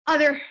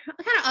other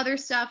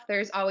stuff.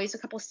 There's always a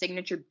couple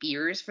signature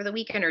beers for the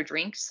weekend or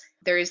drinks.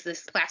 There's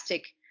this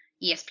plastic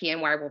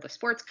ESPN Wire World of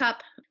Sports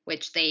cup,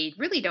 which they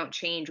really don't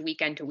change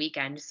weekend to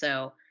weekend.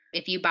 So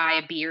if you buy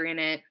a beer in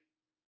it,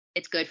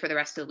 it's good for the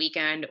rest of the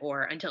weekend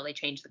or until they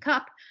change the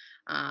cup.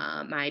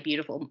 My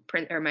beautiful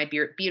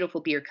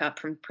beer cup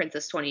from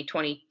Princess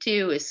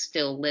 2022 is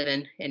still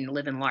living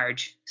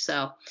large.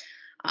 So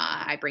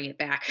I bring it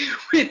back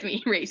with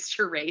me race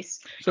to race.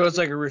 So it's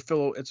like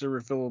it's a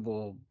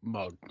refillable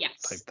mug type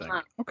Yes, thing.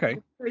 Okay.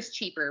 it's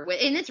cheaper,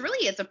 and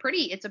it's a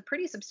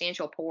pretty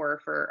substantial pour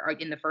for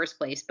in the first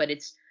place, but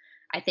it's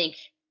I think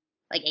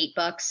like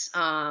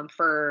 $8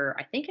 for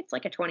I think it's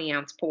like a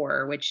 20-ounce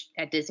pour, which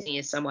at Disney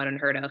is somewhat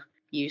unheard of.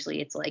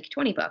 Usually it's like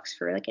 $20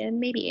 for like a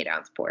maybe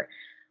 8-ounce pour.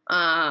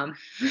 Um,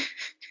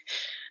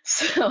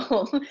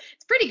 so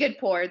it's pretty good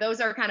pour. Those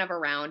are kind of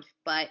around,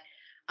 but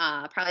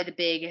probably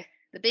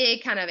the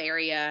big kind of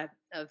area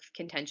of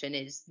contention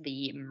is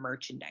the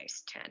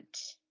merchandise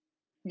tent.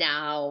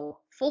 Now,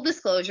 full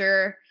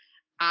disclosure,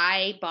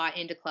 I bought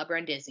into Club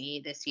Run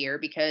Disney this year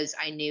because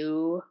I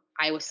knew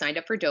I was signed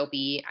up for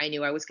Dopey. I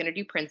knew I was going to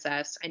do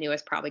Princess. I knew I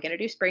was probably going to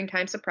do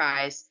Springtime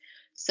Surprise.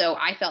 So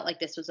I felt like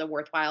this was a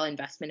worthwhile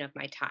investment of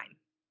my time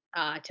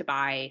to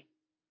buy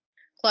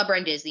Club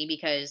Run Disney,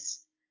 because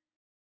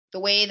the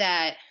way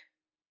that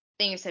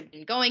things have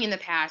been going in the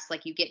past,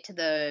 like you get to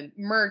the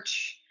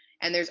merch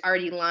and there's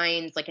already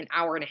lines like an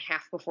hour and a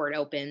half before it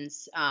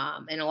opens.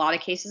 In a lot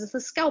of cases, it's the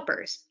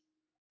scalpers.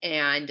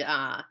 And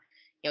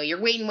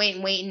you're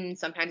waiting.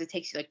 Sometimes it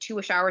takes you like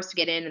 2-ish hours to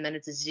get in, and then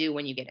it's a zoo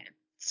when you get in.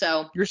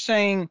 So You're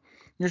saying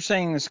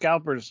the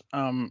scalpers.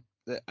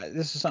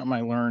 This is something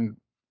I learned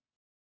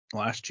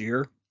last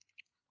year.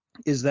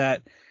 Is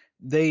that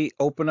they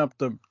open up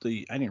the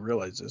I didn't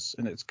realize this,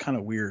 and it's kind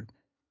of weird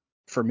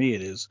for me.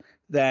 It is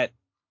that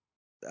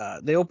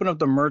they open up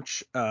the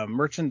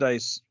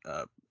merchandise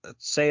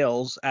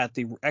sales at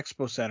the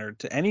expo center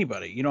to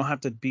anybody. You don't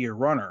have to be a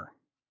runner.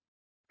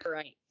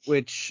 right.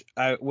 Which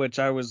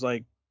I was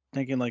like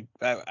thinking like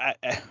I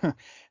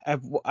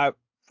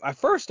at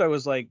first I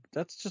was like,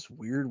 that's just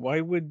weird.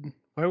 Why would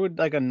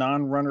like a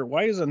non-runner,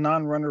 why is a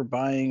non-runner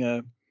buying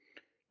a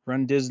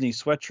Run Disney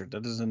sweatshirt?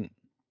 That doesn't,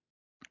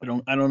 I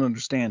don't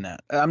understand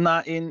that. I'm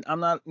not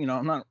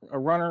a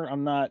runner.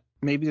 I'm not,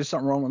 maybe there's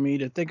something wrong with me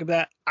to think of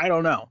that. I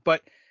don't know.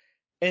 But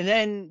and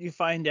then you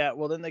find out,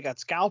 well, then they got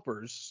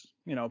scalpers,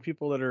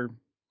 people that are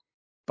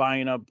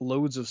buying up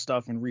loads of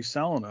stuff and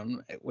reselling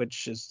them,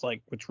 which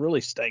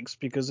really stinks,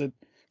 because it,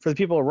 for the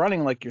people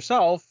running like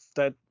yourself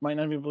that might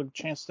not be able to get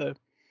a chance to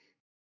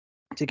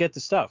get the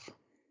stuff.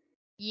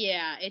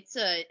 Yeah, it's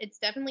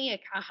definitely a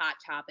hot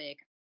topic.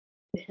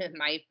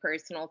 My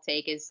personal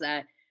take is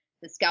that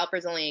the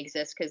scalpers only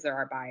exist because there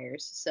are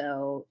buyers.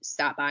 So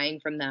stop buying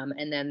from them,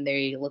 and then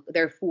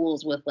they're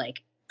fools with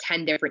like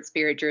 10 different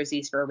Spirit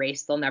jerseys for a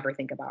race they'll never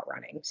think about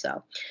running.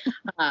 So,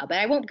 but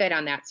I won't get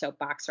on that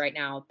soapbox right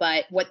now.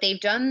 But what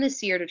they've done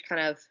this year to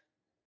kind of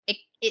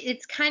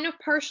it's kind of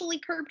partially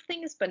curbed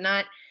things, but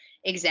not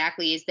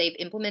exactly, is they've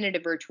implemented a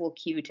virtual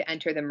queue to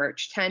enter the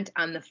merch tent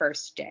on the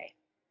first day.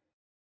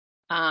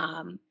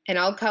 And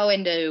I'll go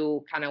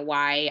into kind of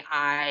why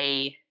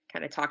I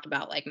kind of talked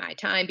about like my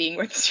time being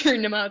worth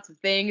certain amounts of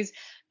things,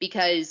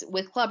 because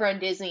with Club Run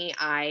Disney,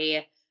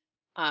 I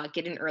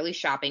get an early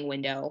shopping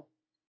window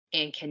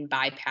and can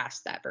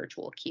bypass that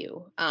virtual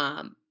queue.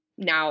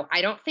 Now,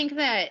 I don't think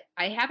that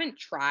I haven't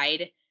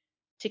tried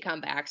to come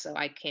back, so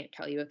I can't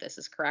tell you if this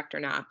is correct or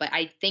not. But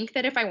I think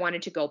that if I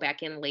wanted to go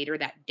back in later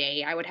that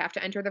day, I would have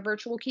to enter the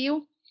virtual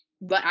queue.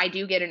 But I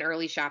do get an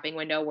early shopping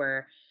window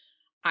where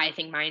I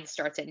think mine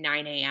starts at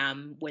 9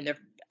 a.m. when the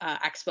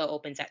expo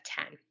opens at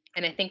 10.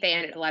 And I think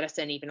they let us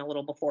in even a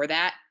little before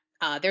that.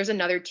 There's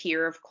another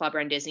tier of Club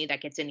Run Disney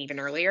that gets in even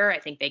earlier. I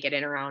think they get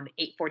in around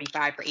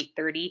 8:45 or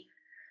 8:30.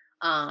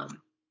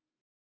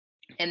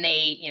 And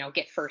they,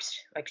 get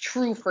first, like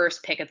true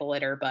first pick of the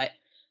litter. But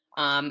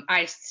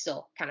I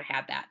still kind of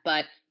had that.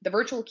 But the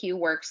virtual queue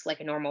works like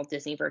a normal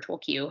Disney virtual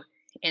queue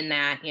in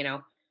that,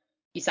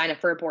 you sign up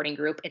for a boarding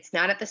group. It's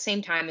not at the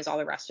same time as all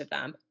the rest of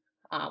them,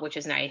 which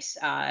is nice.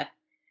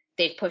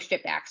 They've pushed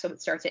it back, so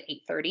it starts at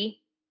 8:30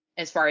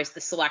 as far as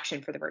the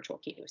selection for the virtual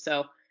queue.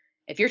 So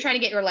if you're trying to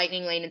get your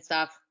lightning lane and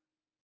stuff,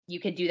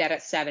 you could do that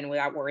at 7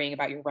 without worrying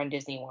about your Run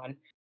Disney one,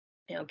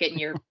 getting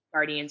your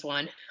Guardians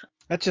one.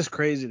 That's just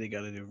crazy. They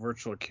got to do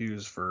virtual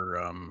queues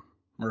for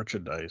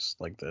merchandise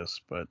like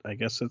this, but I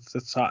guess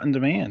it's hot in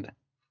demand.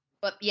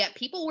 But yeah,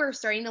 people were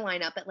starting to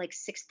line up at like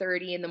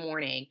 6:30 in the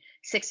morning,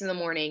 6 in the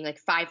morning, like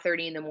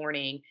 5:30 in the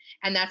morning.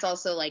 And that's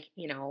also like,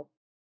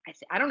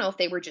 I don't know if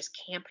they were just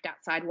camped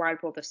outside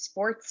Wide World of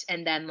Sports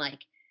and then like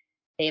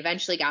they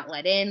eventually got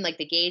let in, like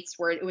the gates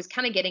were, it was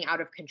kind of getting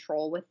out of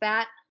control with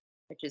that,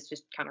 which is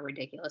just kind of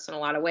ridiculous in a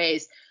lot of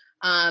ways.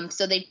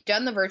 So they've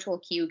done the virtual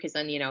queue because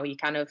then, you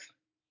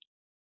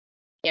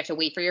have to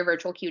wait for your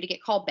virtual queue to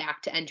get called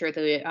back to enter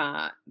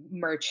the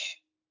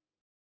merch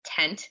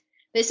tent.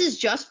 This is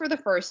just for the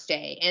first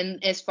day.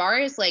 And as far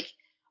as like,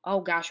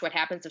 oh gosh, what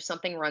happens if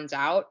something runs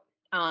out?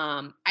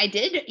 I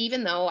did,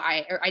 even though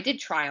I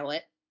did trial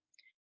it.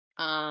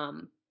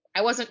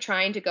 I wasn't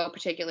trying to go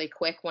particularly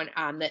quick when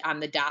on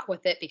the dot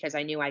with it, because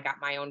I knew I got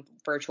my own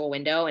virtual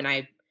window, and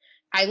I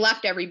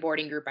left every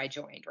boarding group I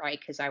joined, right?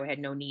 Because I had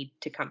no need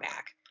to come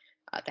back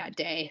that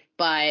day.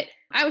 But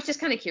I was just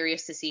kind of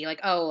curious to see, like,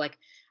 oh, like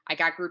I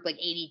got group like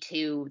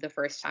 82 the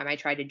first time I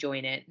tried to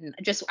join it, and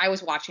just I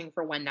was watching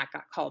for when that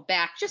got called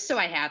back, just so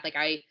I had like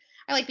I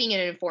like being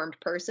an informed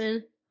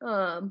person.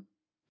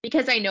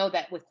 because I know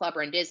that with Club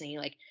Run Disney,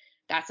 like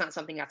that's not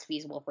something that's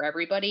feasible for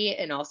everybody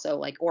and also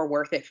like or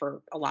worth it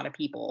for a lot of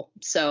people.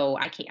 So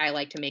I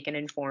like to make an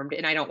informed,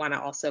 and I don't want to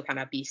also kind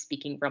of be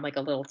speaking from like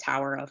a little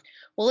tower of,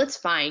 well, it's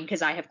fine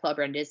because I have Club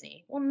Run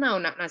Disney. Well, no,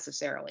 not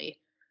necessarily.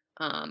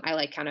 I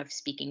like kind of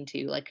speaking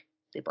to like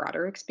the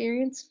broader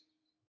experience.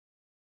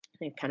 I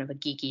think kind of a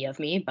geeky of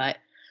me, but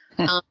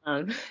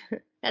um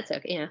that's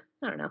okay. Yeah,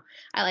 I don't know.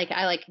 I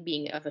like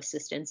being of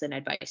assistance and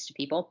advice to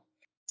people.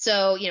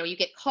 So, you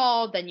get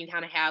called, then you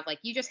kind of have like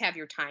you just have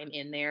your time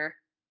in there.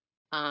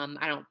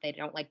 They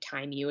don't like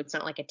time you. It's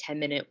not like a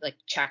 10-minute like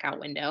checkout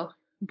window,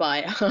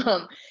 but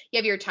you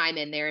have your time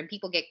in there and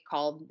people get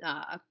called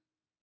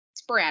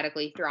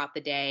sporadically throughout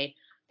the day.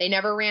 They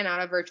never ran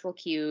out of virtual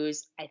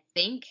queues. I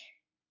think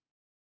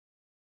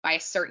by a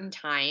certain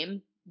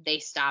time they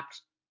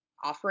stopped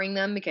offering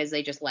them because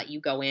they just let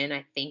you go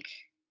in.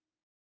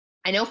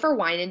 I know for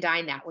Wine and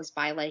Dine that was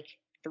by like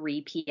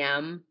 3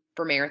 p.m.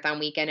 For marathon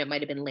weekend. It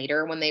might have been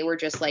later when they were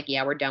just like,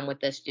 yeah, we're done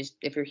with this. Just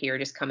if you're here,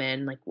 just come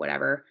in, like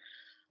whatever.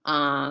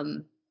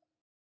 Um,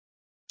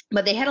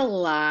 but they had a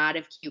lot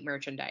of cute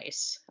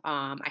merchandise.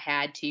 I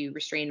had to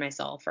restrain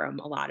myself from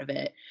a lot of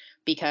it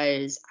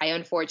because I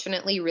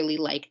unfortunately really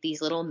like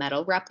these little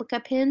metal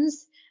replica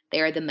pins. They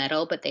are the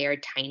metal, but they are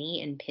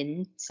tiny and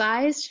pin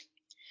sized.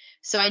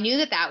 So I knew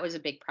that that was a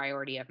big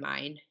priority of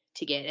mine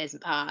to get as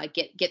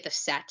get the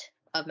set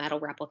of metal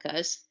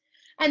replicas.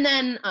 And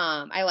then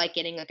I like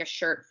getting like a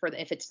shirt for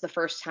if it's the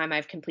first time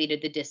I've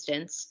completed the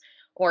distance,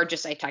 or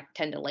just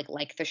tend to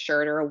like the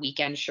shirt or a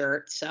weekend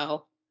shirt.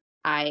 So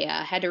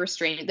I had to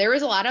restrain it. There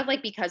was a lot of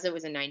like because it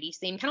was a '90s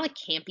theme, kind of like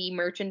campy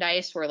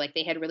merchandise where like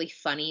they had really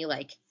funny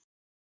like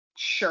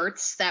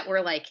shirts that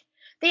were like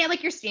they had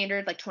like your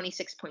standard like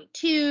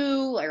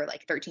 26.2 or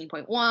like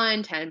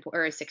 13.1, 10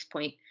 or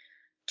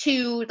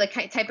 6.2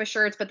 like type of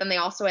shirts, but then they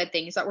also had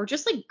things that were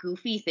just like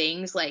goofy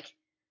things like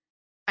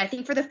I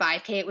think for the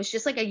 5K, it was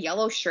just like a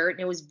yellow shirt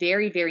and it was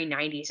very, very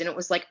 90s. And it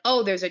was like,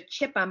 oh, there's a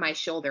chip on my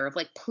shoulder of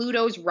like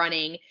Pluto's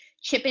running,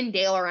 Chip and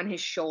Dale are on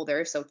his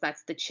shoulder. So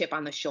that's the chip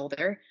on the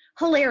shoulder.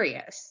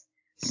 Hilarious.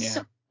 So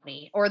Yeah.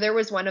 funny. Or there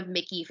was one of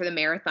Mickey for the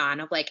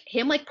marathon of like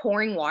him like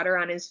pouring water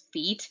on his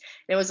feet.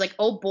 And it was like,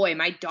 oh boy,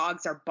 my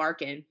dogs are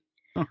barking.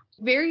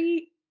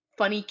 Very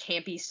funny,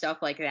 campy stuff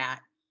like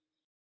that.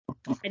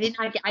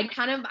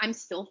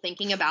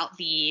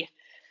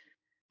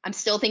 I'm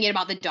still thinking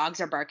about the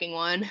dogs are barking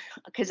one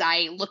because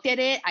I looked at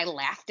it, I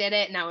laughed at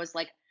it, and I was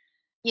like,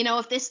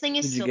 if this thing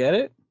is Did you still, get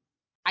it?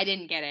 I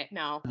didn't get it.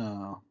 No,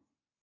 Oh.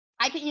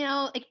 I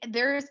can, like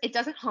it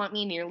doesn't haunt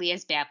me nearly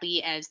as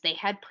badly as they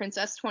had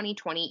Princess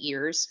 2020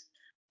 ears.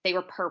 They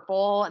were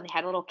purple and they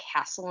had a little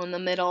castle in the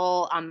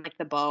middle on like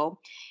the bow,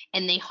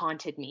 and they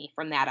haunted me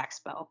from that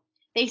expo.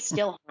 They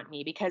still haunt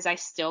me because I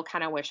still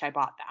kind of wish I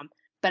bought them.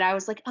 But I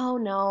was like, oh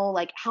no,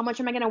 like how much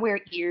am I gonna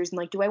wear ears? And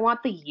like, do I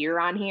want the year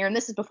on here? And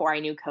this is before I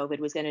knew COVID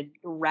was gonna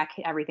wreck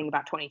everything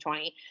about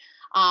 2020.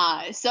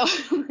 So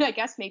I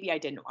guess maybe I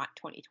didn't want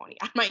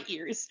 2020 on my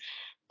ears,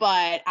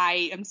 but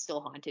I am still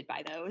haunted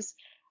by those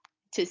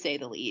to say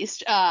the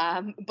least.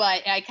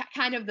 But I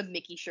kind of the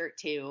Mickey shirt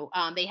too.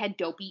 They had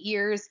dopey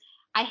ears.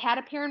 I had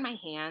a pair in my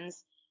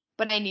hands,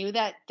 but I knew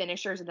that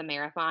finishers of the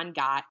marathon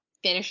got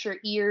finisher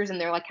ears, and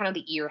they're like kind of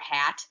the ear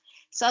hat.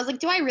 So I was like,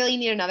 do I really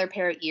need another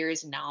pair of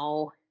ears?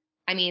 No.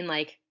 I mean,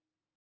 like,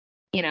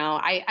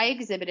 I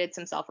exhibited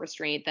some self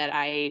restraint that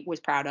I was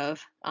proud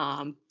of,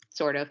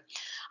 sort of,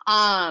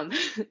 um,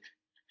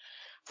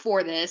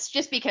 for this,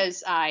 just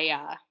because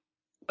but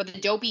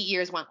the dopey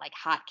ears went like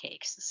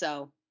hotcakes.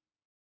 So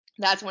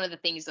that's one of the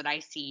things that I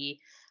see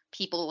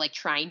people like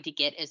trying to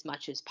get as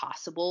much as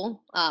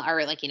possible,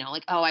 or like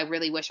like oh I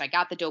really wish I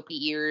got the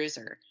dopey ears,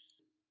 or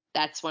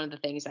that's one of the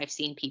things I've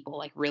seen people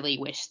like really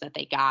wish that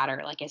they got,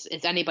 or like is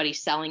anybody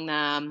selling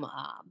them,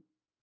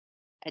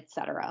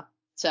 etc.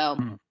 So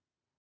Hmm.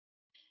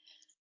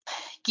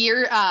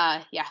 gear,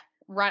 yeah,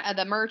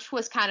 the merch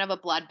was kind of a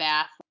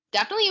bloodbath.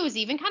 Definitely, it was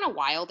even kind of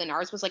wild, and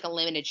ours was like a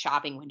limited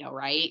shopping window,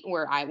 right?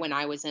 Where when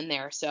I was in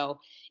there, so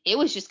it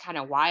was just kind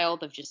of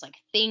wild of just like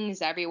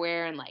things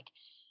everywhere, and like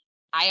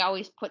I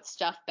always put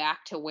stuff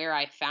back to where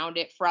I found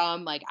it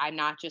from. Like I'm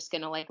not just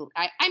gonna like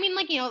I mean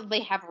like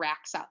they have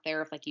racks out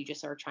there if like you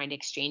just are trying to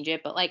exchange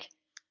it, but like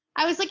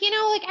I was like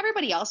like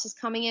everybody else is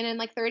coming in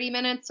like 30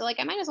 minutes, so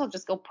like I might as well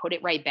just go put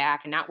it right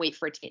back and not wait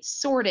for it to get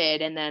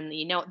sorted and then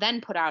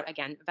then put out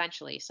again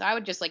eventually. So I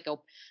would just like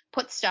go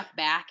put stuff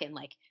back, and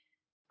like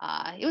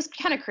it was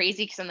kind of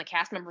crazy because then the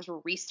cast members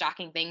were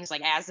restocking things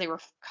like as they were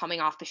coming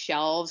off the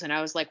shelves, and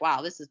I was like,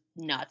 wow, this is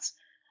nuts.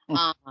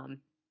 Um,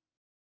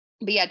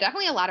 but yeah,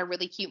 definitely a lot of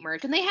really cute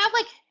merch. And they have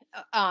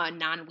like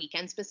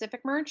non-weekend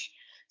specific merch.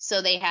 So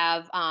they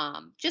have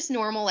just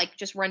normal, like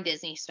just Run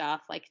Disney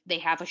stuff. Like they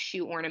have a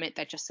shoe ornament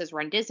that just says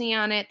Run Disney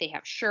on it. They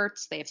have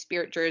shirts, they have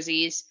spirit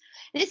jerseys.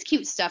 And it's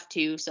cute stuff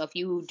too. So if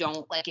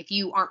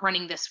you aren't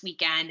running this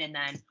weekend and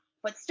then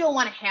but still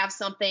want to have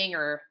something,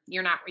 or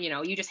you're not,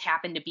 you just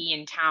happen to be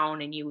in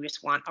town and you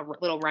just want a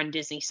little Run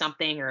Disney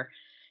something, or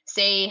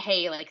say,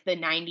 hey, like the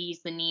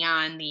 '90s, the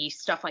neon, the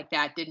stuff like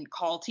that didn't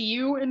call to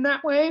you in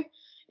that way,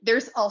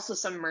 there's also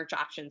some merch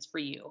options for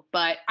you.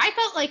 But I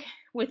felt like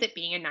with it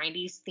being a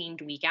 90s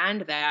themed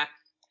weekend that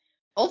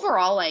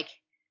overall, like,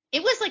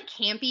 it was like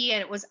campy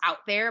and it was out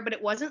there, but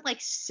it wasn't like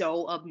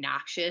so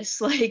obnoxious,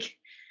 like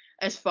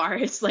as far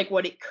as like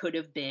what it could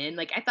have been.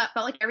 Like I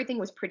felt like everything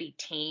was pretty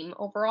tame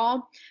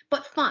overall,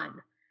 but fun,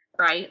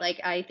 right?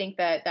 Like I think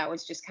that that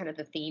was just kind of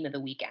the theme of the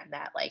weekend,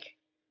 that like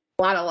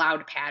a lot of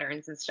loud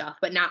patterns and stuff,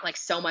 but not like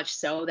so much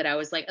so that I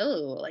was like,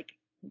 oh, like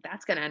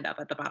that's gonna end up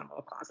at the bottom of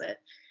a closet.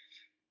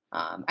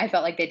 I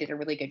felt like they did a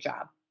really good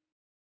job.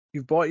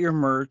 You've bought your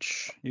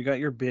merch, you got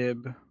your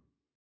bib.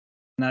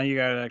 Now you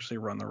got to actually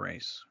run the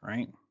race,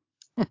 right?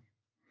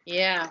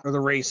 Yeah. Or the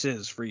race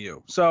is for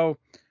you. So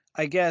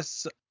I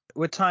guess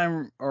what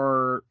time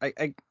or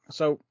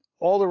so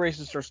all the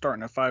races are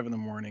starting at 5 in the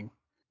morning.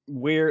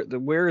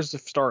 Where is the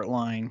start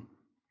line?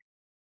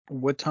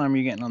 What time are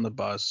you getting on the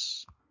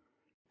bus?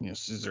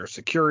 Is there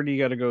security you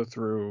got to go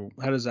through?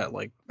 How does that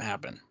like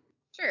happen?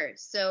 Sure.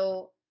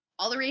 So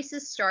all the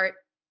races start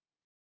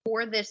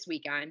for this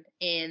weekend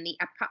in the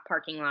Epcot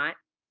parking lot.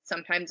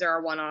 Sometimes there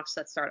are one-offs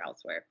that start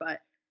elsewhere, but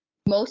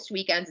most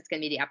weekends it's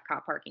going to be the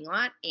Epcot parking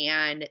lot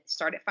and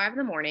start at 5 in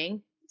the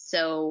morning.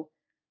 So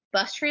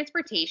bus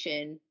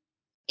transportation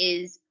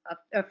is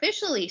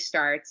officially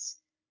starts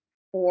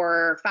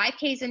for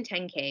 5Ks and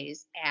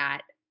 10Ks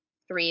at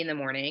 3 in the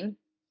morning,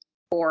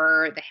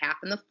 or the half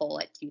and the full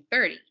at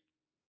 2:30.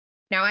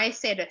 Now I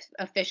said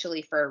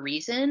officially for a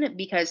reason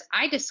because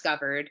I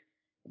discovered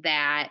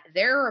that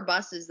there are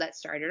buses that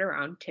started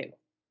around 2,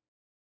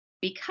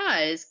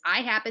 because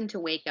I happened to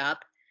wake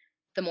up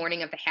the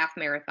morning of the half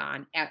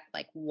marathon at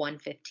like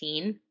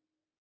 1:15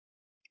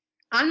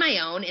 on my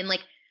own, and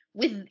like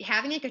with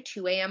having like a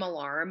 2 a.m.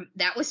 alarm,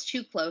 that was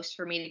too close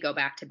for me to go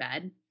back to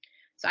bed.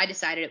 So I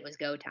decided it was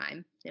go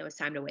time. It was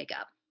time to wake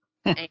up.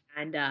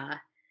 And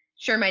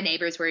sure, my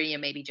neighbors were,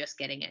 maybe just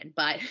getting in,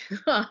 but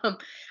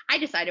I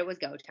decided it was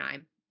go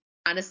time.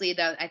 Honestly,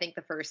 I think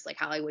the first like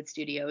Hollywood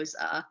Studios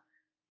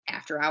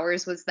after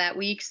hours was that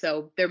week,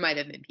 so there might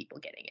have been people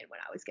getting in when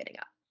I was getting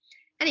up.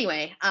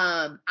 Anyway,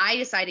 I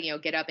decided,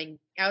 get up, and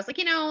I was like,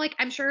 like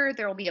I'm sure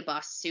there'll be a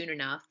bus soon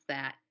enough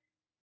that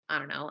I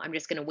don't know, I'm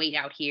just going to wait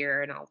out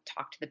here and I'll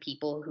talk to the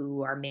people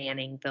who are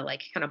manning the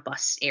like kind of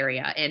bus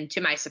area. And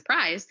to my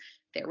surprise,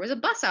 there was a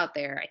bus out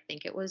there. I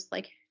think it was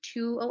like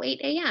 2:08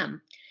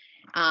 a.m.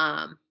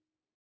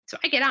 So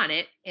I get on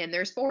it, and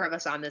there's 4 of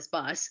us on this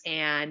bus,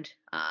 and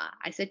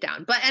I sit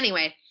down. But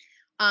anyway,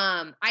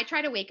 I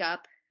try to wake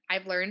up.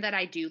 I've learned that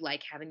I do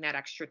like having that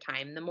extra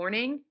time in the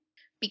morning,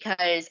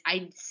 because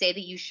I say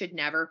that you should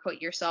never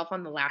put yourself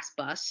on the last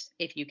bus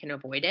if you can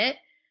avoid it.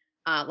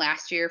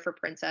 Last year for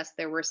Princess,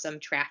 there were some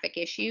traffic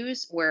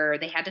issues where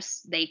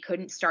they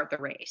couldn't start the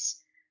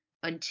race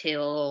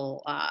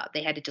until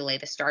they had to delay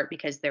the start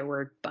because there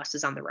were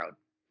buses on the road.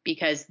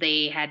 Because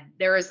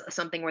there was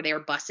something where they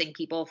were busing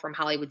people from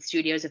Hollywood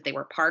Studios if they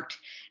were parked,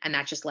 and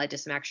that just led to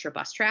some extra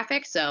bus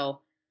traffic.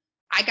 So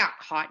I got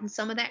caught in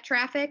some of that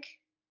traffic,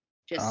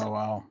 just Oh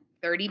wow.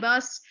 30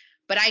 bus,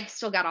 but I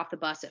still got off the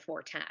bus at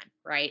 4:10,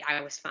 right?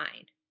 I was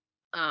fine.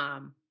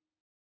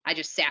 I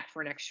just sat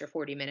for an extra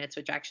 40 minutes,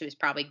 which actually was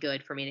probably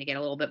good for me to get a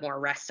little bit more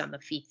rest on the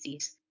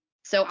feetsies.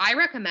 So I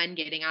recommend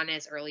getting on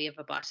as early of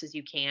a bus as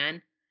you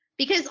can,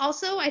 because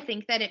also I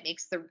think that it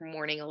makes the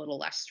morning a little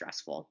less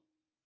stressful,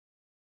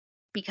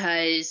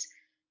 because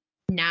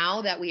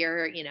now that we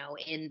are,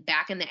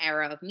 back in the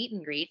era of meet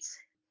and greets,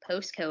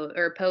 post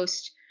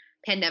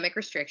pandemic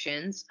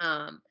restrictions,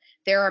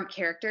 there are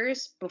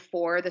characters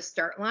before the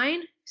start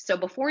line. So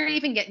before you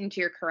even get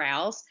into your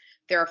corrals,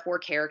 there are 4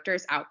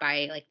 characters out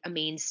by like a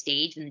main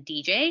stage and the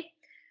DJ.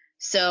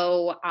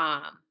 So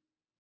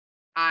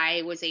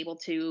I was able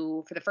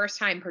to, for the first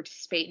time,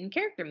 participate in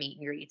character meet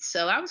and greets.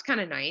 So that was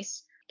kind of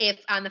nice. If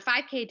on the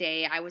 5K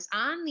day, I was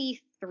on the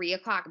 3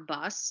 o'clock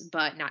bus,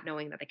 but not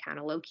knowing that they kind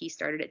of low key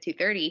started at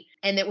 2:30,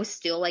 and it was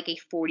still like a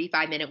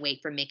 45-minute wait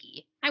for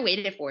Mickey. I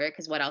waited for it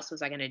because what else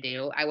was I going to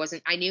do?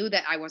 I knew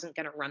that I wasn't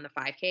going to run the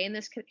 5K in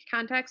this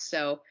context.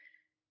 So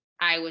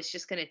I was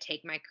just going to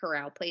take my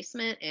corral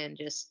placement and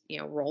just,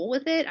 roll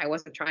with it. I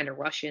wasn't trying to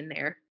rush in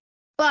there.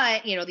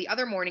 But, the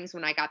other mornings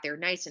when I got there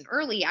nice and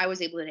early, I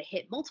was able to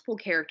hit multiple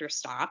character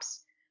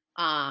stops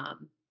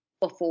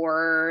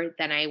before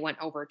then I went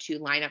over to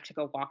line up to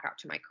go walk out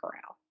to my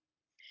corral.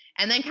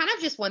 And then kind of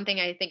just one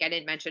thing I think I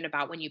didn't mention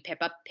about when you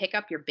pick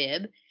up your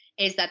bib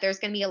is that there's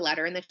going to be a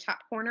letter in the top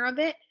corner of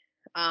it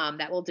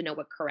that will denote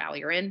what corral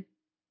you're in.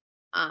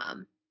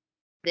 Um,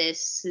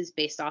 this is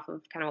based off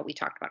of kind of what we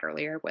talked about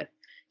earlier with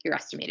your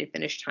estimated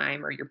finish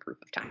time or your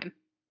proof of time.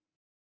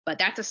 But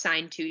that's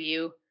assigned to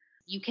you.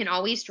 You can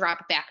always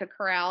drop back a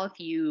corral if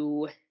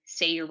you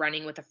say you're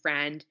running with a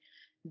friend.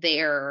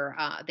 They're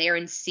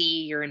in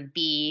C, you're in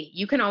B.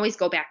 You can always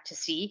go back to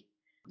C.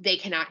 They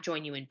cannot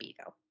join you in B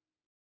though.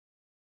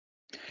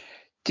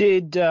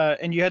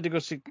 And you had to go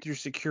through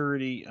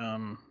security.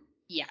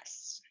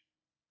 Yes.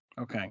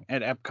 Okay,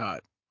 at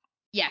Epcot.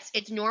 Yes,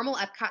 it's normal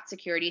Epcot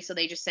security, so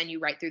they just send you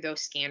right through those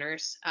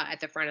scanners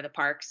at the front of the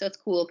park. So it's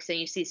cool because then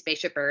you see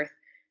Spaceship Earth,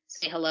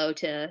 say hello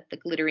to the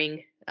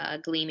glittering,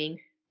 gleaming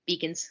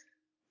beacons.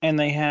 And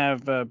they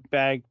have a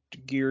bag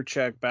gear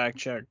check, bag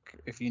check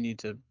if you need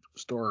to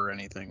store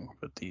anything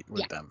with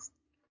Yeah, them.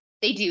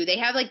 they do. They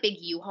have like big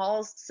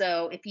U-Hauls.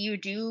 So if you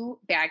do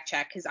bag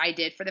check, because I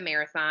did for the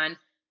marathon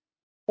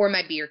for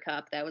my beer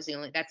cup, that's the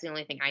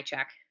only thing I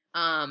check.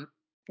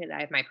 Because I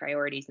have my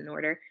priorities in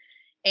order.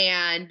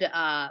 And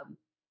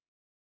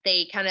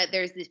they kind of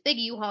there's this big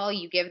U-Haul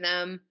you give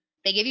them.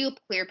 They give you a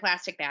clear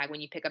plastic bag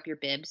when you pick up your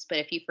bibs, but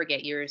if you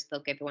forget yours,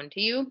 they'll give one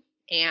to you.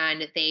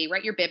 And they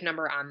write your bib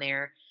number on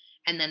there.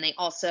 And then they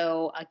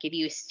also give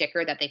you a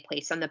sticker that they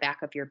place on the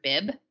back of your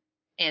bib.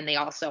 And they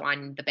also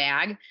on the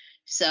bag.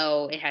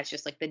 So it has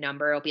just like the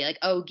number. It'll be like,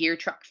 oh, gear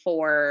truck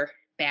 4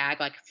 bag,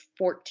 like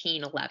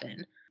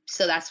 1411.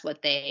 So that's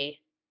what they.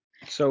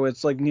 So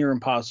it's like near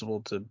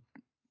impossible to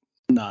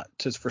not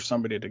just for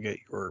somebody to get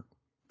your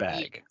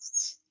bag.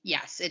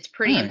 Yes, it's All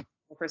pretty right.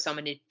 impossible for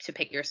someone to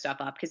pick your stuff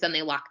up because then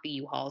they lock the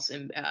U-Hauls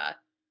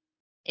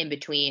in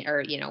between,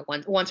 or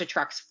once a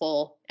truck's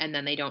full, and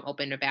then they don't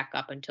open it back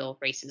up until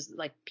races,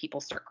 like people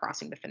start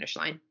crossing the finish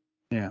line.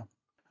 Yeah.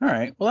 All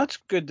right. Well, that's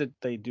good that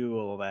they do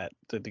all that,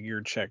 the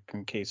gear check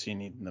in case you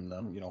need them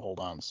to, hold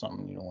on to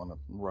something. You don't want to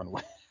run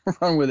with,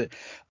 run with it.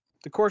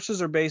 The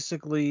courses are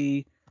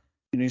basically,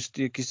 like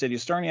you said, you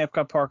start in the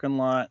Epcot parking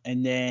lot,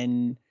 and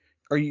then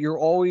you're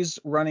always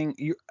running.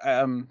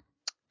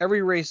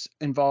 Every race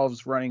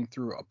involves running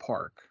through a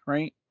park,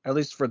 right? At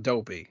least for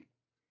Dopey.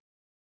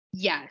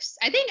 Yes,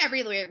 I think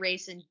every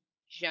race in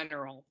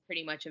general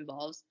pretty much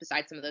involves,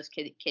 besides some of those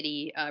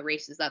kiddie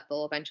races that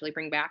they'll eventually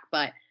bring back,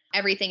 but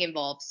everything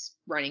involves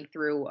running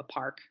through a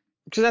park.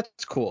 Because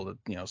that's cool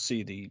to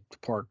see the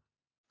park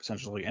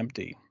essentially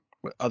empty,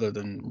 other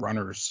than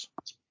runners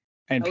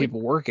and Oh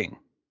people working.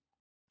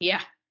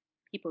 yeah,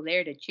 people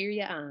there to cheer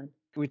you on.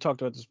 We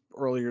talked about this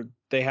earlier.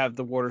 They have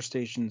the water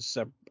stations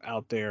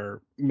out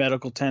there,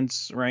 medical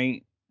tents,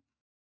 right?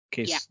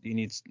 In Yeah. case you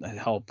need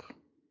help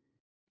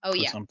Oh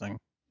with yeah. something.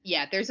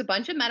 Yeah, there's a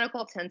bunch of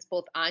medical tents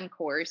both on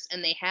course,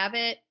 and they have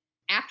it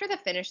after the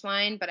finish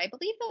line, but I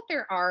believe that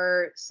there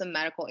are some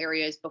medical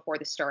areas before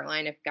the start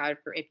line if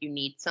you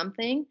need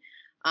something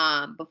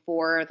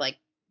before, like,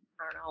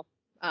 I don't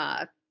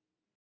know.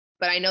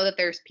 But I know that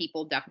there's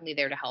people definitely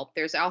there to help.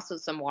 There's also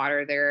some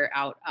water there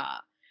out.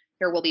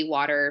 There will be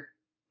water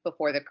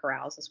before the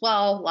corrals as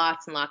well.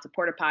 Lots and lots of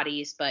porta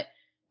potties. But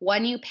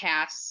when you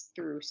pass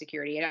through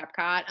security at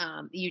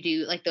Epcot, you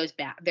do like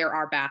there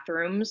are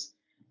bathrooms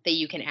that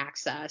you can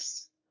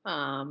access.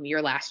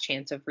 Your last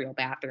chance of real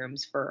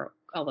bathrooms for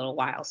a little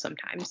while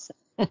sometimes.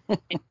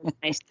 It's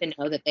nice to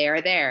know that they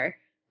are there.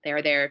 They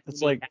are there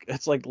if you need that.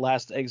 It's like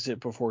last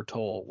exit before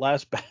toll,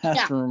 last Yeah.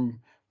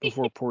 bathroom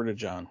before Porta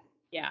John.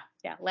 Yeah,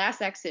 yeah.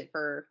 Last exit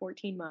for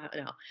 14 miles.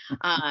 No,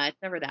 it's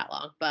never that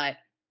long. But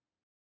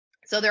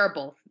so there are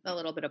both, a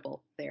little bit of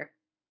both there.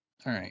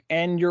 All right.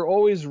 And you're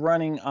always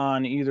running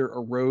on either a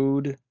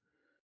road,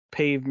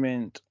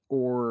 pavement,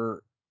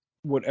 or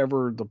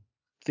whatever the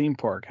theme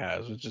park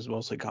has, which is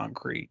mostly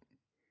concrete,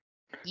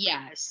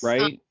 Yes.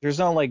 right? There's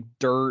no like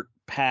dirt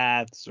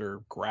paths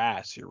or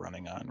grass you're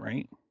running on,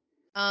 right?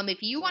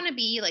 If you want to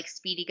be like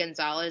Speedy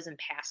Gonzalez and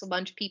pass a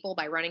bunch of people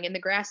by running in the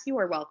grass, you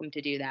are welcome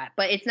to do that.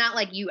 But it's not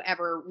like you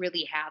ever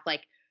really have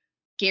like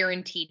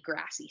guaranteed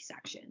grassy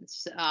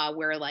sections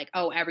where like,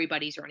 oh,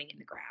 everybody's running in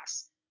the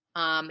grass.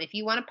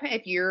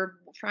 If you're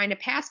trying to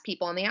pass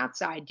people on the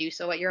outside, do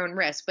so at your own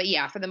risk. But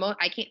yeah, for the most,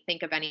 I can't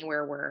think of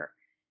anywhere where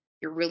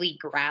you're really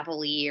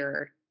gravelly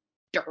or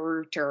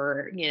dirt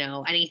or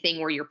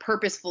anything where you're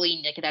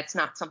purposefully like that's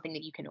not something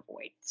that you can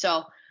avoid.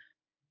 So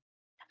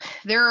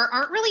there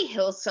aren't really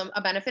hills.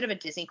 A benefit of a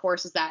Disney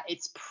course is that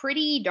it's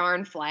pretty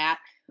darn flat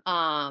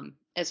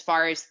as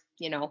far as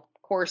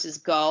courses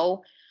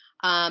go.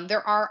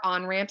 There are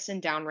on ramps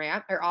and down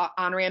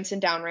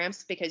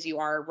ramps because you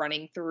are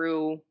running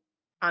through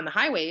on the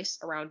highways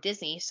around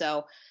Disney.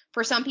 So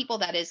for some people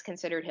that is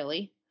considered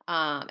hilly.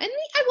 And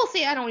I will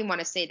say I don't even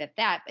want to say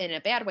that in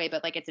a bad way,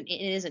 but like it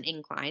is an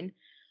incline.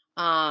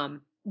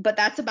 But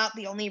that's about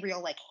the only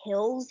real like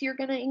hills you're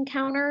gonna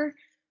encounter.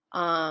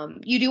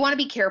 You do want to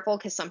be careful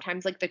because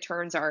sometimes like the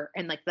turns are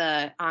and like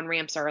the on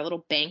ramps are a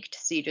little banked,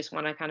 so you just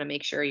want to kind of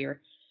make sure you're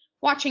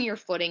watching your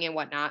footing and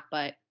whatnot.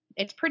 But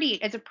it's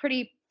a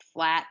pretty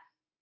flat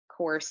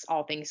course,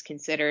 all things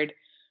considered.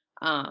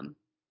 Um,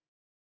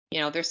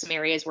 there's some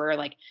areas where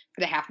like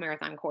for the half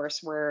marathon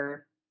course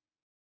where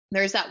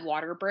there's that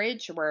water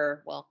bridge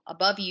where, well,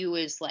 above you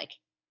is like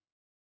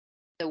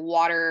the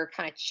water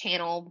kind of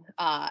channeled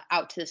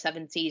out to the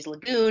Seven Seas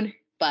Lagoon,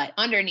 but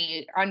under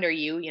you,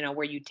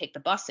 where you take the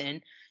bus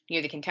in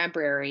near the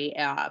Contemporary,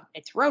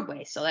 it's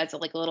roadway. So that's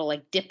like a little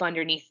like dip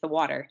underneath the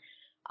water,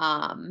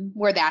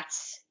 where that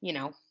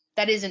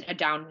isn't a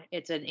down,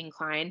 it's an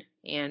incline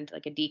and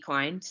like a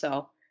decline.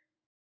 So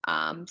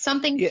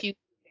something Yeah. to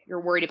if you're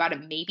worried about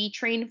it maybe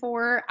train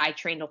for. I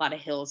trained a lot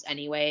of hills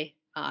anyway,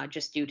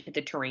 just due to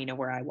the terrain of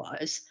where I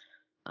was.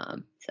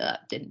 So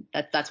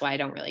that's why I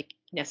don't really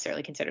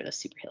necessarily consider this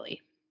super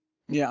hilly.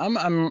 Yeah,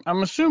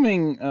 I'm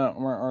assuming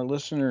our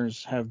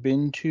listeners have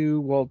been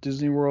to Walt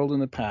Disney World in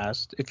the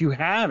past. If you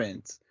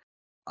haven't,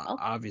 Well,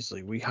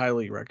 obviously we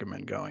highly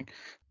recommend going.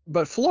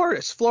 But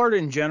Florida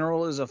in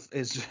general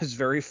is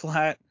very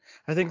flat.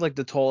 I think like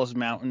the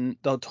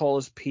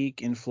tallest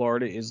peak in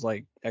Florida is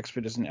like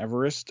Expedition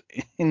Everest,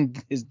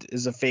 and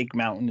is a fake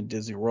mountain in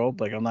Disney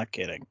World. Like I'm not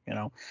kidding.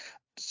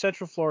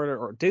 Central Florida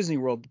or Disney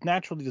World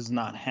naturally does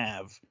not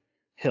have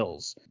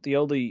hills. The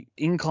only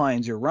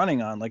inclines you're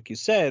running on, like you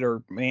said,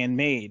 are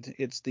man-made.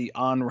 It's the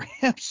on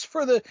ramps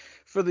for the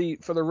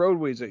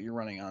roadways that you're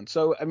running on.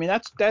 So I mean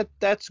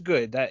that's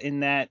good. That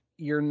in that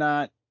you're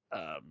not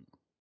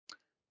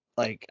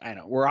like I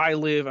know where I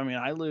live. I mean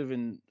I live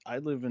in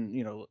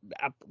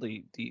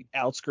the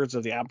outskirts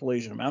of the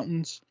Appalachian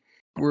Mountains.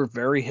 We're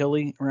very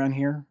hilly around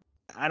here.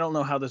 I don't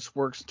know how this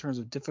works in terms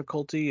of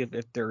difficulty,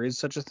 if there is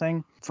such a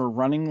thing for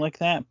running like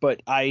that,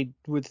 but I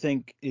would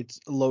think it's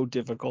low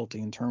difficulty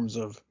in terms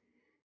of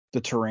the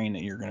terrain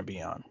that you're going to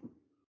be on.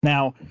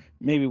 Now,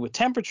 maybe with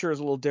temperature is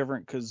a little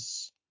different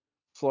because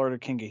Florida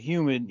can get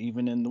humid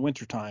even in the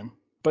wintertime,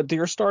 but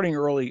they're starting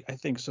early, I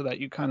think, so that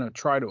you kind of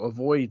try to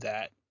avoid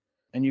that.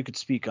 And you could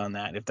speak on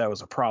that if that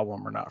was a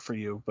problem or not for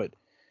you, but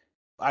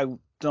I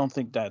don't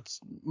think that's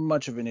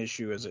much of an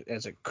issue as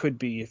it could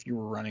be if you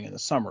were running in the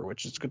summer,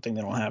 which is a good thing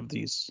they don't have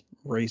these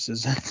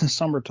races in the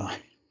summertime.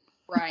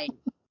 Right.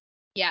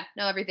 Yeah,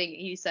 no, everything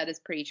you said is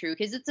pretty true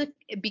because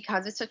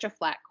it's such a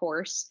flat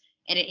course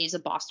and it is a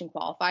Boston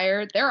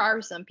qualifier. There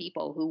are some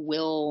people who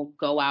will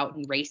go out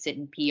and race it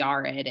and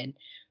PR it and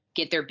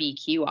get their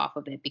BQ off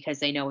of it because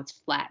they know it's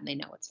flat and they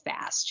know it's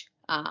fast.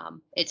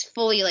 It's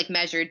fully like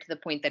measured to the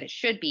point that it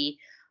should be.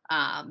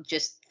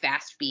 Just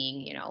fast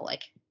being,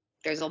 like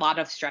there's a lot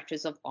of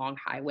stretches of long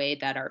highway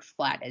that are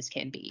flat as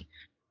can be.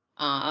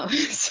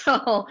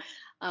 So,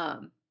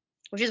 um,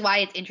 which is why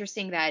it's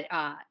interesting that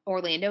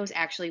Orlando is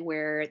actually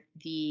where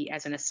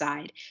as an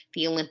aside,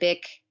 the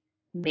Olympic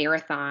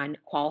marathon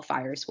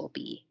qualifiers will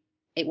be.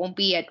 It won't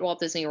be at Walt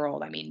Disney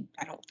World. I mean,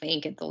 I don't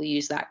think they'll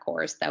use that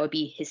course. That would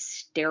be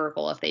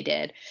hysterical if they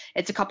did.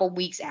 It's a couple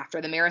weeks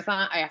after the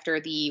marathon,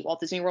 after the Walt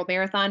Disney World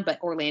marathon, but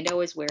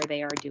Orlando is where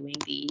they are doing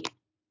the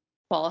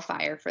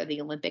qualifier for the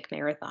Olympic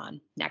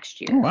marathon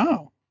next Oh, year.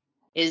 wow.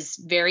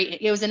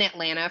 It was in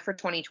Atlanta for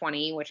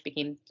 2020, which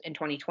became in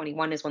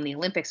 2021 is when the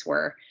Olympics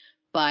were.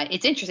 But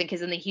it's interesting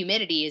because then the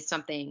humidity is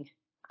something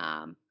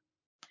um,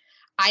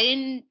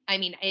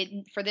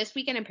 for this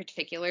weekend in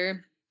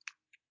particular,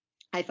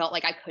 I felt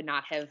like I could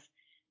not have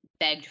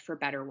begged for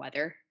better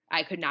weather.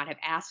 I could not have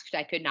asked.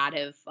 I could not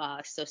have.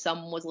 So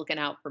someone was looking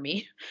out for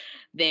me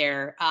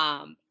there.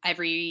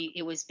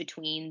 It was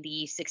between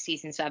the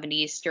 60s and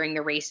 70s during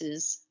the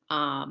races.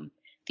 The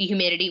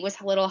humidity was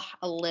a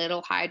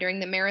little high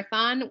during the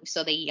marathon,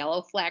 so they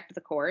yellow flagged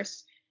the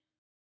course.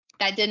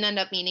 That didn't end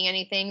up meaning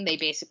anything. They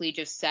basically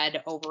just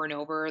said over and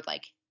over,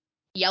 like,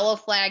 yellow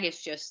flag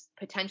is just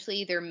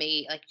potentially there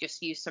may like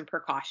just use some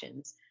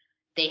precautions.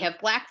 They have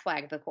black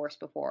flagged the course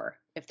before.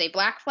 If they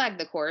black flag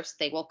the course,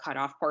 they will cut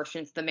off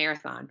portions of the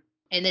marathon.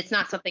 And it's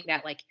not something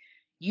that like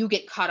you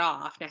get cut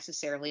off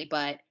necessarily,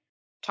 but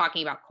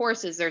talking about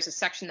courses, there's a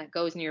section that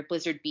goes near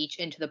Blizzard Beach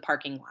into the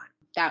parking lot.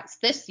 That's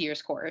this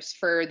year's course.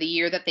 For the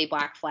year that they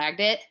black flagged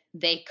it,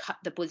 they cut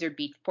the Blizzard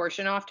Beach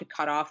portion off to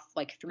cut off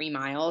like 3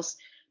 miles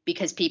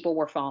because people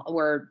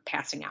were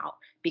passing out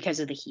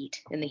because of the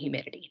heat and the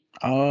humidity.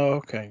 Oh,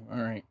 okay.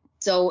 All right.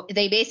 So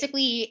they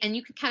basically, and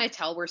you can kind of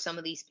tell where some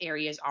of these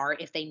areas are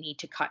if they need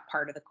to cut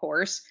part of the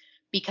course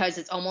because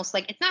it's almost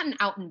like it's not an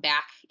out and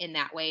back in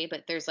that way,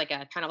 but there's like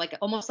a kind of like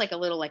almost like a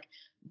little like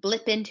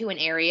blip into an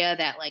area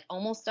that like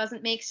almost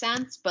doesn't make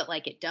sense, but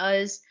like it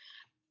does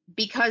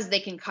because they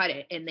can cut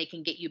it and they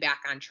can get you back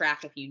on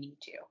track if you need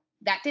to.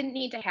 That didn't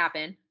need to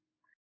happen.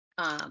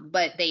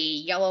 But they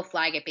yellow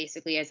flag it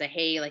basically as a,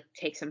 hey, like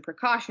take some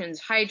precautions,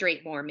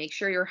 hydrate more, make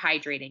sure you're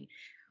hydrating.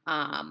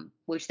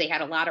 Which they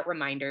had a lot of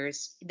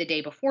reminders the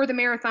day before the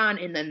marathon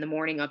and then the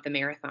morning of the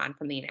marathon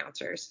from the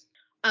announcers.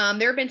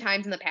 There have been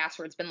times in the past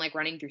where it's been like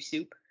running through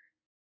soup.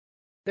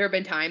 There have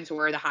been times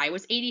where the high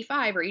was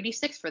 85 or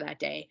 86 for that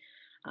day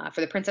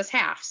for the Princess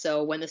Half.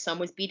 So when the sun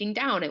was beating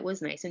down, it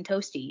was nice and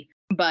toasty.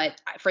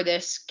 But for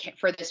this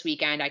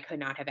weekend, I could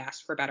not have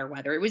asked for better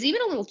weather. It was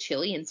even a little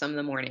chilly in some of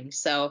the mornings.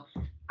 So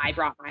I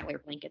brought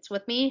Mylar blankets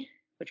with me,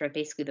 which are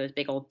basically those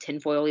big old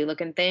tinfoily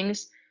looking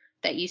things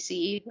that you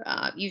see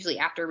usually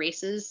after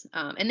races,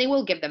 and they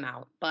will give them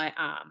out. But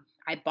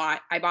I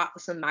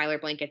bought some Mylar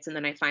blankets, and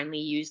then I finally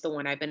used the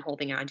one I've been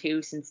holding on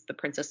to since the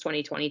Princess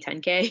 2020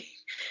 10K.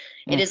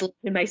 It Mm. has lived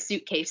in my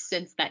suitcase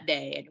since that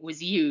day, and it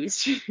was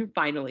used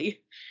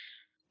finally.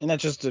 And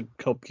that's just to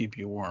help keep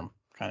you warm,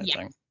 kind of Yeah.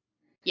 thing.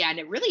 Yeah, and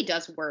it really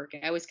does work.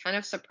 I was kind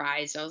of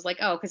surprised. I was like,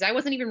 oh, because I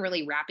wasn't even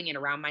really wrapping it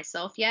around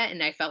myself yet,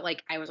 and I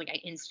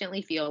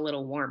instantly feel a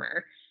little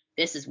warmer.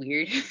 This is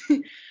weird.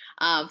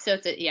 So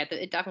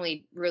it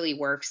definitely really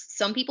works.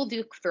 Some people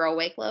do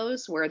throwaway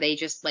clothes where they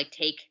just like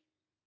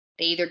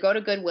they either go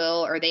to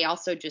Goodwill or they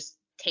also just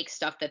take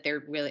stuff that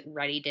they're really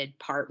ready to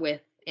part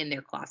with in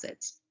their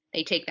closets.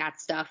 They take that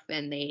stuff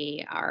and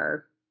they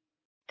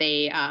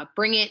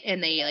bring it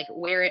and they like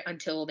wear it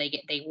until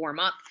they warm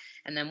up,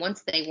 and then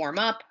once they warm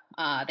up,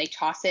 they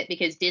toss it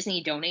because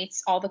Disney donates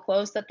all the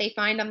clothes that they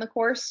find on the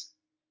course.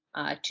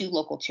 to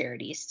local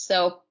charities.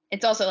 So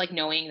it's also like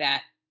knowing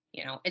that,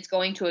 it's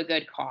going to a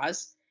good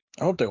cause.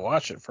 I hope they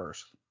watch it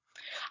first.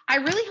 I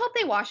really hope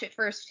they wash it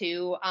first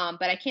too,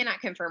 but I cannot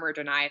confirm or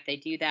deny if they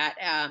do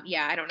that.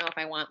 Yeah, I don't know if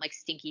I want like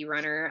stinky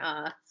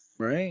runner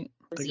Right?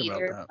 Think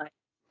either, about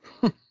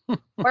but,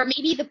 that. or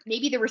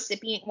maybe the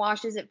recipient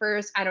washes it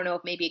first. I don't know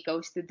if maybe it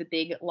goes through the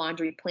big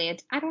laundry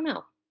plant. I don't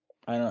know.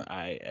 I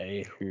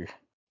don't.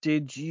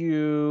 Did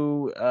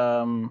you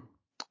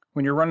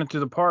when you're running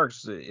through the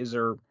parks? Is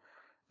there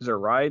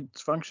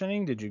rides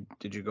functioning? Did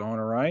you go on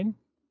a ride?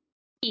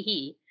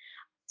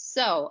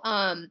 So,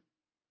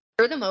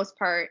 for the most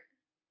part,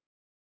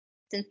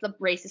 since the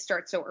races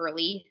start so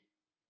early,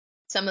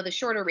 some of the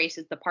shorter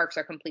races, the parks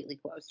are completely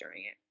closed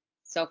during it.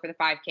 So for the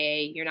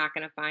 5K, you're not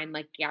going to find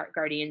like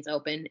Guardians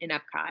open in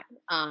Epcot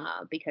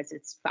because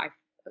it's 5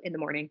 in the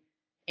morning,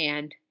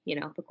 and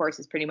the course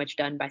is pretty much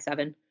done by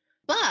 7.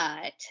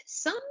 But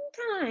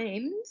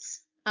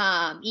sometimes,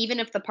 even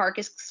if the park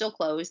is still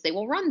closed, they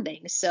will run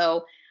things.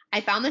 So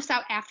I found this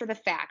out after the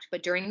fact,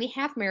 but during the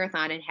half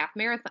marathon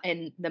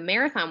and the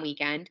marathon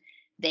weekend,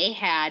 they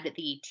had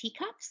the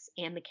teacups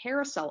and the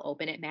carousel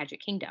open at Magic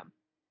Kingdom.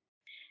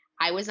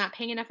 I was not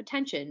paying enough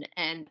attention.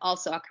 And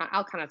also,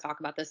 I'll kind of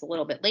talk about this a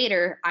little bit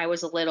later. I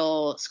was a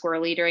little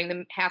squirrely during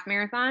the half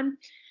marathon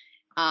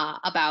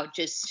about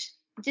just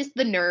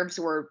the nerves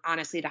were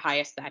honestly the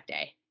highest that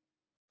day.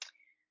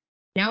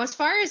 Now, as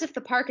far as if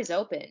the park is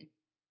open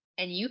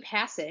and you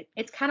pass it,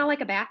 it's kind of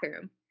like a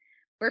bathroom.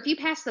 Where if you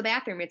pass the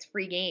bathroom, it's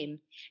free game.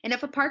 And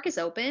if a park is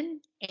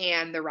open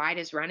and the ride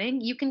is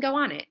running, you can go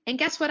on it. And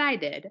guess what I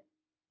did?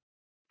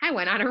 I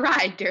went on a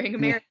ride during a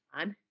Yeah.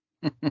 marathon.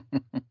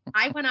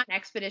 I went on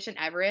Expedition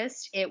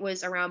Everest. It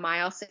was around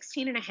mile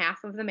 16 and a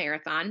half of the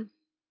marathon.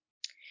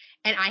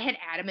 And I had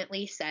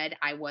adamantly said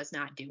I was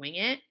not doing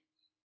it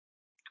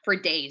for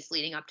days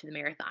leading up to the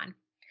marathon.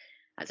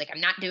 I was like,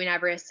 I'm not doing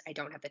Everest. I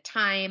don't have the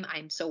time.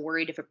 I'm so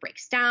worried if it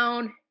breaks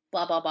down,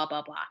 blah, blah, blah,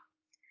 blah, blah.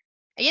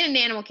 I get into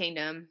Animal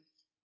Kingdom.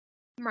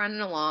 I'm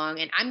running along,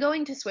 and I'm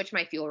going to switch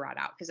my fuel rod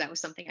out because that was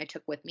something I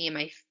took with me in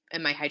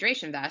my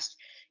hydration vest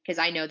because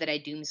I know that I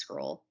doom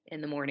scroll in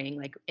the morning,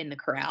 like in the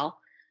corral,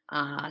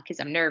 because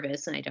I'm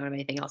nervous and I don't have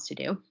anything else to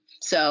do.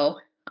 So,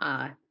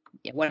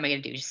 yeah, what am I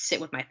going to do? Just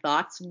sit with my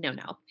thoughts? No.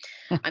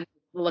 I'm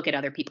look at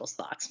other people's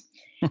thoughts.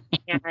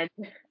 And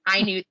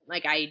I knew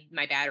like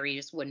my battery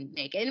just wouldn't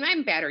make it. And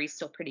my battery's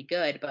still pretty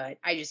good, but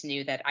I just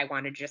knew that I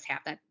wanted to just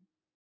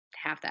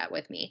have that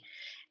with me.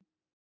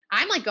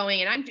 I'm like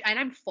going and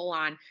I'm full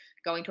on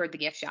going toward the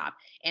gift shop,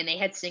 and they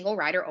had single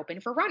rider open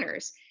for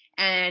runners.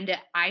 And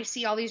I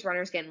see all these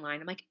runners get in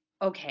line. I'm like,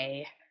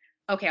 okay,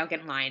 I'll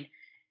get in line.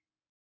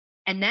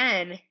 And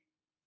then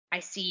I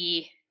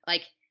see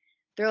like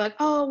they're like,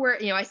 oh,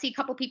 I see a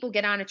couple people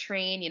get on a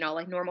train,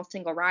 like normal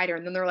single rider,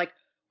 and then they're like,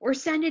 we're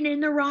sending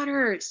in the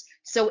runners.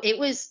 So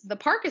the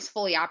park is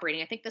fully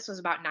operating. I think this was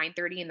about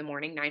 9:30 in the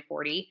morning,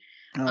 9:40.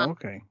 Um, Oh,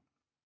 okay.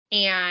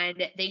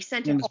 and they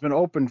sent a And it's whole been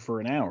open for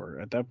an hour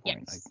at that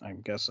point, yes,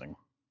 I'm guessing.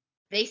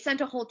 they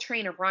sent a whole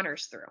train of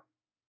runners through.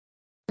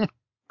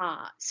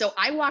 So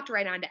I walked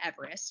right onto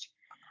Everest.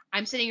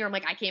 I'm sitting here, I'm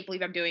like, I can't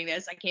believe I'm doing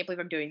this. I can't believe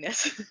I'm doing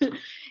this.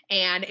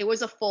 And it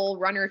was a full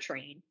runner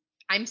train.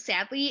 I'm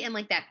sadly in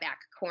like that back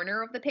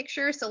corner of the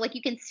picture. So like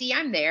you can see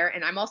I'm there,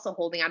 and I'm also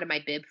holding onto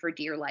my bib for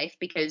dear life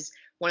because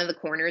one of the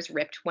corners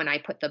ripped when I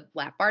put the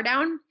lap bar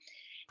down.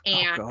 Oh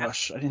And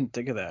gosh, I didn't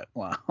think of that.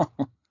 Wow.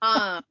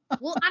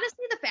 well,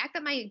 honestly, the fact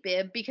that my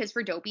bib, because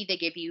for Dopey they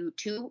give you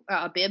two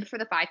a bib for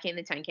the 5K and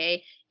the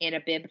 10K, and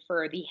a bib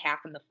for the half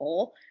and the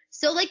full.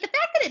 So like the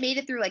fact that it made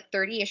it through like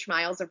 30-ish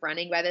miles of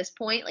running by this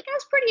point, like I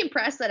was pretty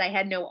impressed that I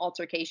had no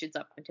altercations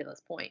up until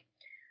this point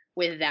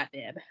with that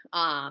bib.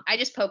 I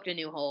just poked a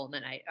new hole,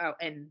 and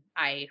then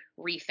I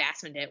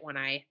refastened it when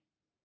I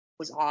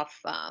was off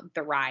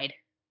the ride.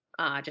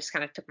 Just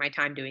kind of took my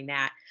time doing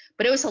that,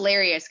 but it was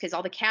hilarious because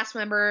all the cast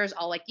members,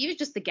 all like even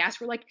just the guests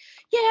were like,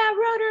 "Yeah,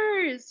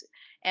 runners!"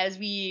 As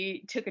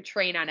we took a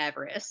train on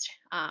Everest.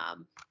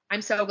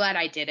 I'm so glad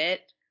I did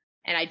it,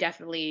 and I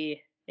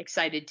definitely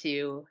excited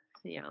to,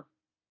 you know,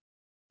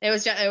 it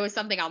was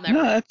something I'll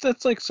No, never.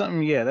 that's like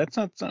something. Yeah, that's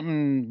not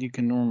something you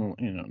can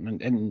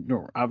and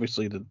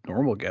obviously the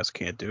normal guests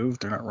can't do if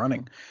they're not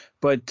running.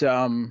 But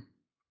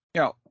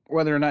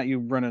whether or not you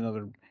run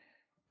another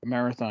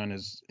marathon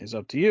is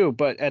up to you.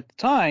 But at the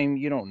time,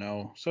 you don't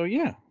know. So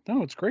yeah,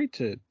 no, it's great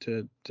to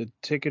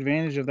take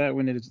advantage of that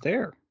when it is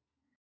there.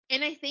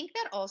 And I think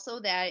that also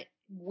that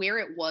where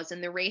it was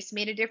in the race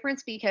made a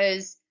difference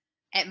because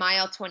at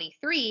mile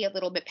 23, a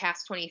little bit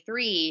past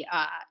 23,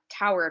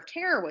 Tower of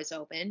Terror was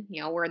open.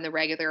 We're in the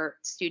regular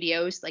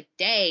studios like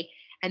day,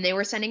 and they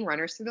were sending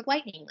runners through the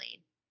lightning lane.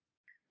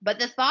 But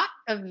the thought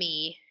of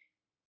me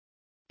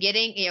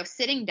getting,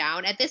 sitting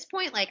down at this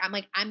point, like I'm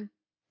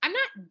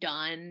not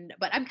done,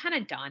 but I'm kind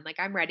of done. Like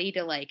I'm ready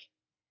to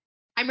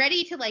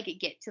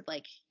get to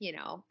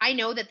I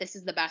know that this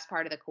is the best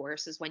part of the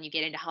course is when you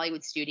get into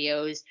Hollywood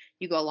Studios,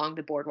 you go along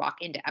the boardwalk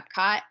into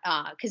Epcot,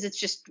 because it's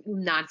just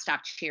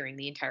nonstop cheering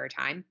the entire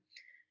time.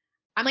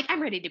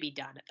 I'm ready to be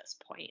done at this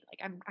point.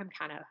 Like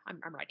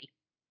I'm ready.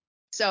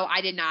 So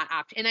I did not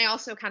opt. And I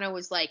also kind of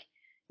was like,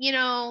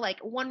 like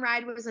one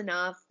ride was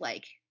enough.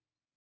 Like,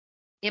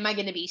 am I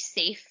going to be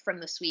safe from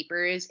the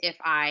sweepers if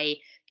I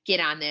get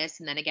on this?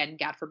 And then again,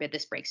 God forbid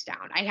this breaks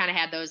down. I kind of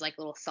had those like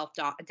little self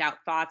doubt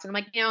thoughts. And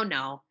I'm like,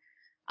 no.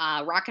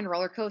 Rock and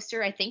Roller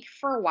Coaster, I think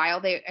for a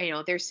while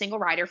they're single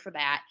rider for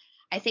that.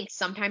 I think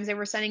sometimes they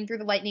were sending through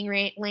the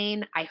lightning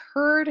lane. I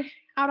heard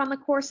out on the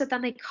course that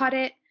then they cut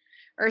it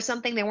or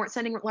something. They weren't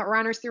sending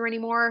runners through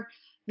anymore.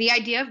 The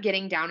idea of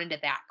getting down into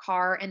that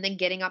car and then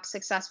getting up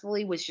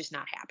successfully was just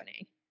not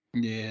happening.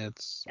 Yeah,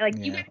 Like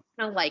you yeah. guys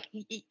know, like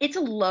it's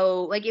a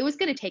low, like it was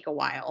going to take a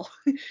while.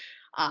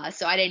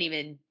 So I didn't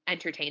even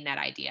entertain that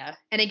idea.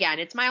 And again,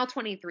 it's mile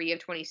 23 of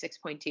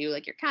 26.2.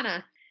 Like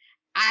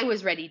I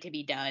was ready to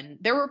be done.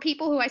 There were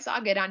people who I saw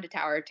get onto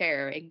Tower of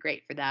Terror, and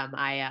great for them.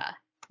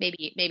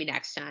 Maybe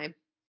next time.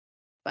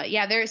 But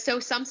yeah,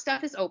 so some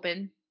stuff is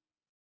open.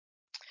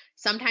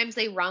 Sometimes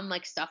they run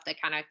like stuff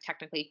that kind of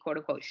technically quote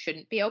unquote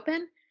shouldn't be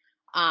open.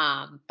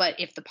 But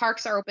if the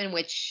parks are open,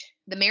 which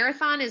the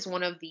marathon is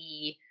one of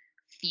the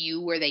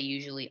few where they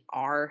usually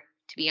are,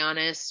 to be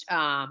honest.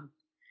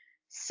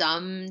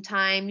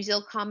 Sometimes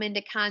you'll come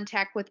into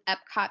contact with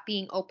Epcot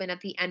being open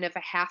at the end of a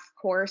half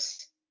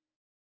course.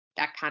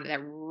 That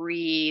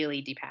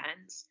really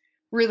depends.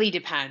 Really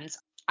depends.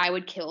 I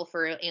would kill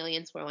for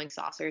alien swirling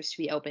saucers to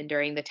be open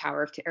during the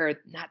Tower of Terror.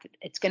 Not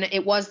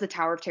it was the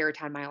Tower of Terror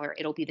 10 miler.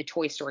 It'll be the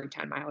Toy Story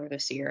 10 miler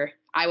this year.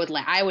 I would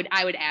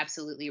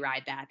absolutely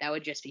ride that. That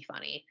would just be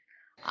funny.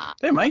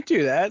 They might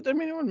do that. I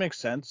mean, it would make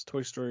sense.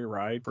 Toy Story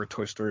ride for a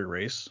Toy Story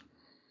race.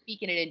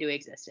 Speaking it into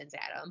existence,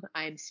 Adam.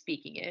 I'm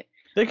speaking it.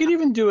 They could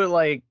even do it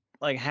like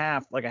a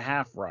half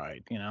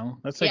ride.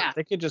 That's like Yeah.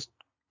 they could just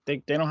they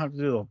don't have to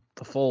do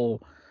the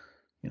full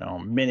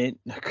minute.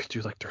 They could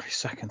do like 30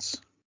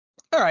 seconds.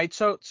 All right,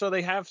 so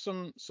they have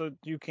some, so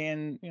you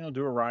can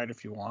do a ride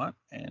if you want,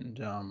 and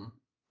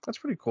that's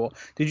pretty cool.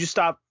 Did you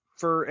stop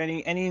for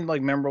any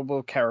like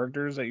memorable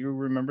characters that you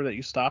remember that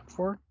you stopped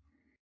for?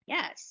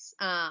 Yes.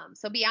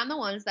 So beyond the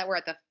ones that were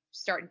at the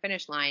start and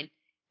finish line,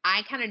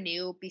 I kind of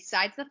knew,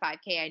 besides the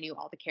 5K, I knew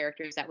all the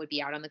characters that would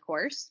be out on the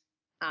course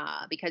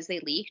because they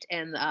leaked.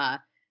 And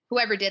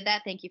whoever did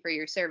that, thank you for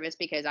your service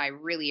because I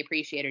really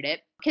appreciated it.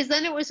 Because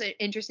then it was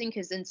interesting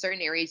because in certain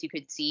areas you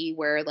could see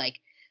where like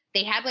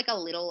they had like a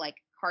little like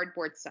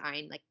cardboard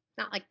sign, like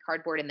not like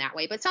cardboard in that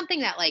way, but something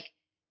that like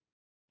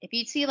if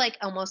you'd see like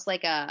almost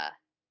like a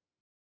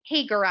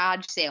hey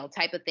garage sale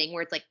type of thing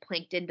where it's like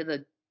planked into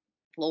the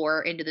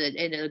floor into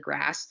the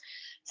grass,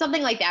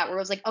 something like that, where it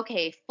was like,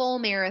 okay, full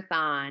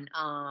marathon,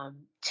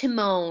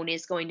 Timon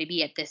is going to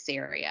be at this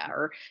area,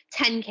 or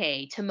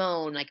 10K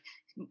Timon, like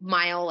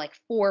mile like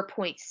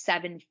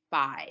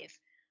 4.75,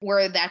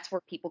 where that's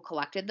where people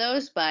collected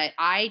those. But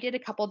I did a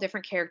couple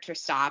different character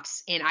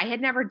stops, and I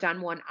had never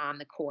done one on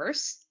the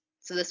course.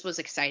 So this was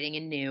exciting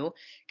and new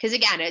because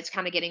again, it's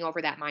kind of getting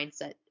over that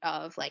mindset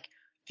of like,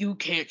 you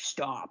can't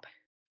stop.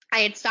 I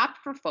had stopped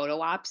for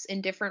photo ops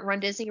in different Run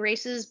Disney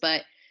races,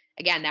 but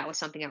again, that was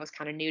something that was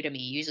kind of new to me.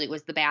 Usually it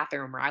was the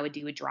bathroom, or I would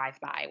do a drive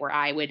by where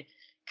I would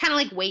kind of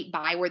like wait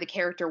by where the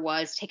character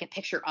was, take a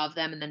picture of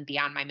them, and then be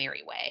on my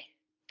merry way.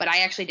 But I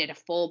actually did a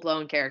full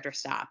blown character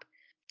stop.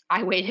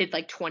 I waited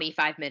like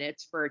 25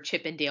 minutes for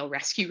Chip and Dale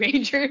Rescue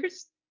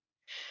Rangers.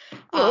 Oh,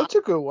 Uh, that's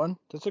a good one.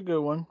 That's a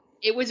good one.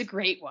 it was a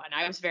great one.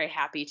 I was very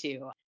happy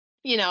to.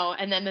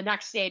 And then the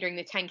next day during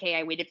the 10K,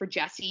 I waited for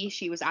Jessie.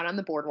 She was out on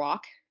the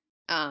boardwalk,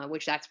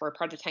 which that's where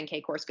part of the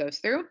 10K course goes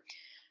through.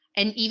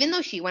 And even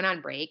though she went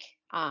on break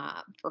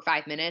for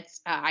 5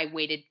 minutes, I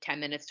waited 10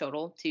 minutes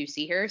total to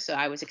see her. So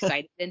I was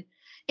excited. And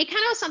it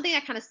kind of was something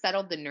that kind of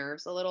settled the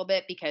nerves a little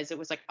bit because it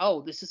was like,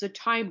 oh, this is a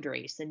timed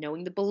race, and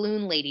knowing the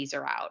balloon ladies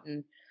are out.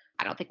 And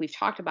I don't think we've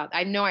talked about,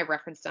 I know I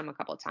referenced them a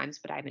couple of times,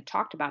 but I haven't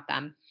talked about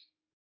them.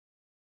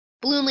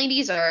 Balloon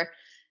ladies are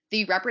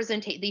the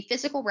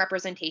physical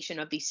representation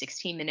of the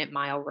 16-minute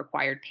mile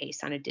required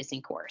pace on a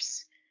Disney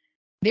course.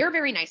 They're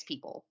very nice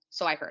people.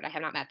 So I heard. I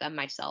have not met them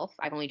myself.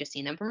 I've only just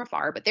seen them from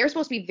afar, but they're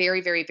supposed to be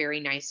very, very,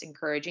 very nice,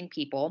 encouraging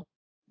people.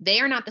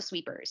 They are not the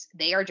sweepers.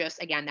 They are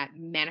just, again, that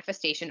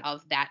manifestation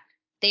of that.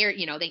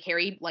 They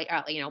carry like,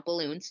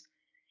 balloons,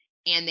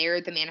 and they're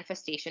the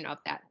manifestation of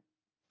that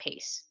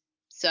pace.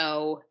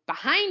 So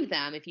behind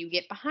them, if you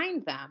get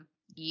behind them,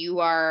 you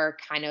are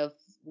kind of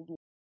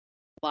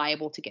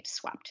liable to get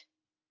swept.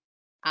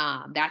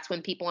 That's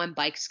when people on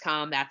bikes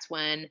come. That's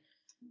when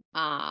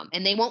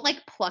and they won't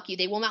like pluck you.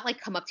 They will not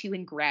like come up to you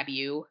and grab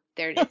you.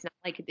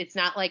 It's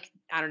not like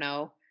I don't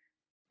know,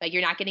 like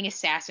you're not getting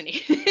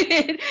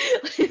assassinated.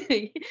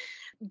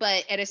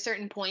 But at a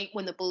certain point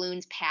when the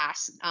balloons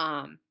pass,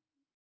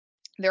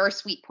 there are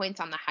sweet points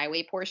on the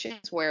highway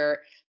portions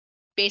where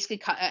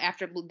basically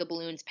after the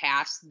balloons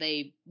pass,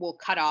 they will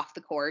cut off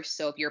the course.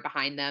 So if you're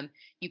behind them,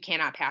 you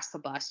cannot pass the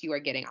bus. You are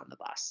getting on the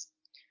bus.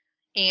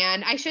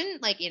 And I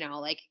shouldn't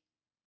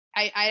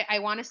I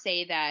want to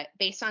say that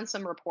based on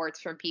some reports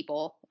from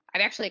people,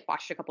 I've actually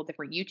watched a couple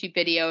different YouTube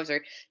videos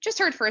or just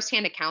heard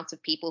firsthand accounts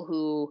of people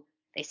who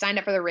they signed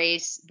up for the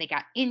race, they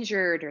got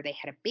injured or they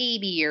had a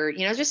baby or,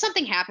 just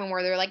something happened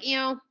where they're like,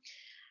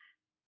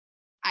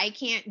 I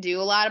can't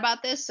do a lot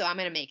about this, so I'm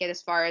going to make it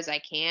as far as I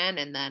can,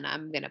 and then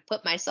I'm going to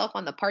put myself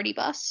on the party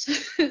bus.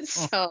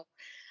 So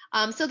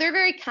they're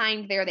very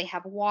kind there. They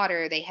have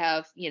water. They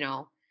have,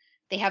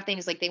 they have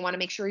things like they want to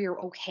make sure you're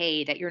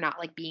okay, that you're not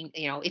like being,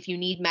 if you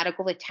need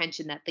medical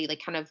attention, that they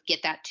like kind of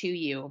get that to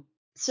you.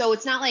 So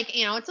it's not like,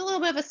 it's a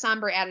little bit of a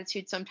somber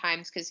attitude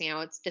sometimes because,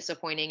 it's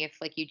disappointing if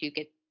like you do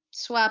get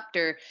swept,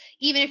 or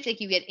even if like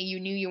you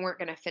knew you weren't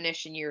going to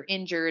finish and you're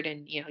injured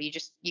and,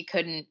 you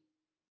couldn't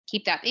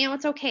keep that,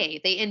 it's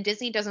okay. And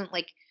Disney doesn't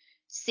like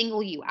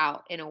single you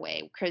out in a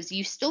way because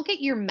you still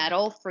get your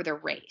medal for the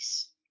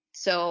race.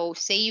 So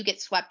say you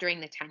get swept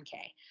during the 10K,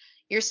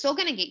 you're still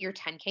going to get your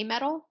 10K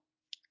medal.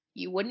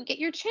 You wouldn't get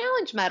your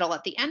challenge medal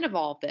at the end of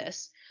all of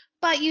this,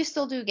 but you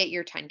still do get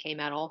your 10K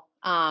medal.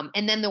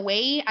 And then the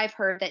way I've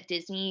heard that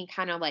Disney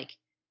kind of like,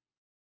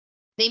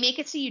 they make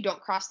it so you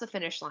don't cross the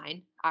finish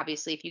line,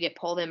 obviously, if you get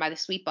pulled in by the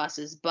sweep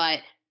buses, but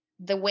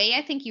the way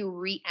I think you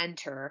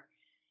re-enter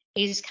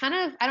is kind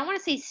of, I don't want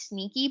to say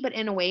sneaky, but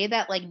in a way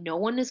that like no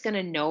one is going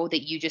to know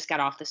that you just got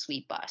off the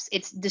sweep bus.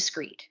 It's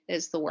discreet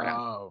is the word.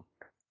 Oh.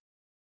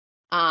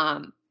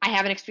 I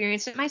haven't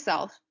experienced it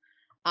myself.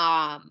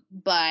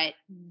 But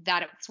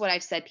that's what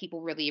I've said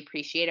people really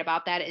appreciate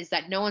about that is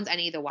that no one's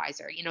any the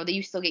wiser. That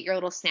you still get your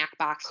little snack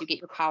box, you get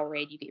your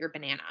Powerade, you get your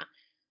banana.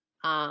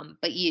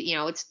 But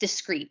it's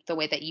discreet the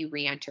way that you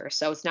re-enter.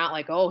 So it's not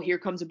like, oh, here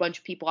comes a bunch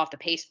of people off the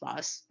pace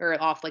bus or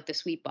off like the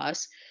sweep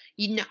bus.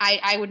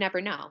 I would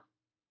never know.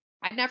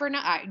 I'd never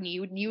know.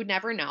 You would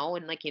never know.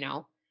 And like,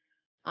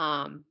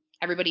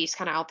 everybody's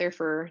kind of out there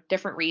for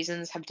different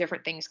reasons, have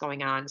different things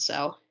going on.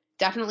 So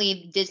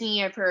definitely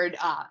Disney, I've heard,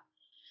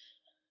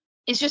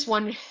 it's just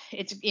one,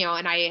 it's,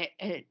 and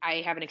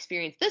I haven't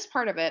experienced this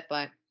part of it,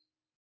 but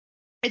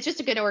it's just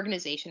a good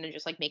organization and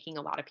just like making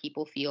a lot of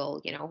people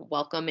feel,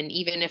 welcome. And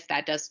even if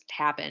that does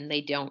happen,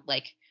 they don't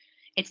like,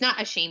 it's not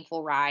a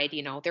shameful ride.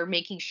 They're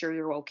making sure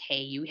you're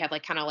okay. You have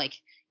like kind of like,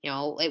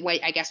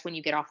 I guess when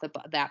you get off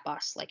that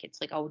bus, like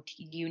it's like, oh,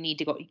 do you need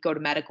to go to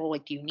medical?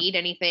 Like, do you need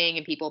anything?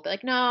 And people will be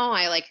like, no,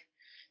 I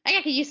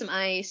could use some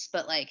ice,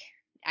 but like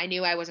I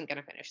knew I wasn't going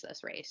to finish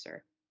this race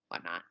or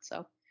whatnot.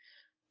 So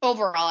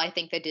overall, I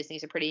think that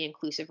Disney's a pretty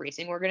inclusive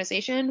racing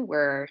organization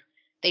where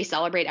they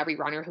celebrate every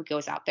runner who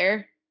goes out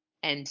there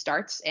and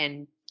starts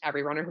and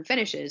every runner who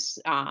finishes.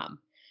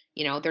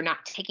 They're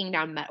not taking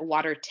down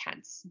water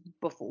tents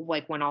before,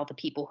 like when all the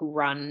people who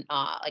run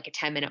like a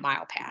 10-minute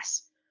mile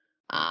pass.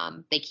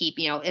 They keep,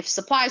 if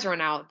supplies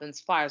run out, then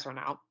supplies run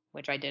out,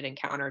 which I did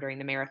encounter during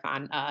the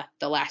marathon.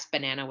 The last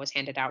banana was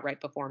handed out right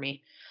before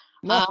me.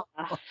 No.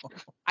 Uh,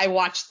 I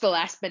watched the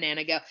last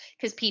banana go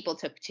because people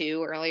took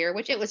two earlier,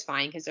 which it was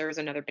fine because there was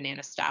another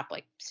banana stop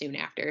like soon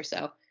after.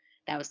 So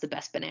that was the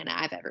best banana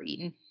I've ever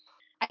eaten.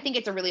 I think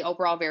it's a really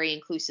overall very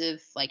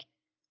inclusive like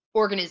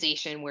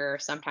organization where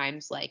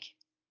sometimes like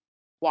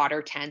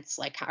water tents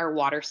like or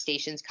water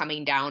stations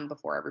coming down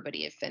before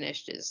everybody had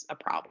finished is a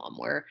problem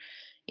where,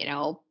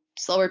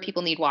 slower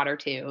people need water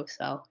too.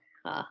 So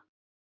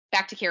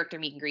back to character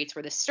meet and greets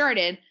where this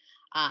started.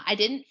 I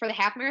didn't for the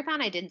half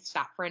marathon. I didn't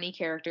stop for any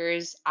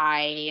characters.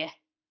 I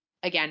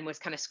again was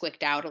kind of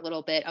squicked out a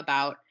little bit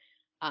about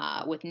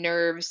with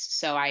nerves,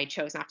 so I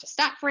chose not to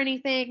stop for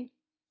anything.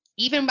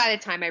 Even by the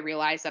time I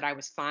realized that I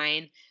was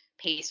fine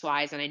pace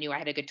wise and I knew I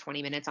had a good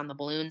 20 minutes on the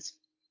balloons,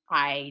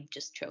 I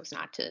just chose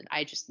not to.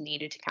 I just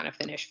needed to kind of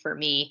finish for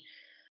me.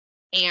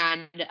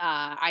 And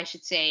I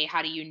should say,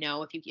 how do you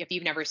know if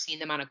you've never seen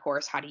them on a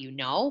course? How do you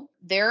know?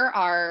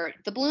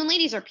 The balloon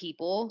ladies are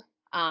people.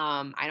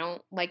 I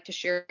don't like to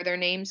share their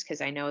names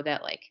because I know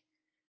that like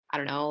I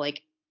don't know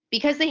like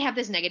because they have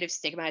this negative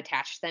stigma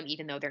attached to them,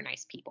 even though they're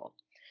nice people.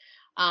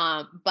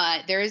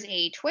 But there's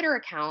a Twitter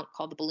account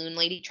called the Balloon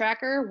Lady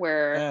Tracker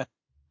where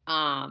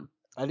um,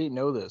 I didn't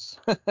know this.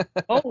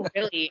 oh,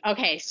 really?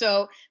 Okay,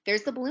 so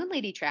there's the Balloon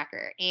Lady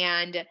Tracker,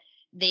 and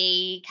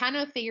they kind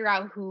of figure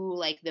out who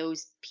like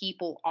those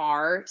people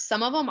are.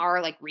 Some of them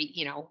are like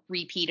not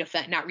repeat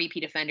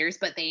offenders,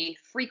 but they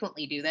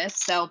frequently do this.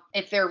 So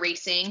if they're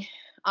racing,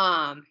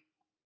 um,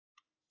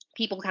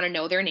 people kind of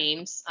know their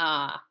names.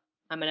 I'm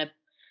gonna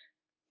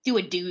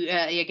like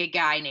a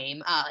guy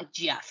name like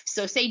Jeff.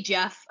 So say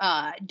Jeff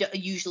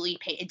usually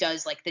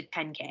does like the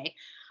 10K.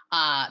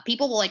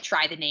 People will like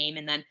try the name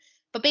and then,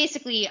 but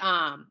basically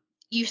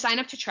you sign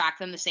up to track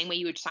them the same way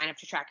you would sign up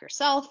to track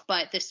yourself.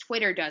 But this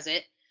Twitter does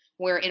it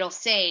where it'll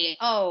say,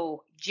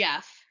 oh,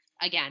 Jeff,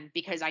 again,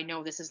 because I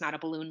know this is not a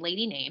balloon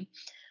lady name.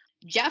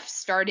 Jeff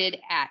started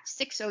at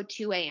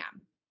 6:02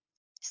 a.m.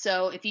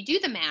 So if you do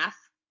the math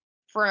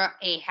for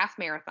a half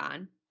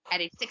marathon at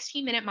a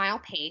 16-minute mile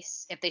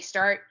pace, if they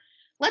start,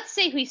 let's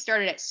say we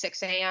started at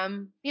 6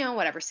 a.m.,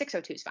 whatever,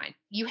 6:02 is fine.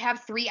 You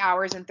have 3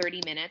 hours and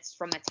 30 minutes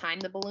from the time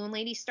the balloon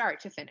ladies start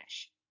to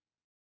finish.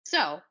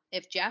 So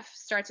if Jeff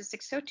starts at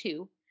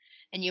 6:02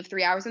 and you have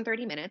 3 hours and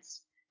 30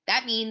 minutes,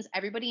 that means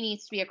everybody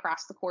needs to be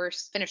across the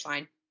course finish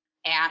line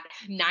at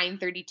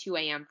 9:32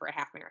 a.m. for a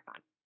half marathon.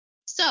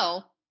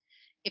 So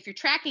if you're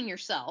tracking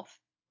yourself,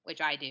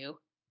 which I do,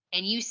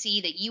 and you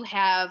see that you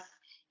have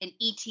an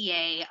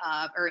ETA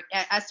or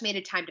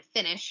estimated time to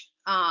finish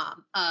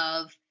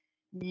of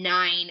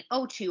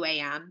 9:02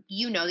 a.m.,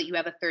 you know that you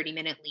have a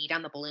 30-minute lead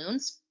on the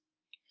balloons.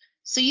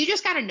 So you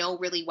just got to know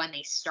really when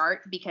they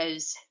start,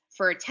 because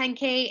for a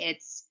 10K,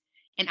 it's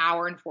an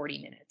hour and 40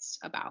 minutes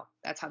about.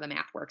 That's how the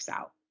math works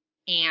out.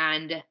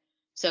 And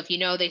so if you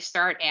know they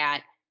start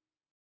at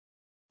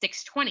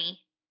 6:20,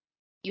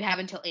 you have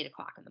until 8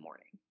 o'clock in the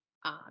morning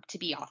to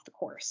be off the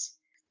course.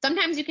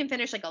 Sometimes you can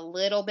finish like a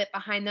little bit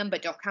behind them,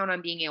 but don't count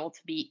on being able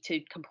to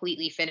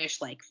completely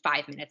finish like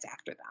 5 minutes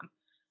after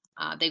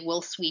them. They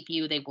will sweep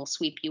you. They will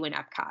sweep you in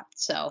Epcot.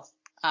 So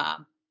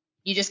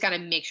you just got to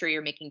make sure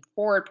you're making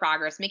forward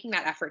progress, making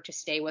that effort to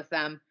stay with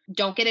them.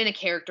 Don't get in a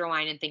character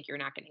line and think you're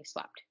not getting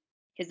swept,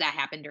 because that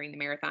happened during the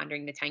marathon,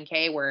 during the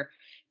 10K, where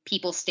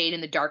people stayed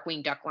in the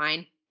Darkwing Duck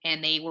line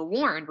and they were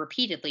warned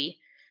repeatedly.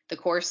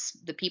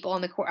 The people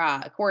on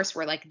the course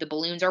were like, the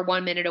balloons are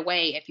 1 minute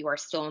away. If you are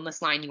still in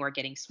this line, you are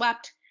getting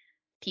swept.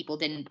 People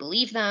didn't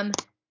believe them.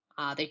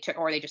 They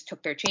just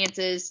took their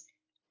chances,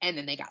 and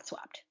then they got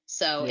swept.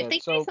 So if they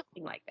say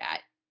something like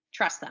that,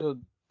 trust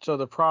them. So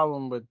the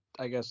problem with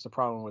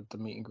the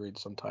meet and greet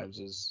sometimes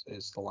is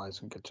the lines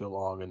can get too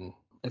long, and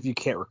if you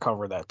can't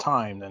recover that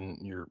time, then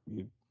you're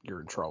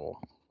in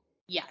trouble.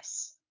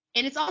 Yes.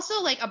 And it's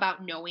also like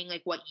about knowing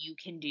like what you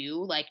can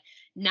do, like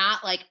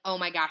not like, oh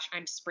my gosh,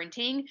 I'm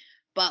sprinting,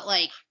 but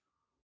like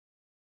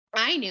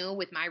I knew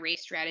with my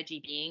race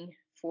strategy being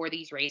for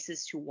these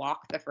races to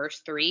walk the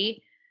first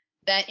 3,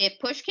 that if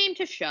push came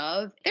to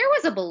shove, there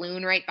was a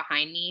balloon right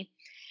behind me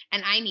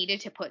and I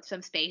needed to put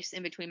some space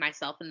in between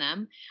myself and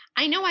them.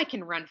 I know I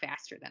can run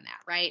faster than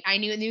that, right? I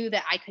knew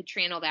that I could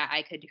channel that.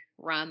 I could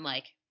run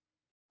like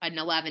an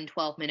 11,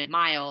 12-minute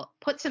mile,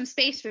 put some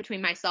space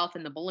between myself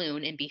and the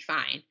balloon and be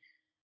fine.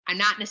 I'm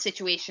not in a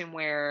situation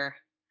where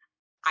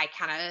I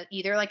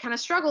kind of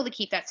struggle to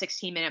keep that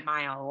 16-minute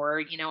mile,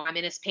 or I'm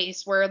in a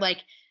space where like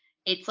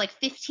it's like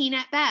 15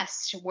 at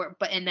best,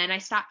 and then I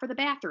stop for the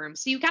bathroom.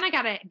 So you kind of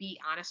got to be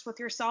honest with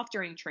yourself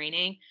during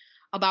training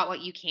about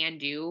what you can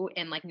do,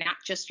 and like not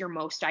just your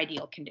most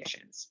ideal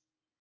conditions,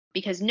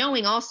 because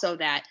knowing also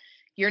that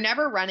you're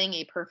never running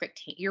a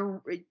perfect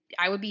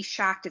I would be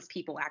shocked if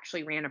people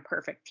actually ran a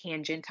perfect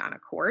tangent on a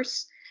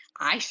course.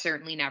 I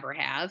certainly never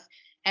have.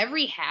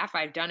 Every half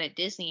I've done at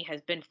Disney has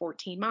been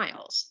 14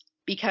 miles,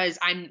 because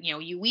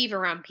you weave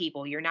around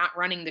people. You're not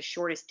running the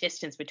shortest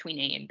distance between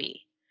A and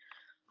B.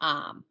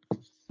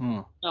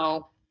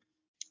 So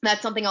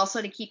that's something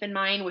also to keep in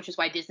mind, which is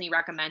why Disney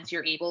recommends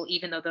you're able,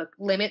 even though the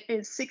limit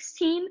is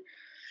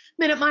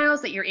 16-minute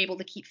miles, that you're able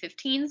to keep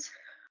 15s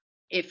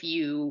if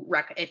you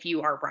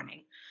are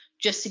running,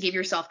 just to give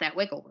yourself that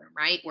wiggle room,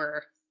 right?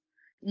 Where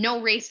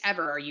no race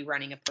ever are you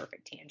running a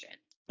perfect tangent.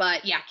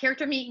 But yeah,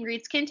 character meet and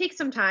greets can take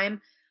some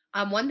time.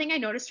 One thing I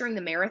noticed during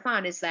the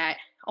marathon is that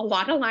a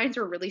lot of lines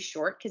were really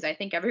short, because I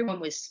think everyone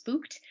was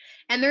spooked,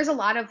 and there's a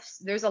lot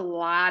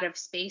of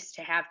space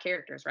to have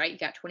characters, right? You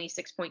got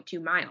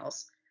 26.2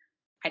 miles.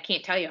 I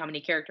can't tell you how many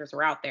characters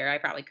were out there. I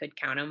probably could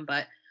count them,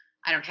 but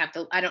I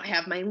don't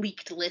have my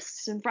leaked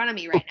lists in front of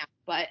me right now.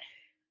 But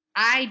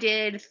I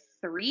did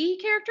 3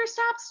 character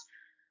stops.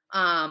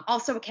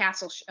 Also a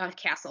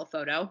castle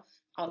photo,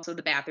 also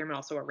the bathroom, and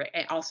also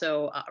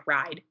a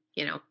ride,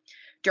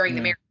 during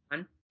the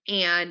marathon.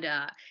 And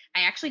I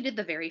actually did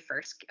the very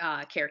first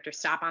character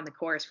stop on the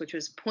course, which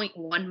was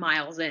 0.1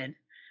 miles in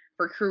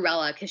for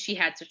Cruella, because she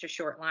had such a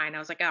short line. I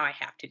was like, oh, I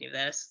have to do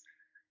this.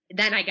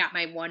 Then I got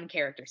my 1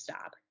 character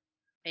stop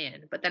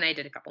in, but then I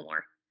did a couple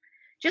more,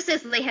 just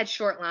as they had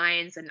short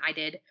lines. And I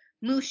did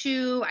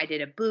Mushu, I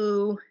did a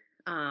Boo,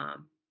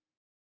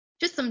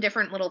 just some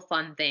different little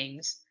fun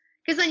things.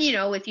 Because then,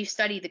 if you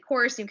study the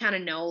course, you kind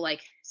of know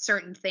like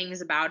certain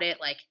things about it.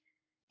 Like,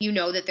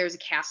 that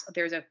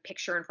there's a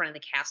picture in front of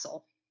the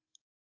castle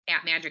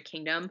at Magic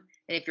Kingdom.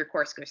 And if your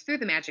course goes through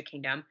the Magic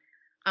Kingdom,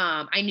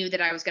 I knew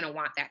that I was going to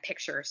want that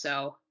picture.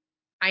 So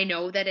I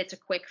know that it's a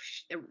quick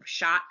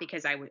shot,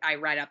 because I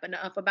read up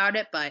enough about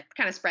it, but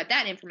kind of spread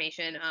that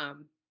information.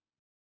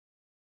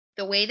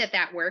 The way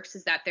that works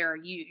is that there are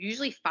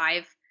usually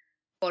 5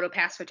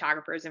 PhotoPass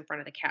photographers in front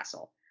of the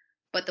castle.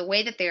 But the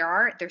way that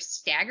they're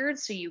staggered,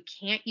 so you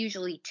can't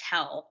usually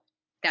tell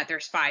that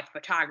there's 5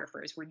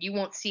 photographers, where you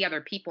won't see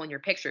other people in your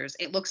pictures.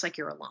 It looks like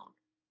you're alone.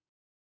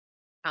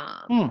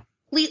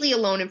 Completely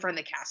alone in front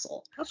of the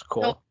castle. That's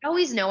cool. So I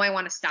always know I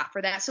want to stop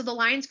for that. So the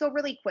lines go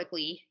really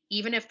quickly,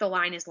 even if the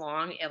line is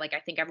long. Like, I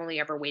think I've only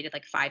ever waited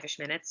like 5-ish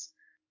minutes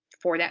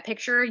for that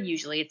picture.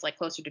 Usually it's like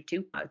closer to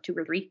 2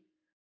 or 3.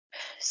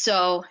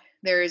 So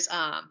there's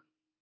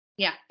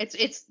yeah,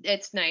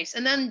 it's nice.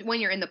 And then when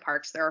you're in the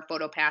parks, there are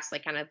PhotoPass,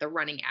 like kind of the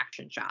running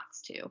action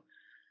shots too.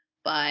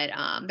 But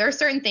there are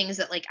certain things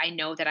that like I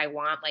know that I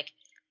want, like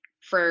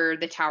for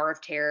the Tower of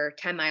Terror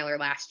 10 miler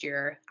last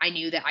year, I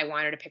knew that I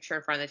wanted a picture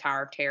in front of the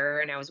Tower of Terror,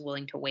 and I was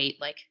willing to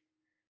wait like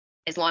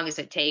as long as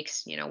it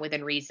takes,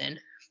 within reason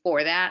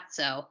for that.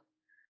 So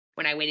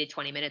when I waited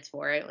 20 minutes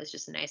for it, it was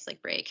just a nice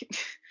like break.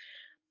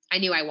 I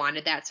knew I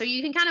wanted that. So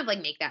you can kind of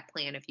like make that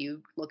plan if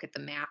you look at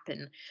the map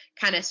and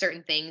kind of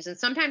certain things. And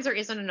sometimes there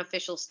isn't an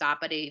official stop,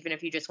 but even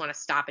if you just want to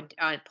stop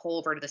and pull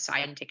over to the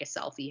side and take a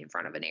selfie in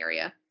front of an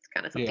area, it's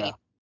kind of something. Yeah.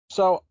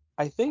 So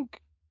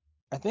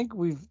I think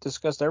we've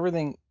discussed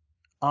everything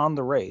on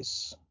the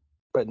race,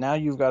 but now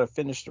you've got to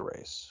finish the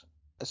race.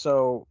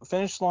 So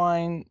finish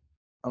line,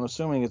 I'm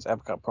assuming it's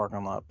Epcot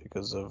parking lot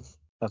because of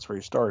that's where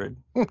you started,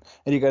 and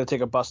you got to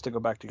take a bus to go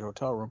back to your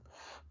hotel room,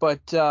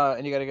 but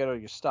and you got to get all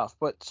your stuff.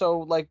 But so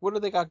like, what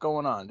do they got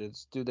going on?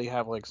 Do they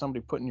have like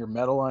somebody putting your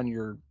medal on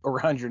your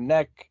around your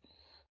neck?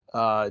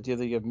 Do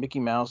they have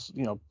Mickey Mouse,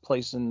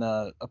 placing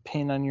a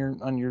pin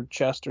on your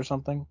chest or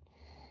something?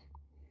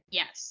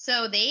 Yes.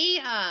 So they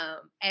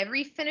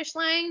every finish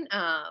line,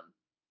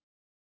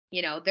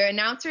 their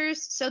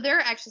announcers. So they're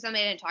actually something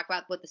I didn't talk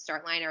about with the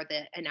start line are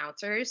the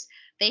announcers.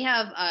 They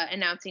have an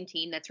announcing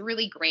team that's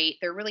really great.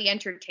 They're really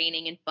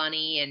entertaining and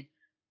funny, and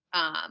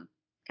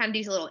kind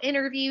of do little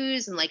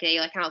interviews, and like they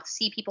like kind of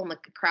see people in the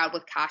crowd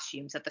with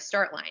costumes at the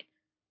start line,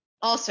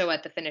 also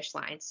at the finish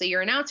line. So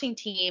your announcing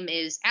team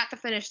is at the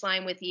finish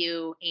line with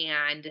you,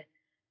 and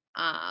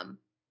um,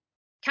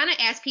 kind of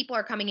as people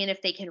are coming in,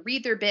 if they can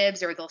read their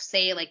bibs, or they'll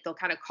say like they'll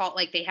kind of call,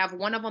 like they have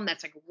one of them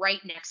that's like right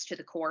next to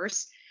the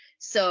course,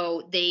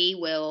 so they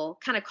will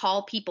kind of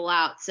call people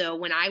out. So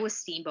when I was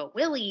Steamboat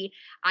Willie,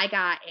 I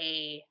got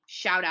a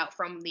shout out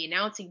from the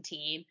announcing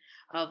team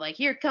of like,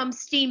 here comes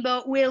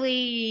Steamboat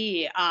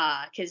Willie,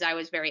 because I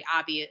was very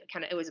obvious,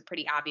 kind of, it was a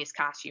pretty obvious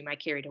costume. I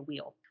carried a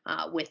wheel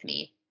with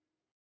me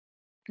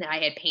that I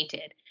had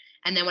painted.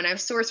 And then when I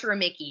was Sorcerer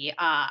Mickey,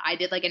 I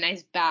did like a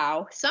nice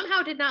bow.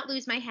 Somehow did not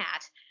lose my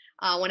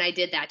hat when I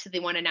did that to the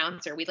one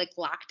announcer. We like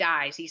locked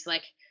eyes. He's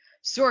like,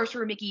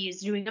 Sorcerer Mickey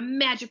is doing a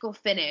magical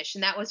finish.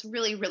 And that was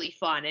really, really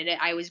fun. And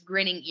I was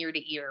grinning ear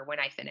to ear when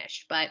I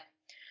finished. But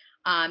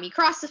you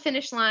cross the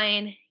finish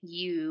line,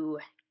 you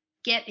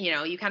get,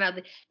 you kind of,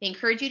 they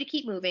encourage you to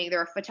keep moving.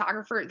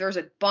 There's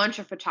a bunch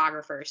of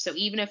photographers. So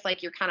even if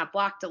like you're kind of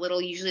blocked a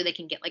little, usually they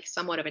can get like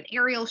somewhat of an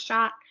aerial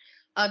shot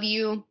of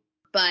you.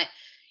 But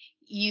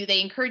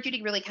they encourage you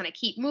to really kind of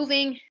keep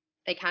moving.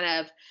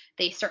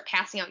 They start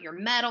passing out your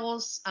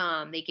medals.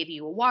 They give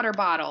you a water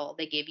bottle.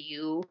 They give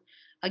you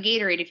a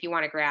Gatorade if you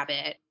want to grab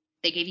it.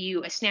 They give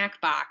you a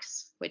snack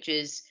box, which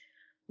is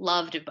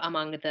loved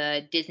among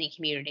the Disney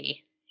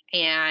community.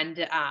 And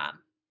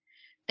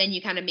then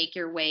you kind of make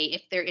your way.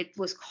 If it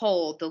was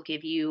cold, they'll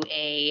give you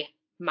a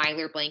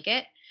Mylar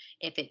blanket.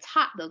 If it's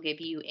hot, they'll give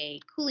you a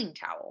cooling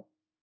towel.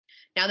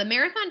 Now the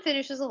marathon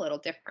finish is a little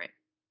different.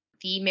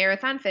 The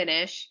marathon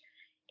finish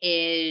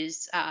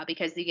is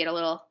because you get a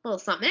little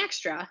something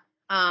extra.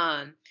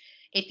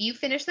 If you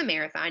finish the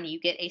marathon, you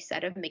get a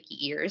set of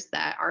Mickey ears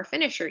that are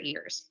finisher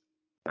ears.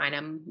 Mine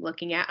I'm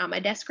looking at on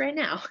my desk right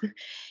now.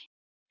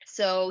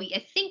 So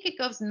I think it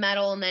goes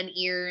metal and then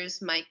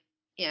ears.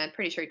 I'm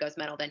pretty sure it goes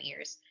metal then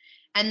ears.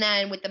 And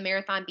then with the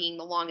marathon being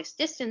the longest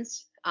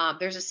distance,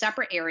 there's a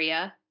separate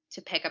area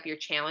to pick up your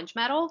challenge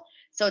medal.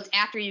 So it's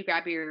after you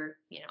grab your,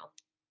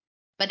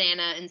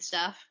 banana and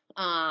stuff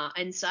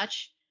and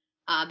such.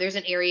 There's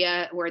an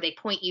area where they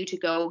point you to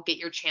go get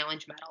your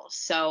challenge medals.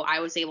 So I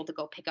was able to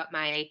go pick up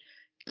my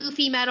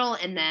Goofy medal,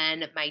 and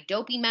then my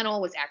Dopey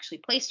medal was actually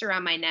placed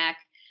around my neck.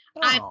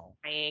 I'm Oh.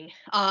 crying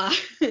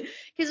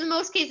because in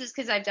most cases,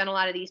 because I've done a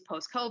lot of these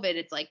post COVID,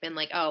 it's like been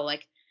like, oh,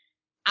 like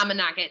I'm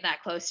gonna not get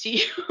that close to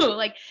you,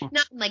 like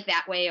not in like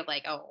that way of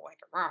like, oh, like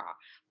rah,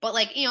 but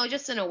like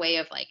just in a way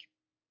of like,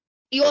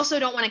 you also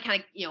don't want to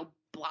kind of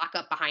block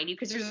up behind you,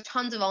 because there's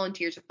tons of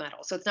volunteers with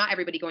medals. So it's not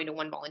everybody going to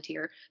one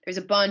volunteer. There's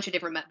a bunch of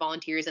different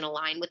volunteers in a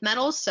line with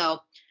medals. So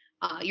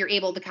you're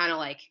able to kind of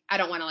like, I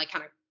don't want to like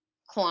kind of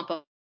clump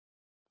up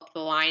the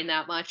line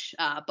that much.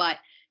 But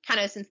kind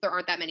of, since there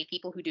aren't that many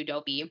people who do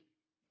Dopey,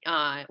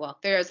 well,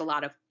 there's a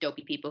lot of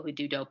Dopey people who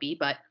do Dopey,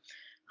 but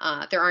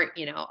there aren't,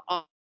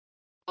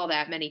 all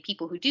that many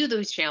people who do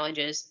those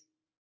challenges,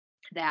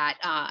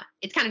 that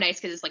it's kind of nice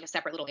because it's like a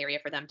separate little area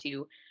for them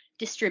to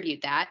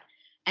distribute that.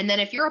 And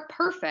then if you're a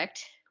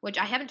perfect, which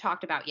I haven't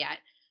talked about yet,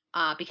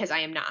 because I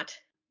am not,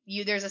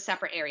 there's a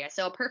separate area.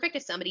 So a perfect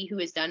is somebody who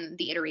has done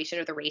the iteration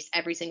of the race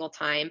every single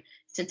time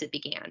since it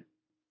began.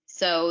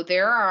 So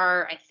there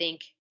are, I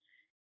think,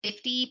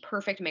 50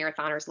 perfect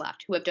marathoners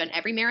left who have done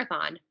every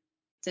marathon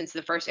since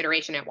the first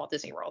iteration at Walt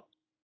Disney World.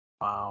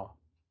 Wow.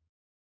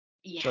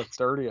 Yeah. So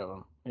 30 of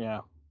them.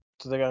 Yeah.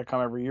 So they got to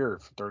come every year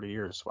for 30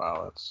 years.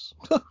 Wow, that's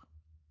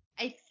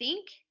I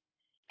think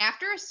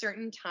after a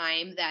certain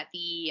time that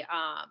the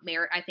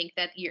I think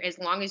that you're, as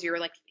long as you're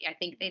like, I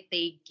think that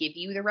they give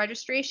you the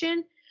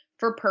registration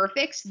for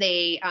perfects.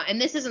 They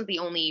and this isn't the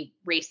only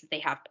race that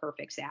they have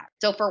perfects at.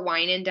 So for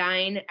Wine and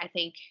Dine, I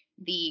think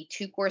the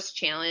 2-course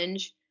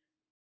challenge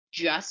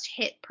just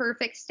hit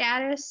perfect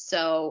status.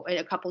 So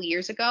a couple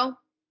years ago.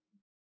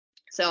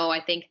 So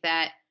I think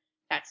that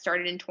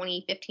started in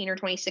 2015 or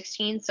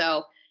 2016.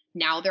 So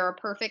now there are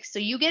perfects. So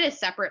you get a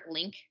separate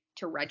link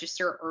to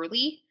register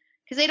early,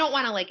 because they don't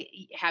want to like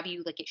have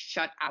you like get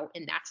shut out,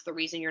 and that's the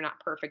reason you're not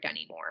perfect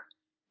anymore.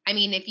 I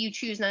mean, if you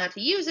choose not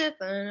to use it,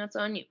 then that's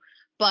on you.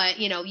 But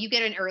you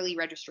get an early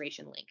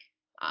registration link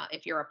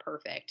if you're a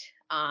perfect.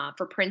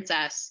 For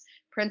Princess,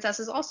 Princess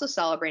is also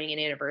celebrating an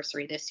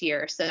anniversary this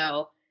year.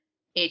 So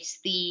it's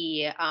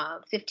the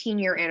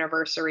 15-year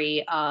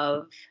anniversary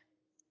of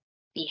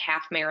the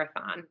half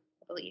marathon,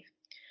 I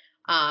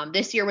believe.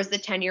 This year was the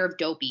 10-year of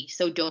Dopey.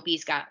 So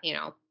Dopey's got,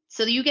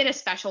 so you get a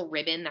special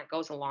ribbon that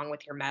goes along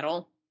with your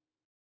medal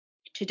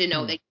to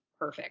denote that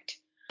you're perfect.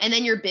 And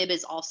then your bib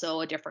is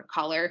also a different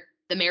color.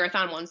 The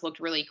marathon ones looked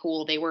really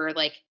cool. They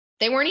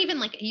weren't even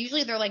like,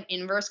 usually they're like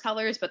inverse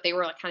colors, but they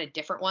were like kind of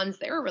different ones.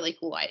 They were really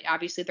cool.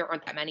 Obviously there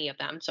aren't that many of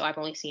them, so I've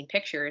only seen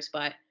pictures,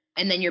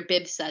 and then your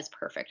bib says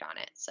perfect on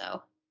it.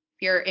 So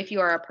if you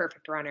are a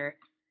perfect runner,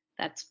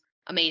 that's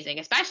amazing.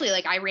 Especially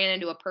like I ran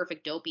into a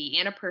perfect Dopey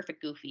and a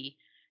perfect Goofy,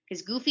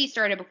 because Goofy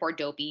started before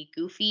Dopey.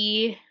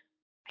 Goofy,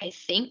 I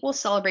think, will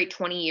celebrate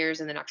 20 years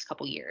in the next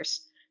couple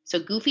years. So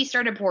Goofy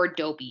started before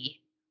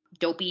Dopey.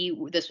 Dopey,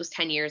 this was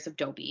 10 years of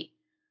Dopey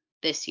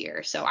this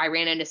year. So I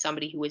ran into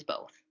somebody who was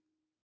both.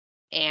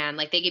 And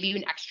like they give you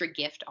an extra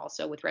gift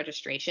also with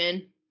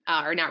registration,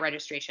 or not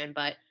registration,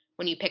 but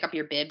when you pick up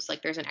your bibs,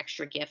 like there's an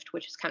extra gift,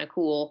 which is kind of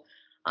cool.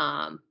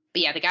 But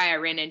yeah, the guy I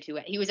ran into,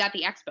 he was at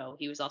the expo.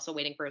 He was also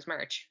waiting for his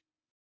merch.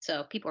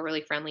 So people are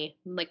really friendly,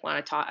 like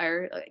want to talk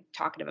or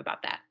talk to him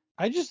about that.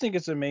 I just think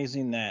it's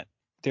amazing that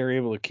they're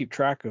able to keep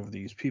track of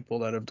these people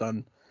that have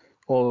done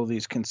all of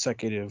these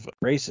consecutive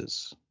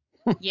races.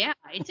 Yeah,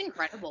 it's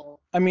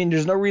incredible. I mean,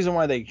 there's no reason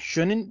why they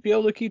shouldn't be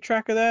able to keep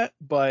track of that,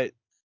 but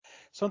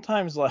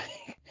sometimes, like,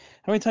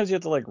 how many times you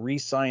have to like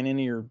re-sign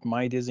into your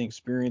My Disney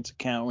Experience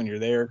account when you're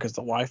there because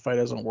the Wi-Fi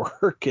doesn't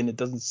work and it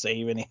doesn't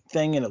save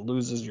anything and it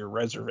loses your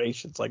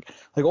reservations. Like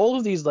all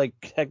of these like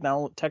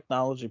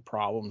technology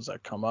problems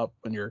that come up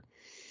when you're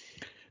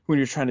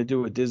trying to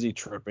do a Disney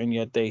trip, and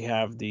yet they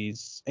have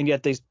these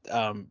people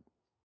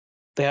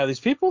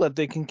that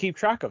they can keep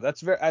track of.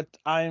 That's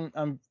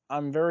I'm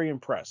very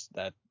impressed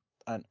that.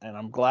 And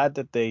I'm glad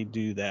that they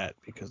do that,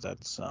 because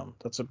that's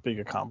a big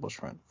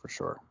accomplishment for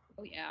sure.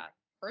 Oh yeah,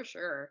 for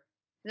sure.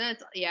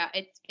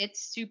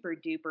 It's super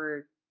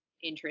duper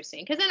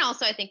interesting. Because then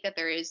also I think that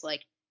there is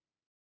like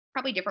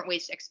probably different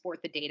ways to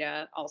export the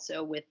data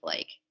also, with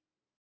like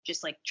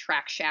just like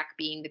Track Shack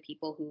being the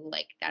people who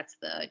like that's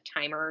the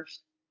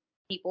timers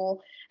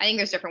people. I think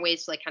there's different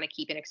ways to like kind of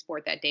keep and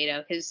export that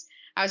data, because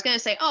I was going to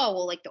say, oh,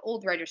 well, like the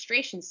old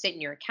registrations sit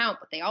in your account,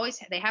 but they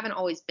haven't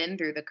always been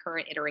through the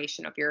current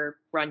iteration of your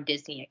Run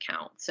Disney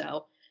account.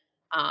 So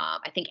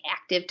I think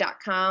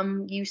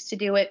active.com used to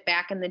do it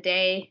back in the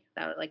day,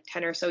 that was like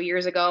 10 or so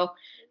years ago.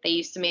 They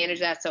used to manage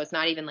that. So it's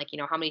not even like,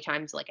 how many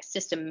times like a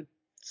system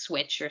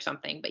switch or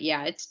something. But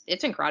yeah,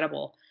 it's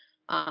incredible.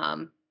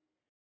 And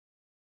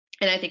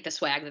I think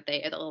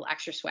the little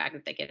extra swag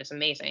that they get is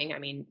amazing. I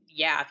mean,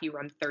 yeah, if you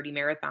run 30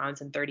 marathons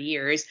in 30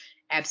 years,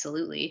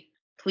 absolutely.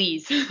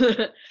 Please.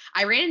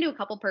 I ran into a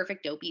couple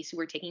perfect dopies who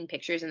were taking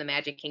pictures in the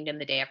Magic Kingdom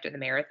the day after the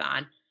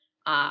marathon.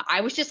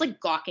 I was just like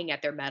gawking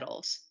at their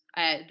medals.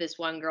 This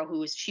one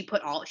girl she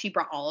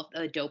brought all of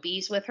the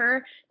dopies with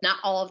her, not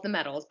all of the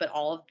medals, but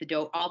all of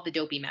the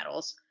dopey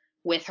medals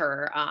with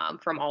her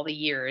from all the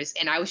years,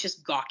 and I was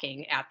just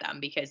gawking at them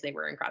because they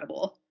were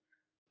incredible.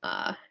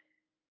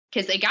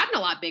 Because they gotten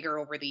a lot bigger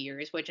over the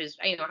years, which is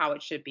how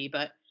it should be.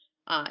 But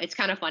it's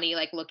kind of funny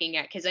like looking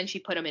at, because then she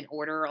put them in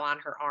order on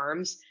her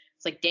arms.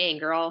 It's like, dang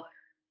girl,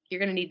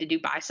 you're gonna need to do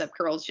bicep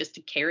curls just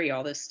to carry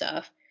all this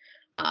stuff.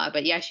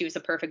 But yeah, she was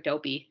a perfect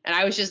dopey, and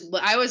I was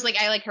like,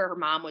 I like her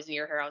mom was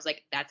near her. I was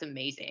like, that's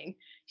amazing.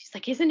 She's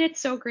like, isn't it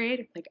so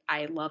great? Like,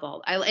 I love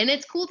and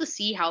it's cool to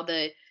see how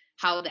the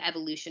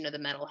evolution of the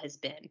medal has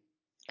been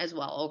as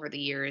well over the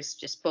years,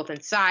 just both in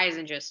size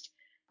and just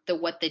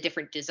what the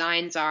different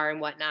designs are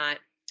and whatnot.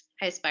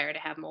 I aspire to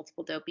have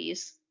multiple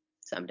dopies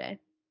someday.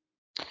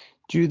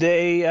 Do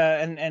they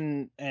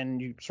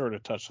and you sort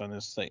of touched on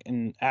this, like,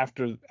 and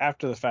after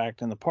the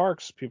fact in the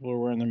parks, people are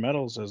wearing their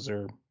medals as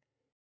they're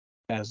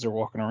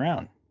walking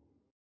around.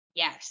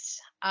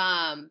 Yes.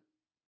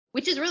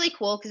 Which is really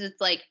cool, because it's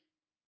like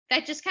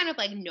that, just kind of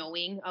like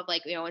knowing of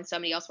like, when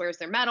somebody else wears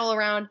their medal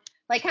around,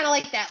 like kind of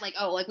like that, like,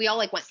 oh, like we all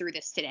like went through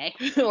this today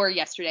or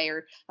yesterday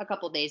or a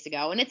couple of days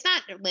ago. And it's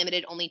not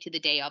limited only to the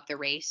day of the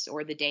race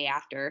or the day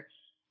after.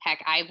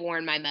 Heck, I've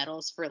worn my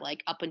medals for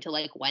like up until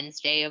like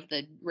Wednesday of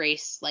the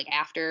race, like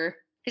after,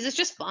 because it's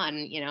just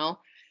fun.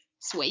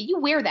 Swag. You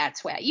wear that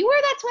swag. You wear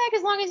that swag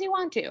as long as you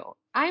want to.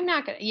 I'm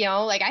not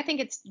gonna, like I think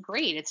it's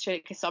great. It's to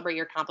celebrate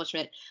your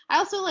accomplishment. I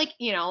also like,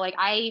 like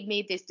I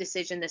made this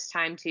decision this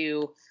time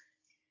to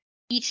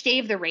each day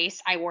of the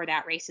race, I wore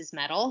that race's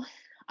medal.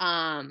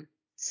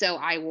 So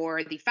I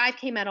wore the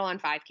 5K medal on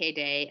 5K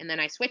day, and then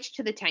I switched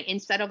to the 10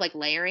 instead of like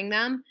layering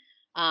them.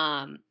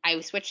 I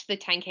switched to the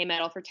 10K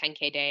medal for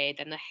 10K day,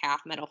 then the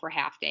half medal for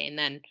half day, and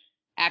then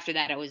after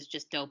that it was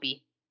just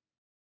dopey.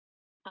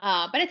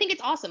 But I think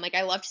it's awesome. Like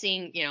I loved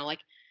seeing, like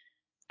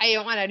I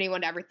don't want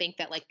anyone to ever think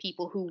that like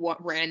people who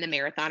ran the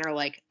marathon are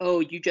like, oh,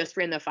 you just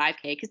ran the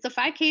 5K, because the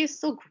 5K is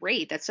still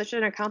great. That's such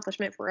an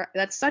accomplishment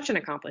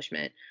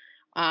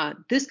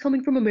this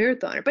coming from a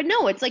marathoner. But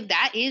no, it's like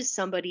that is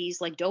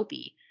somebody's like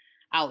dopey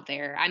out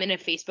there. I'm in a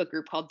Facebook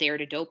group called Dare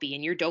to Dopey,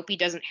 and your dopey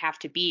doesn't have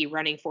to be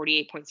running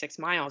 48.6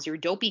 miles. Your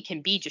dopey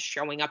can be just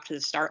showing up to the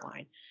start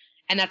line.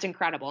 And that's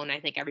incredible. And I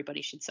think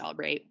everybody should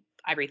celebrate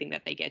everything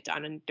that they get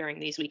done during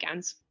these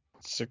weekends.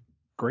 It's a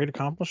great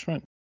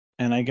accomplishment.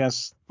 And I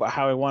guess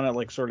how I want to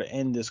like sort of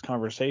end this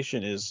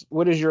conversation is,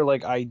 what is your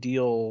like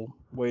ideal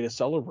way to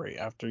celebrate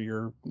after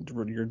your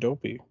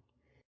dopey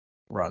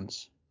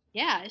runs?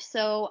 Yeah,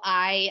 so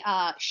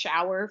I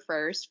shower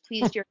first.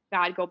 Please, dear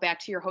God, go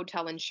back to your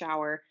hotel and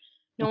shower.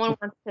 No one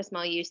wants to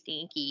smell you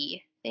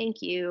stinky.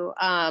 Thank you.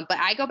 But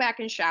I go back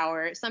and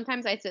shower.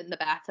 Sometimes I sit in the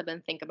bathtub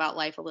and think about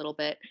life a little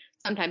bit.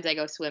 Sometimes I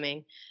go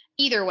swimming.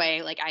 Either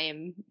way, like I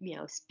am,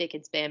 spick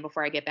and span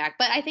before I get back.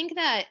 But I think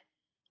that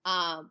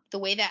the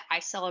way that I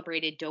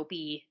celebrated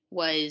Dopey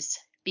was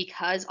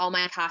because all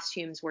my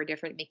costumes were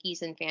different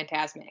Mickeys and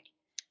Phantasmic.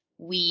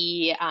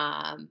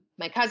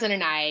 My cousin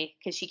and I,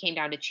 because she came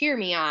down to cheer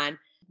me on,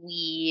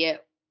 we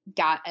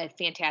got a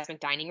Phantasmic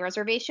dining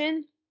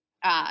reservation,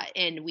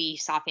 and we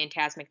saw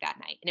Phantasmic that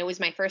night. And it was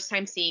my first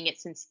time seeing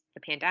it since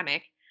the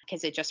pandemic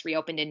because it just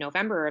reopened in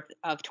November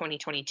of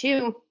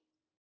 2022.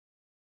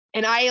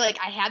 And I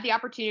had the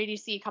opportunity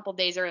to see a couple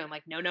days early. I'm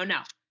like, no, no, no,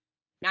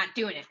 not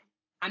doing it.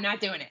 I'm not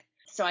doing it.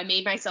 So I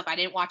made myself, I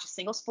didn't watch a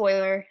single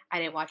spoiler. I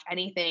didn't watch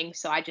anything.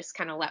 So I just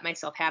kind of let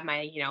myself have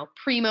my,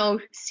 primo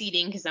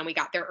seating because then we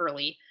got there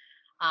early.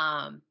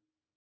 Um,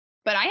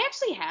 but I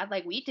actually had,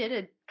 like, we did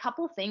a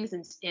couple things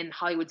in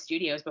Hollywood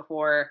Studios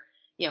before,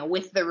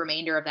 with the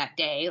remainder of that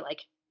day.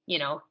 Like,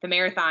 the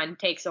marathon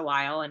takes a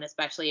while. And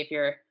especially if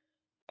you're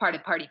part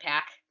of party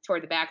pack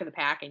toward the back of the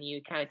pack and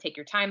you kind of take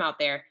your time out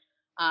there,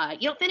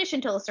 you don't finish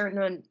until a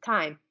certain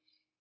time.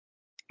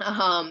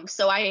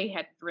 So I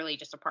had really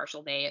just a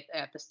partial day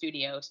at the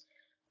studios.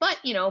 But,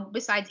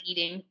 besides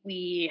eating,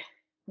 we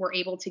were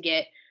able to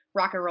get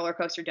Rock and Roller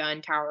Coaster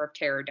done, Tower of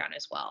Terror done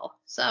as well.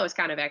 So that was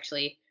kind of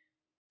actually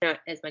not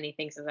as many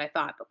things as I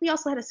thought. But we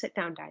also had a sit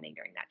down dining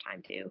during that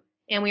time too.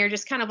 And we were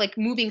just kind of like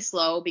moving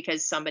slow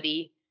because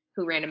somebody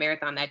who ran a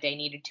marathon that day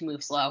needed to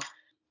move slow.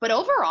 But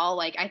overall,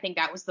 like, I think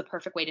that was the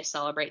perfect way to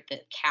celebrate the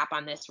cap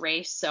on this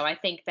race. So I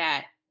think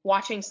that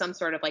watching some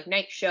sort of like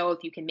night show,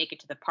 if you can make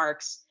it to the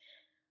parks,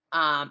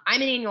 I'm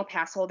an annual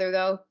pass holder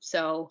though,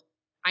 so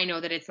I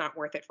know that it's not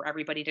worth it for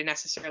everybody to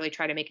necessarily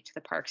try to make it to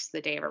the parks the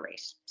day of a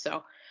race.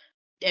 So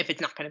if it's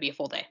not going to be a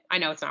full day, I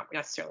know it's not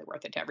necessarily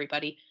worth it to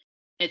everybody.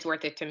 It's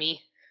worth it to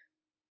me,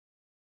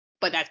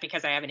 but that's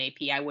because I have an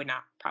AP. I would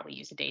not probably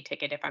use a day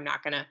ticket if I'm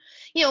not going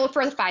to,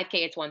 for the 5K,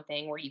 it's one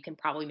thing where you can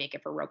probably make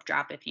it for rope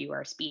drop if you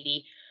are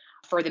speedy.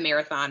 For the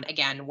marathon,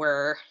 again,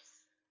 where,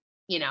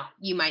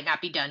 you might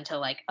not be done till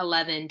like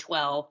 11,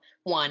 12,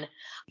 1.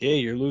 Yeah,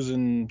 you're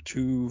losing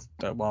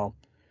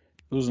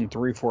losing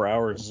 3-4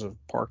 hours of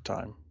park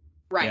time.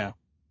 Right. Yeah.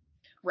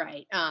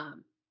 Right.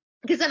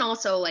 Because then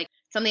also, like,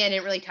 something I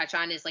didn't really touch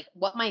on is like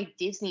what my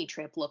Disney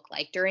trip looked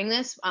like during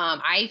this.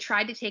 I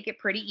tried to take it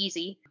pretty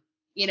easy,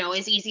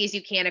 as easy as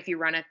you can if you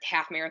run a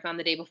half marathon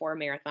the day before a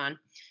marathon.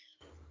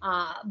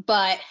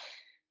 But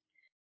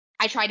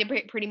I tried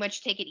to pretty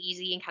much take it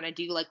easy and kind of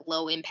do like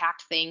low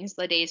impact things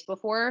the days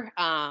before.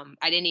 I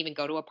didn't even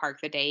go to a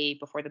park the day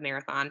before the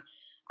marathon.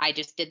 I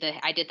did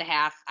the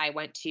half. I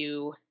went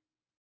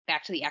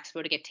back to the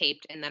expo to get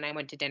taped, and then I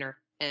went to dinner,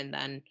 and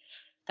then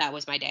that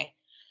was my day,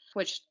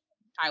 which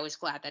I was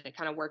glad that it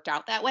kind of worked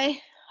out that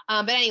way.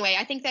 But anyway,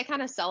 I think that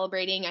kind of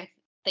celebrating, I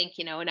think,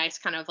 a nice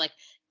kind of like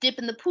dip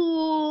in the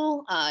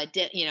pool,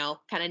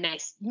 kind of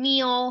nice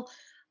meal.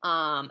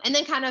 And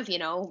then kind of,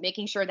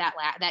 making sure that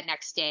that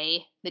next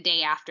day, the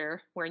day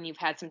after, when you've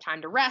had some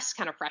time to rest,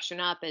 kind of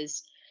freshen up,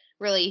 is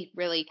really,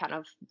 really kind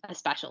of a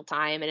special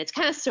time. And it's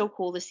kind of so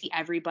cool to see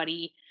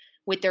everybody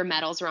with their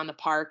medals around the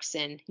parks,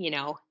 and,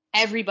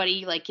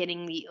 everybody like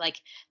getting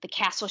the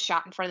castle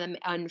shot in front of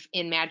them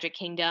in Magic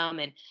Kingdom.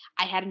 And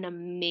I had an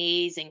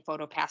amazing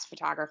photo pass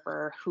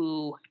photographer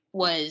who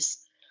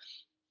was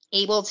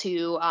able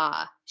to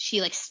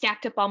she like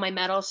stacked up all my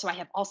medals, so I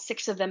have all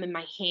 6 of them in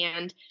my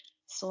hand.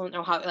 Still don't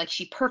know how, like,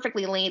 she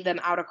perfectly laid them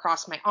out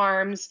across my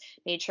arms,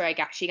 made sure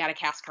she got a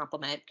cast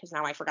compliment because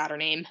now I forgot her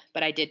name,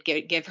 but I did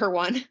give her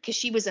one because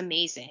she was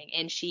amazing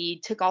and she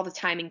took all the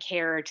time and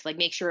care to like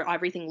make sure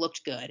everything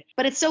looked good.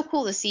 But it's so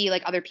cool to see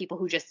like other people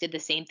who just did the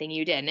same thing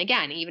you did. And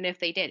again, even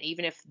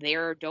if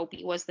their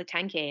dopey was the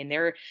 10K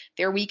and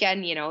their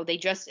weekend,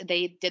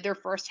 they did their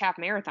first half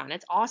marathon.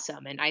 It's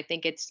awesome, and I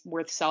think it's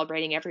worth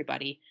celebrating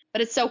everybody.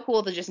 But it's so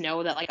cool to just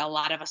know that like a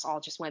lot of us all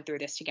just went through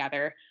this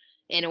together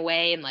in a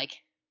way, and like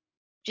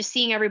just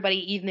seeing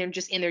everybody even they're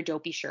just in their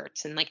dopey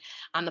shirts and like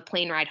on the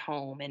plane ride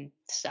home and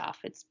stuff.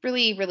 It's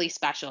really, really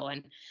special,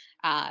 and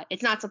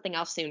it's not something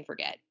I'll soon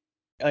forget.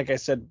 Like I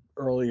said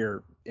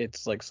earlier,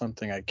 it's like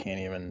something I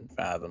can't even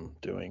fathom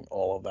doing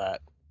all of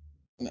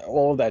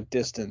that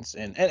distance.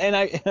 And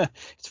I,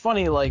 it's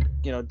funny, like,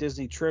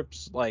 Disney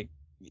trips, like,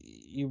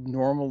 you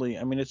normally,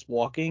 I mean, it's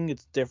walking,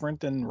 it's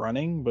different than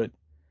running, but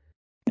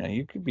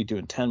you could be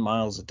doing 10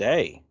 miles a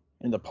day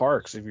in the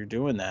parks if you're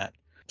doing that.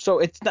 So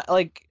it's not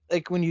like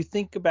when you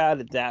think about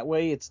it that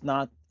way, it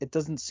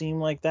doesn't seem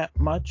like that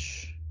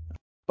much,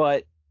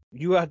 but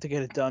you have to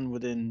get it done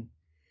within,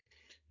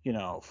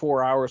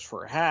 4 hours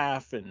for a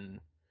half, and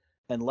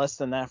less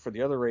than that for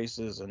the other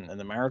races, and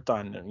the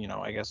marathon,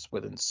 I guess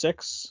within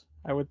 6,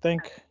 I would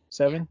think. Yeah.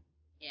 7.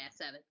 Yeah,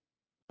 7.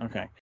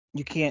 Okay.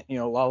 You can't,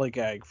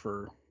 lollygag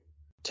for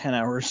 10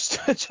 hours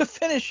to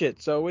finish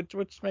it. So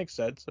which makes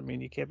sense. I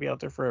mean, you can't be out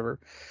there forever.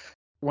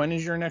 When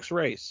is your next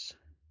race?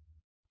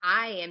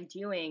 I am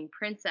doing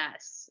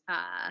Princess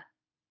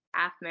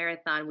half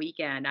marathon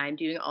weekend. I'm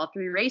doing all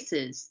 3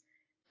 races.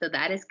 So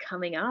that is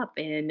coming up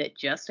in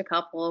just a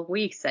couple of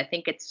weeks. I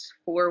think it's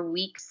 4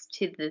 weeks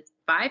to the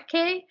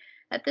 5K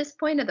at this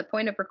point, at the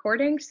point of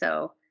recording.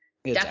 So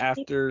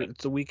definitely.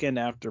 It's a weekend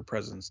after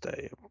President's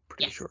Day, I'm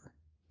pretty Yes. sure.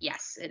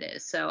 Yes, it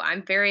is. So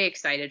I'm very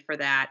excited for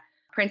that.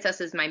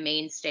 Princess is my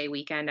mainstay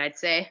weekend, I'd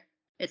say.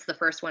 It's the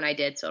first one I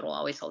did, so it'll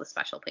always hold a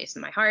special place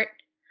in my heart.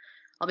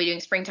 I'll be doing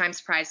Springtime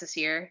Surprise this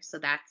year, so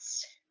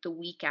that's the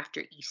week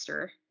after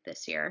Easter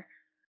this year.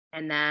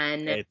 And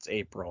then, It's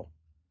April.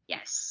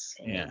 yes,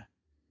 Yeah.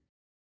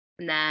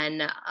 and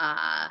then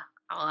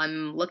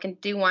I'm looking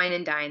to do Wine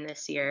and Dine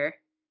this year,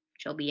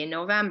 which will be in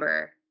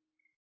November.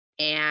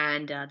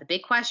 And the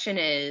big question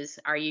is,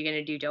 are you going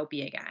to do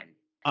Dopey again?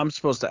 I'm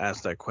supposed to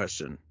ask that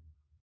question.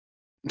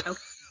 Okay,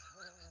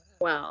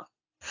 well,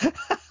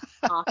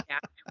 I'll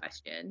ask the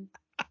question.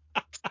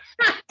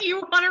 Do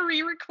you want to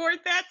re-record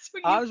that?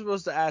 I'm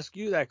supposed to ask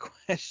you that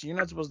question. You're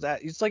not supposed to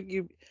ask. It's like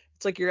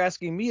you're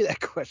asking me that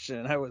question.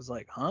 And I was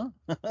like, huh?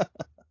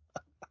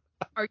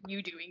 Are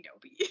you doing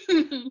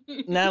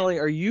Dopey? Natalie,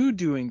 are you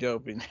doing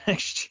doping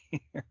next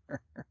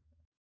year?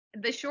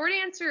 The short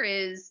answer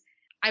is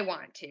I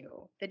want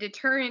to. The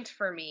deterrent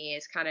for me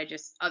is kind of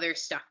just other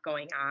stuff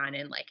going on.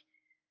 And like,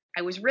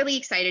 I was really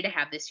excited to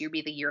have this year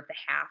be the year of the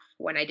half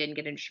when I didn't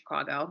get into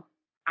Chicago.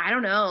 I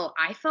don't know.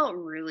 I felt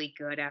really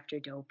good after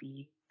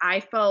Dopey. I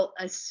felt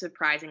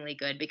surprisingly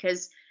good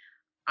because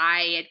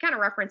I had kind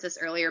of referenced this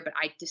earlier, but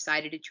I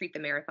decided to treat the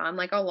marathon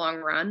like a long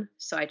run.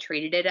 So I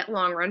treated it at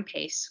long run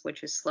pace,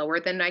 which was slower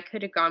than I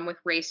could have gone with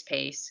race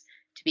pace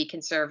to be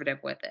conservative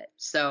with it.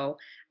 So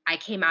I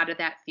came out of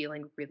that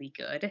feeling really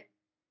good.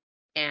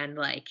 And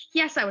like,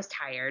 yes, I was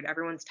tired.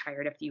 Everyone's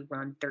tired if you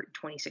run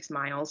 26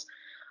 miles.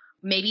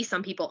 Maybe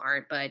some people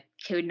aren't, but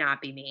could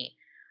not be me.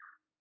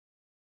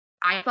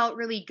 I felt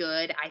really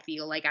good. I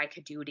feel like I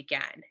could do it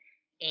again.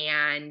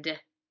 And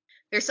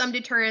there's some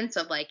deterrence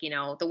of like,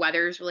 the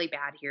weather is really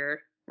bad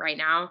here right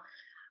now,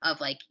 of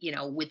like,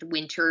 with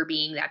winter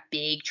being that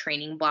big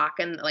training block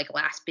and like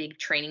last big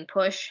training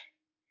push.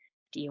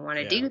 Do you want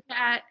to Yeah. do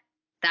that?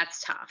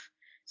 That's tough.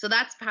 So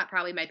that's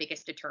probably my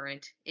biggest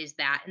deterrent is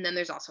that. And then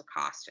there's also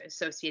cost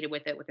associated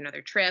with it with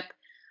another trip.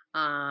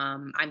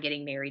 I'm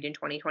getting married in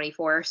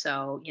 2024.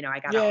 So, I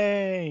got to,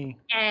 Yay.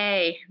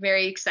 yay,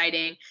 very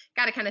exciting.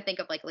 Got to kind of think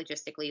of like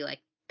logistically, like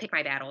pick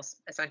my battles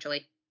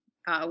essentially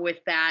with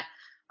that.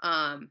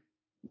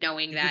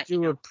 Knowing You could that,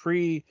 do a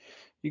pre.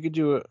 You could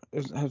do a.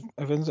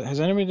 Has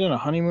anybody done a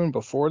honeymoon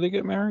before they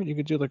get married? You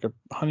could do like a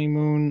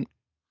honeymoon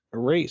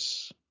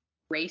race.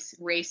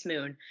 race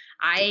moon.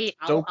 I'll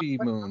Dopey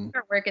moon.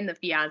 start working the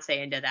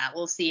fiance into that.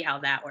 We'll see how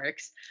that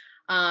works.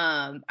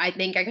 I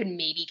think I could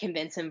maybe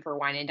convince him for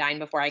Wine and Dine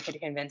before I could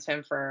convince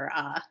him for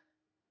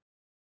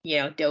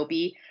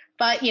Dopey.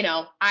 But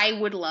I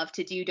would love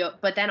to do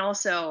dope. But then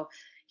also,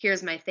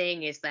 here's my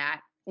thing: is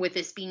that with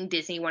this being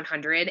Disney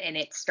 100 and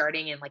it's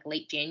starting in like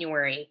late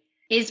January,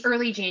 is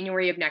early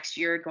January of next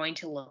year going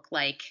to look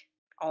like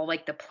all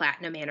like the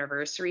platinum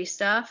anniversary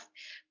stuff?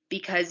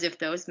 Because if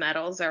those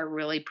medals are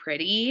really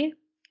pretty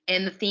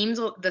and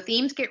the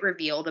themes get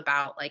revealed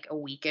about like a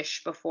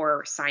weekish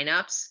before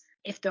signups,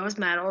 if those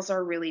medals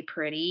are really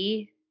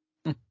pretty,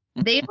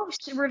 they don't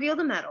reveal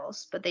the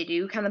medals, but they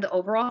do kind of the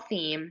overall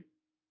theme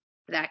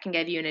that can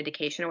give you an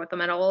indication of what the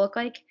medal will look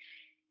like.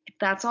 If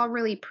that's all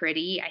really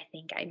pretty, I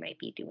think I might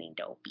be doing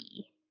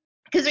Dopey.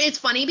 Because it's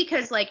funny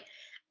because like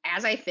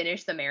as I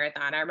finished the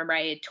marathon, I remember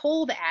I had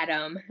told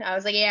Adam, I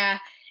was like, yeah,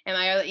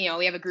 and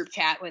we have a group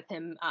chat with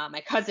him,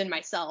 my cousin,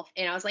 myself,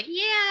 and I was like,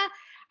 yeah,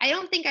 I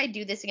don't think I'd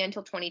do this again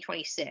until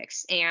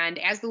 2026. And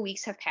as the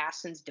weeks have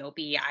passed since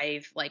Dopey,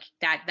 I've like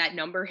that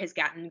number has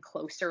gotten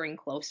closer and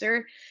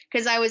closer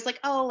because I was like,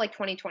 oh, like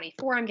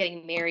 2024, I'm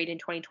getting married in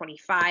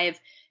 2025.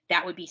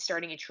 That would be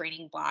starting a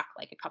training block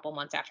like a couple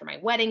months after my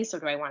wedding. So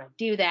do I want to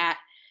do that?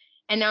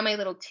 And now my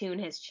little tune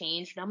has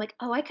changed. And I'm like,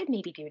 oh, I could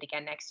maybe do it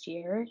again next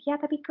year. Yeah,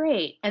 that'd be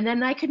great. And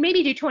then I could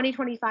maybe do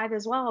 2025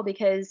 as well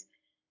because,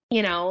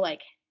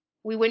 like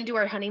we wouldn't do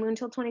our honeymoon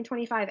until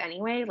 2025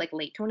 anyway, like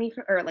late 20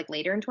 or like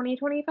later in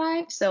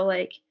 2025. So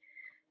like,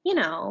 you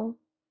know,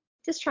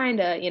 just trying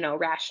to,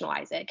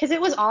 rationalize it because it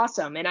was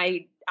awesome and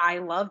I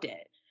loved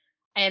it.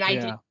 And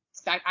Yeah.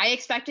 I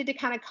expected to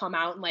kind of come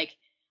out and like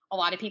a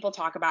lot of people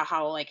talk about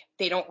how like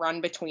they don't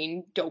run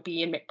between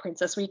Dopey and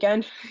Princess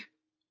weekend.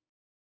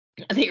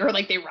 They run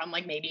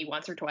like maybe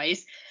once or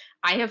twice.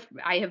 I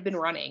have been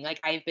running. Like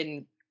I've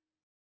been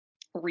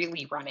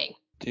really running.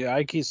 Yeah,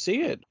 I can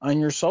see it on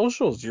your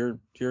socials.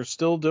 You're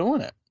still doing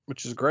it,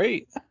 which is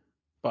great. And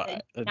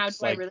But now, it's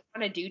do I like, really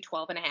want to do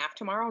 12 and a half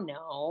tomorrow?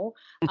 No.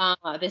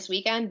 This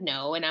weekend?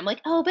 No. And I'm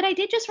like, oh, but I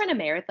did just run a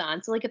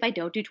marathon. So like if I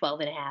don't do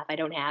 12 and a half, I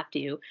don't have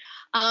to.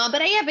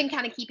 But I have been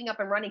kind of keeping up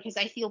and running because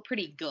I feel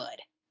pretty good.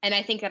 And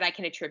I think that I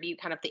can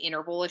attribute kind of the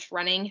intervalish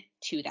running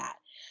to that.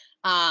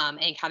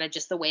 And kind of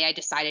just the way I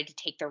decided to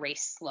take the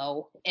race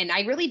slow. And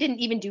I really didn't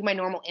even do my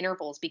normal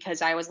intervals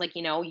because I was like,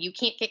 you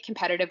can't get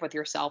competitive with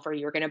yourself or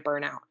you're going to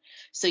burn out.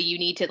 So you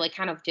need to like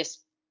kind of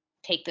just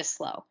take this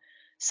slow.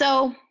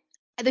 So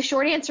the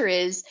short answer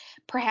is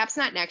perhaps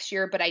not next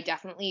year, but I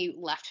definitely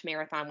left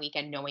marathon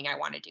weekend knowing I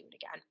want to do it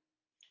again.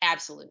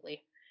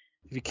 Absolutely.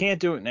 If you can't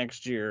do it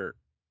next year,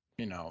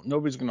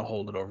 nobody's going to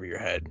hold it over your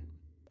head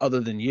other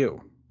than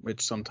you,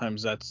 which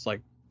sometimes that's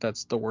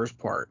the worst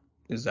part,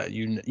 is that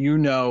you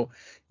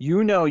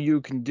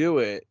can do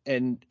it,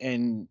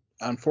 and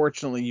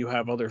unfortunately you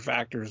have other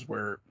factors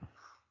where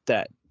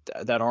that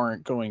that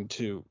aren't going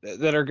to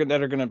that are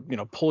going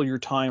to pull your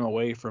time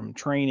away from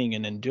training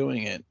and then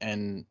doing it,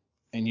 and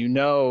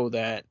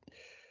that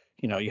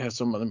you have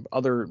some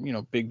other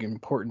big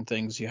important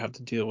things you have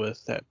to deal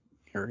with that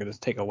you're going to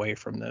take away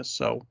from this.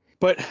 So,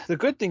 but the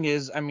good thing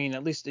is, I mean,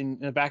 at least in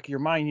the back of your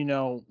mind,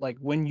 like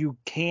when you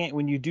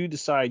do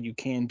decide you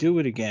can do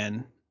it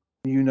again,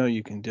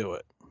 you can do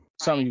it.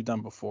 Something Right. you've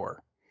done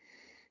before.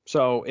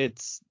 So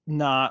it's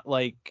not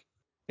like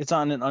it's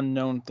on an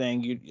unknown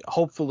thing. You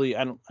hopefully,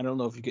 I don't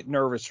know if you get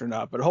nervous or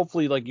not, but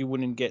hopefully like you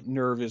wouldn't get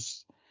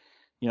nervous,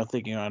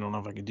 thinking, I don't know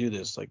if I could do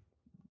this, like,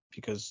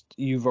 because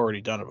you've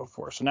already done it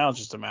before. So now it's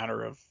just a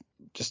matter of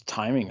just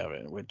timing of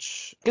it,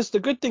 which I guess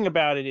the good thing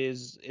about it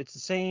is it's the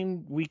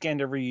same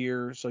weekend every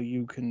year, so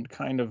you can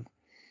kind of,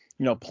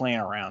 plan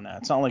around that.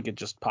 It's not like it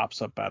just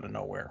pops up out of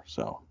nowhere.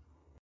 So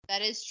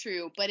That is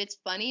true. But it's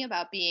funny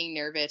about being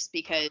nervous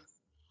because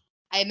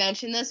I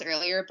mentioned this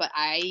earlier, but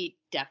I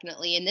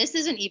definitely, and this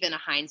isn't even a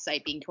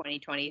hindsight being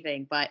 2020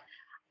 thing, but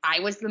I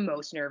was the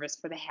most nervous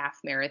for the half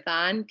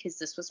marathon because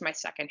this was my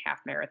second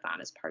half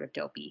marathon as part of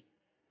Dopey,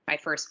 my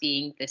first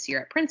being this year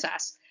at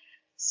Princess.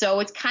 So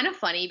it's kind of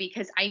funny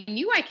because I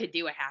knew I could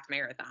do a half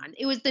marathon.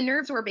 It was the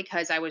nerves were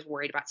because I was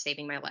worried about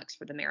saving my legs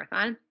for the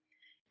marathon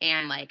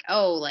and like,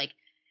 oh, like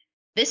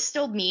this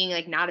still being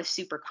like not a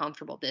super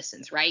comfortable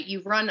distance, right?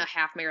 You've run a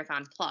half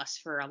marathon plus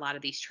for a lot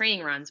of these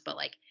training runs, but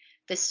like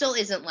this still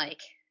isn't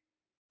like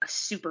a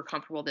super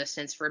comfortable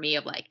distance for me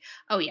of like,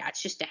 oh yeah,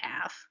 it's just a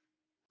half.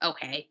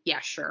 Okay,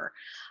 yeah, sure.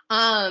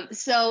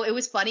 So it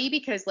was funny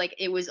because like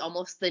it was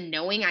almost the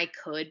knowing I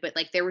could, but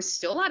like there was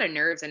still a lot of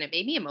nerves and it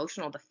made me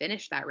emotional to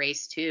finish that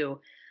race too.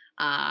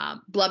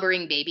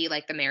 Blubbering baby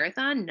like the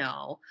marathon,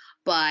 no.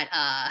 But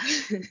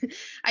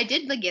I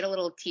did like get a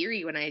little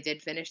teary when I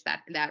did finish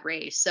that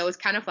race. So it's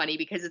kind of funny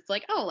because it's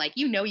like, oh, like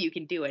you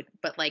can do it,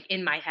 but like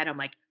in my head I'm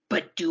like,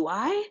 but do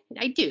I?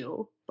 I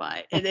do.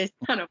 But it is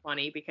kind of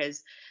funny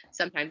because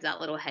sometimes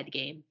that little head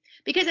game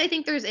because I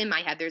think there's in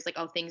my head there's like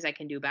oh things I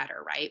can do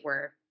better, right?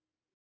 Where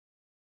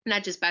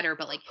not just better,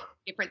 but like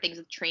different things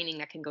with training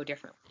that can go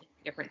differently,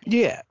 different things,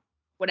 yeah,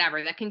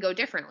 whatever that can go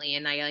differently,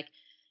 and I like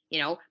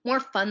more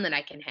fun that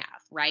I can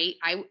have, right?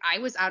 I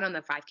was out on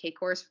the 5K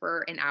course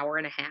for an hour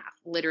and a half.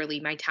 Literally,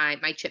 my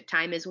chip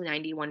time is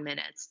 91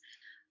 minutes.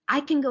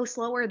 I can go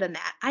slower than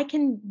that. I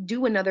can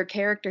do another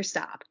character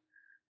stop,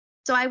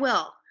 so I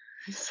will.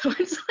 So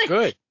it's like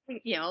good.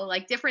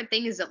 like different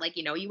things that like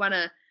you want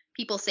to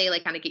people say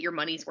like kind of get your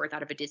money's worth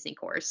out of a Disney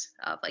course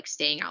of like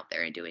staying out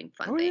there and doing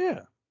fun Oh things. yeah.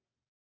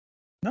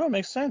 No, it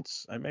makes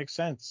sense. It makes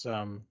sense.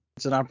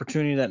 It's an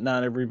opportunity that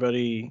not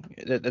everybody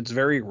that's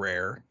very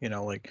rare.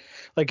 Like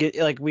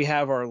we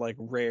have our like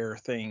rare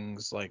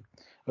things like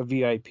a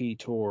VIP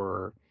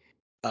tour,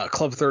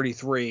 Club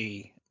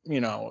 33,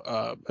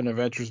 an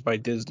Adventures by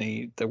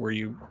Disney that where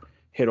you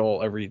hit all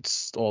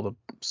the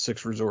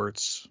six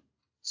resorts,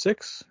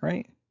 six,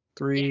 right? Yeah.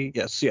 Three,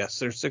 yes,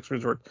 there's six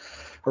resorts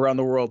around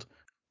the world,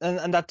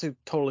 and not to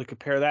totally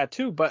compare that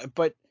too, but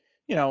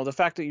the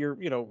fact that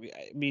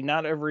I mean,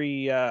 not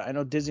every, I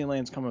know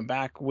Disneyland's coming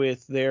back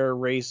with their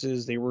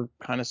races. They were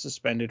kind of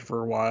suspended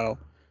for a while.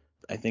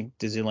 I think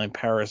Disneyland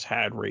Paris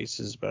had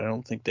races, but I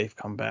don't think they've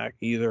come back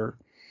either.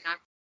 Not,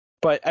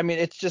 But I mean,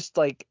 it's just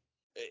like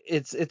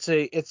it's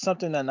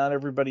something that not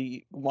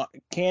everybody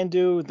can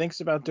do,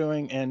 thinks about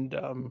doing, and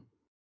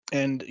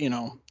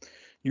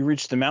you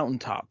reach the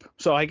mountaintop.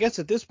 So I guess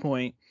at this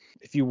point,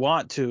 if you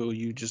want to,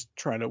 you just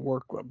try to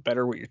work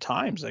better with your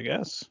times, I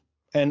guess.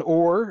 And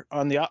or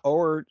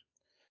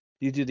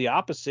you do the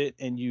opposite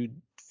and you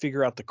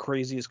figure out the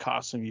craziest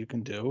costume you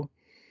can do,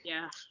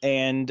 yeah.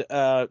 and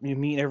you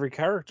meet every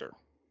character.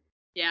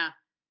 Yeah.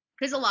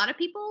 Because a lot of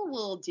people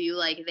will do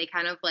like they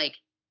kind of like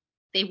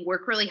they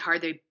work really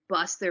hard, they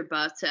bust their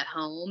butts at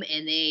home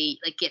and they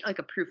like get like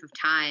a proof of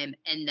time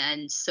and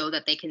then so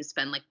that they can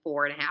spend like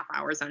 4.5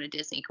 hours on a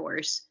Disney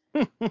course.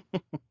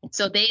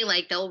 So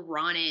they'll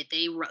run it.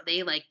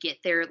 They like get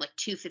there like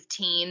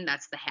 2:15.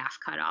 That's the half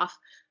cutoff.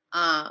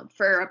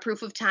 For a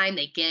proof of time,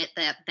 they get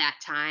that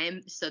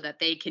time so that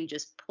they can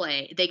just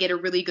play. They get a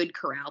really good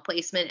corral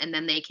placement, and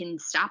then they can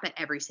stop at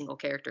every single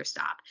character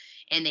stop,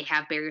 and they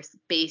have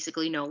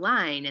basically no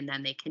line, and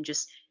then they can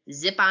just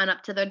zip on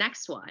up to the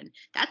next one.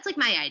 That's like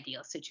my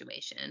ideal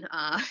situation.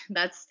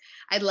 That's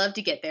I'd love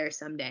to get there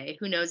someday.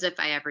 Who knows if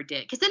I ever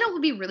did? Because then it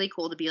would be really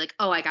cool to be like,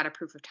 oh, I got a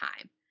proof of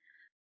time.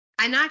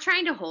 I'm not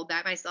trying to hold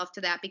that myself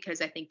to that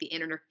because I think the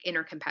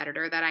inner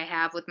competitor that I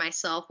have with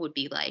myself would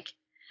be like,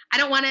 I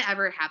don't want to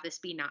ever have this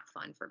be not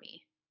fun for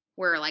me.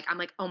 Where like I'm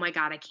like, oh my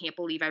God, I can't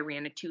believe I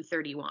ran a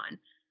 2:31.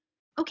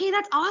 Okay,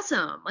 that's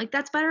awesome. Like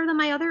that's better than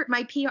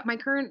my PR, my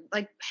current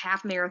like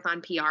half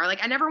marathon PR. Like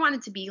I never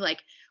wanted to be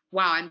like,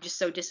 wow, I'm just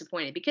so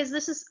disappointed because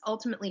this is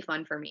ultimately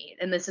fun for me.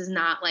 And this is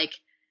not like,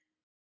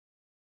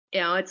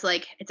 it's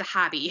like it's a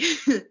hobby.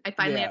 I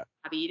finally have Yeah.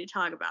 a hobby to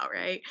talk about,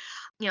 right?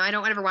 I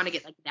don't ever want to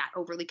get like that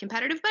overly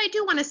competitive, but I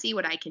do want to see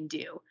what I can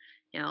do.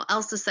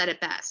 Elsa said it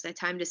best. I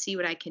time to see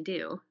what I can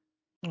do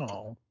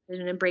Oh.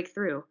 and then break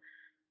through.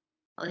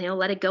 Well,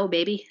 let it go,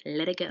 baby.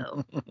 Let it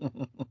go.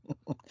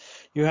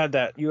 You had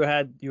that. You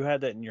had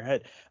that in your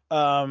head.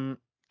 Um.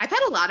 I've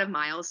had a lot of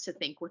miles to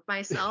think with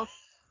myself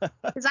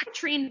because I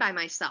train by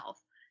myself.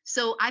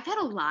 So I've had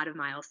a lot of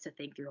miles to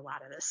think through a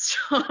lot of this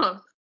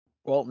stuff.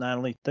 Well,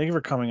 Natalie, thank you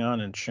for coming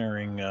on and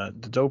sharing the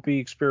Dopey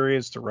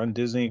experience, the Run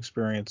Disney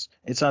experience.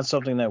 It's not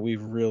something that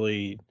we've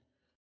really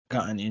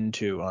gotten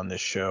into on this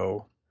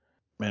show,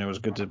 and it was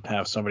good to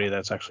have somebody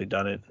that's actually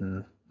done it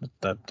and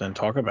that then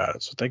talk about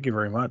it. So thank you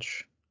very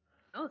much.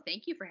 Oh,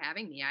 thank you for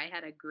having me. I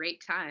had a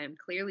great time.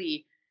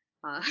 Clearly,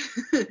 uh,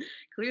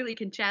 clearly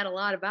can chat a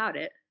lot about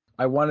it.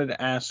 I wanted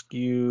to ask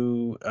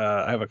you.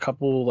 I have a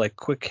couple like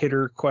quick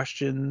hitter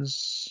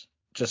questions,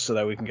 just so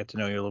that we can get to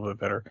know you a little bit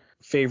better.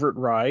 Favorite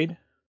ride?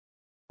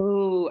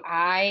 Ooh,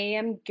 I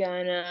am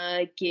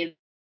gonna give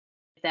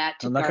that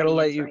to I'm not gonna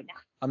let Guardians you. right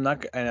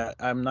now.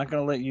 I'm not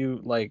gonna let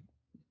you like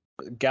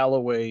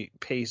Galloway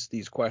pace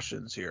these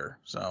questions here.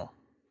 So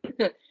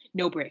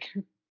No break.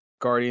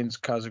 Guardians,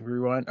 Cosmic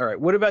Rewind. All right.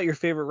 What about your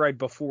favorite ride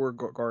before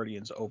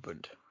Guardians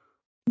opened?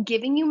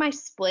 Giving you my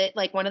split,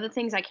 like one of the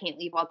things I can't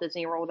leave Walt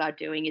Disney World without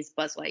doing is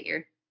Buzz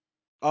Lightyear.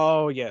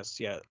 Oh yes,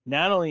 yeah.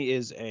 Natalie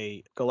is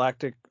a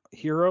galactic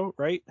hero,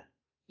 right? Is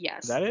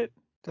Yes. that it?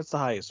 That's the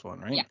highest one,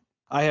 Yeah. right?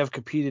 I have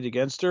competed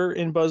against her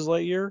in Buzz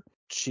Lightyear.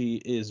 She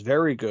is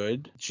very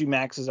good. She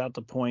maxes out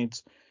the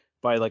points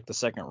by like the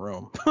second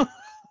room.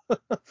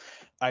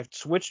 I've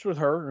switched with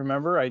her.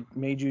 Remember, I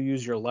made you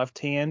use your left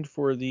hand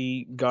for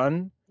the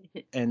gun,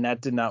 and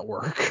that did not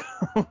work.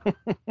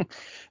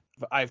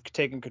 I've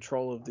taken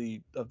control of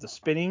the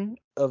spinning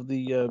of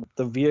the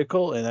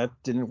vehicle, and that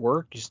didn't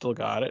work. You still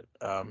got it.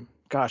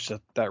 Gosh,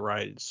 that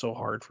ride is so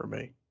hard for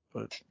me,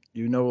 but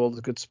you know all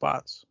the good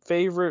spots.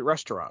 Favorite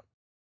restaurant?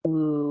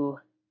 Ooh,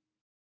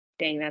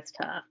 dang, that's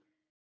tough.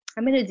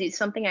 I'm gonna do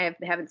something I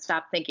haven't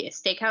stopped thinking.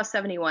 Steakhouse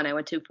 71 I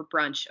went to for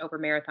brunch over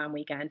marathon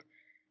weekend.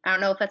 I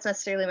don't know if that's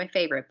necessarily my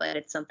favorite, but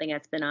it's something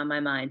that's been on my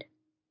mind.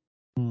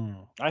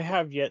 I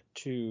have yet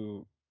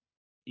to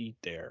eat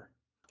there.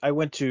 I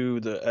went to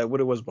the what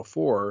it was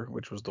before,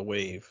 which was the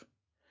Wave,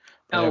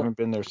 but I Oh, haven't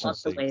been there love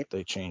since the wave.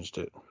 they changed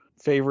it.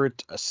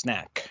 Favorite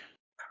snack?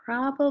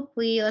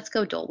 Probably let's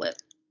go Dole Whip.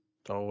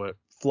 Oh, what,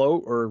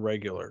 float or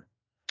regular?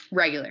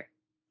 Regular.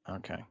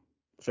 Okay.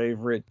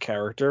 Favorite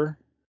character?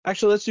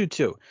 Actually, let's do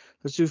two.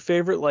 Let's do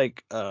favorite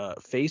like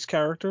face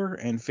character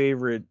and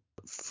favorite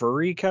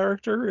furry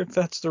character, if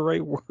that's the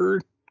right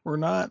word or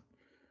not.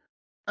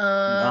 Um,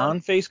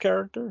 Non-face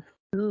character?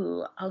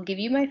 ooh, I'll give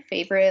you my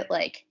favorite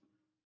like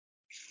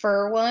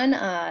fur one.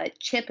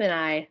 Chip and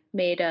I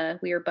made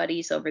we were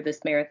buddies over this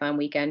marathon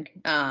weekend.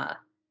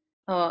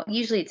 Oh,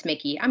 usually it's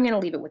Mickey. I'm gonna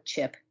leave it with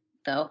Chip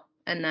though.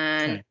 And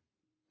then Okay.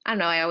 I don't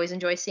know, I always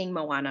enjoy seeing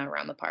Moana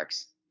around the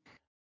parks.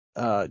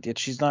 Yet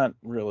she's not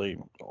really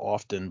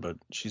often, but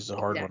she's a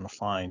hard one to Exactly.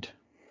 find.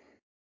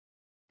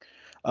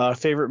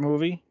 Favorite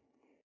movie?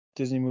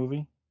 Disney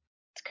movie?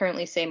 It's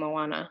currently say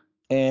Moana.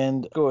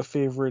 And go a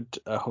favorite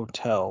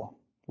hotel,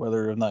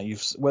 whether or not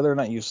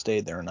you've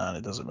stayed there or not,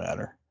 it doesn't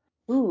matter.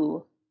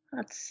 Ooh,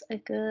 that's a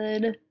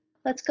good.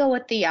 Let's go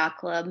with the yacht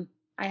club.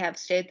 I have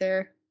stayed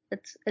there.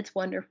 It's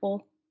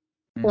wonderful.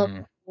 Love.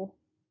 Hmm.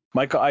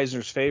 Michael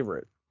Eisner's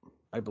favorite,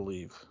 I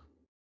believe.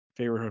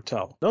 Favorite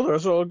hotel. No,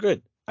 those are all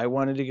good. I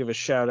wanted to give a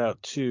shout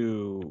out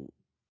to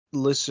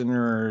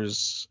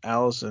listeners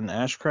Allison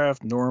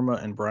Ashcraft, Norma,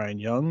 and Brian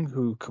Young,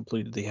 who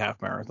completed the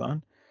half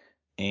marathon,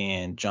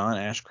 and John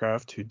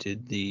Ashcraft, who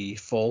did the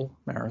full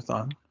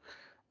marathon.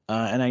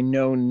 And I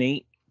know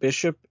Nate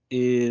Bishop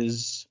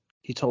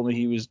he told me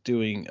he was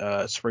doing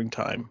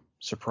springtime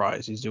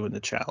surprise. He's doing the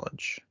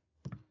challenge.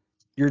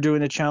 You're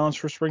doing the challenge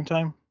for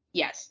springtime?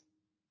 Yes.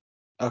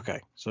 Okay,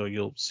 so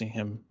you'll see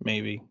him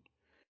maybe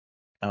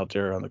out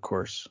there on the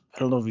course. I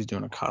don't know if he's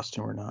doing a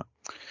costume or not.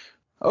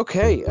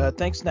 Okay,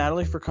 thanks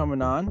Natalie for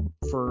coming on,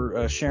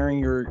 for sharing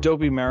your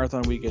Dopey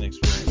Marathon weekend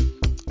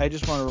experience. I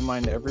just want to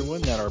remind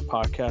everyone that our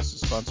podcast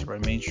is sponsored by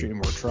Main Street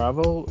More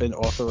Travel, an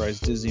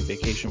authorized Disney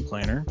vacation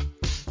planner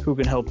who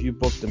can help you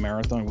book the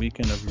marathon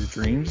weekend of your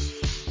dreams.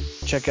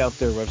 Check out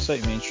their website,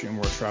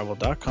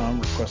 mainstreetmoretravel.com,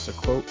 request a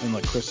quote, and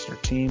let Chris and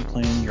her team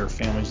plan your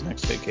family's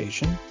next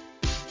vacation.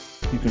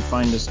 You can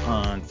find us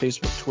on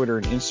Facebook, Twitter,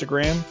 and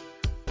Instagram.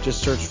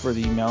 Just search for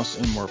the Mouse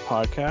and More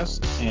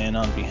podcast. And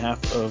on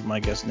behalf of my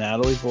guest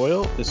Natalie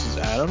Boyle, this is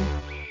Adam,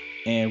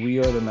 and we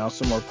are the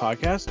Mouse and More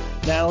podcast.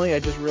 Natalie, I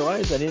just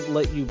realized I didn't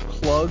let you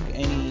plug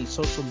any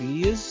social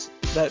medias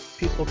that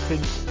people could,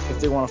 if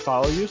they want to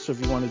follow you. So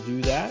if you want to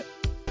do that,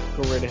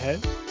 go right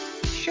ahead.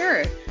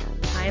 Sure.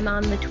 I'm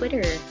on the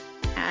Twitter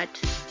at,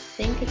 I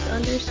think it's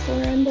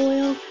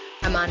 _nboyle.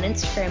 I'm on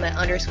Instagram at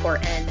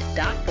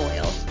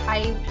 _n.boyle.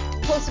 I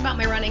post about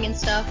my running and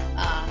stuff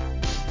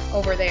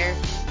over there.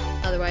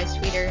 Otherwise,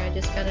 Twitter, I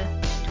just kind of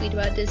tweet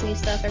about Disney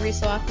stuff every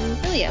so often.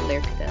 Really at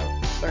Lyric,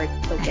 though, or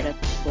go get up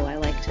people I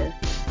like to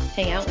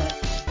hang out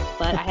with.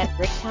 But I had a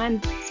great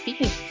time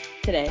speaking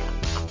today.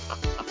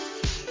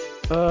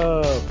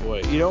 Oh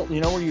boy, you know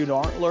where you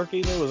aren't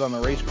lurking though was on the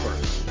race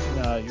course.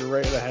 You're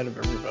right ahead of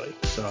everybody.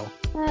 So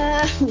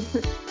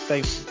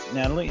thanks,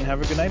 Natalie, and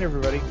have a good night,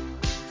 everybody.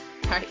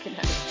 All right, good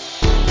night.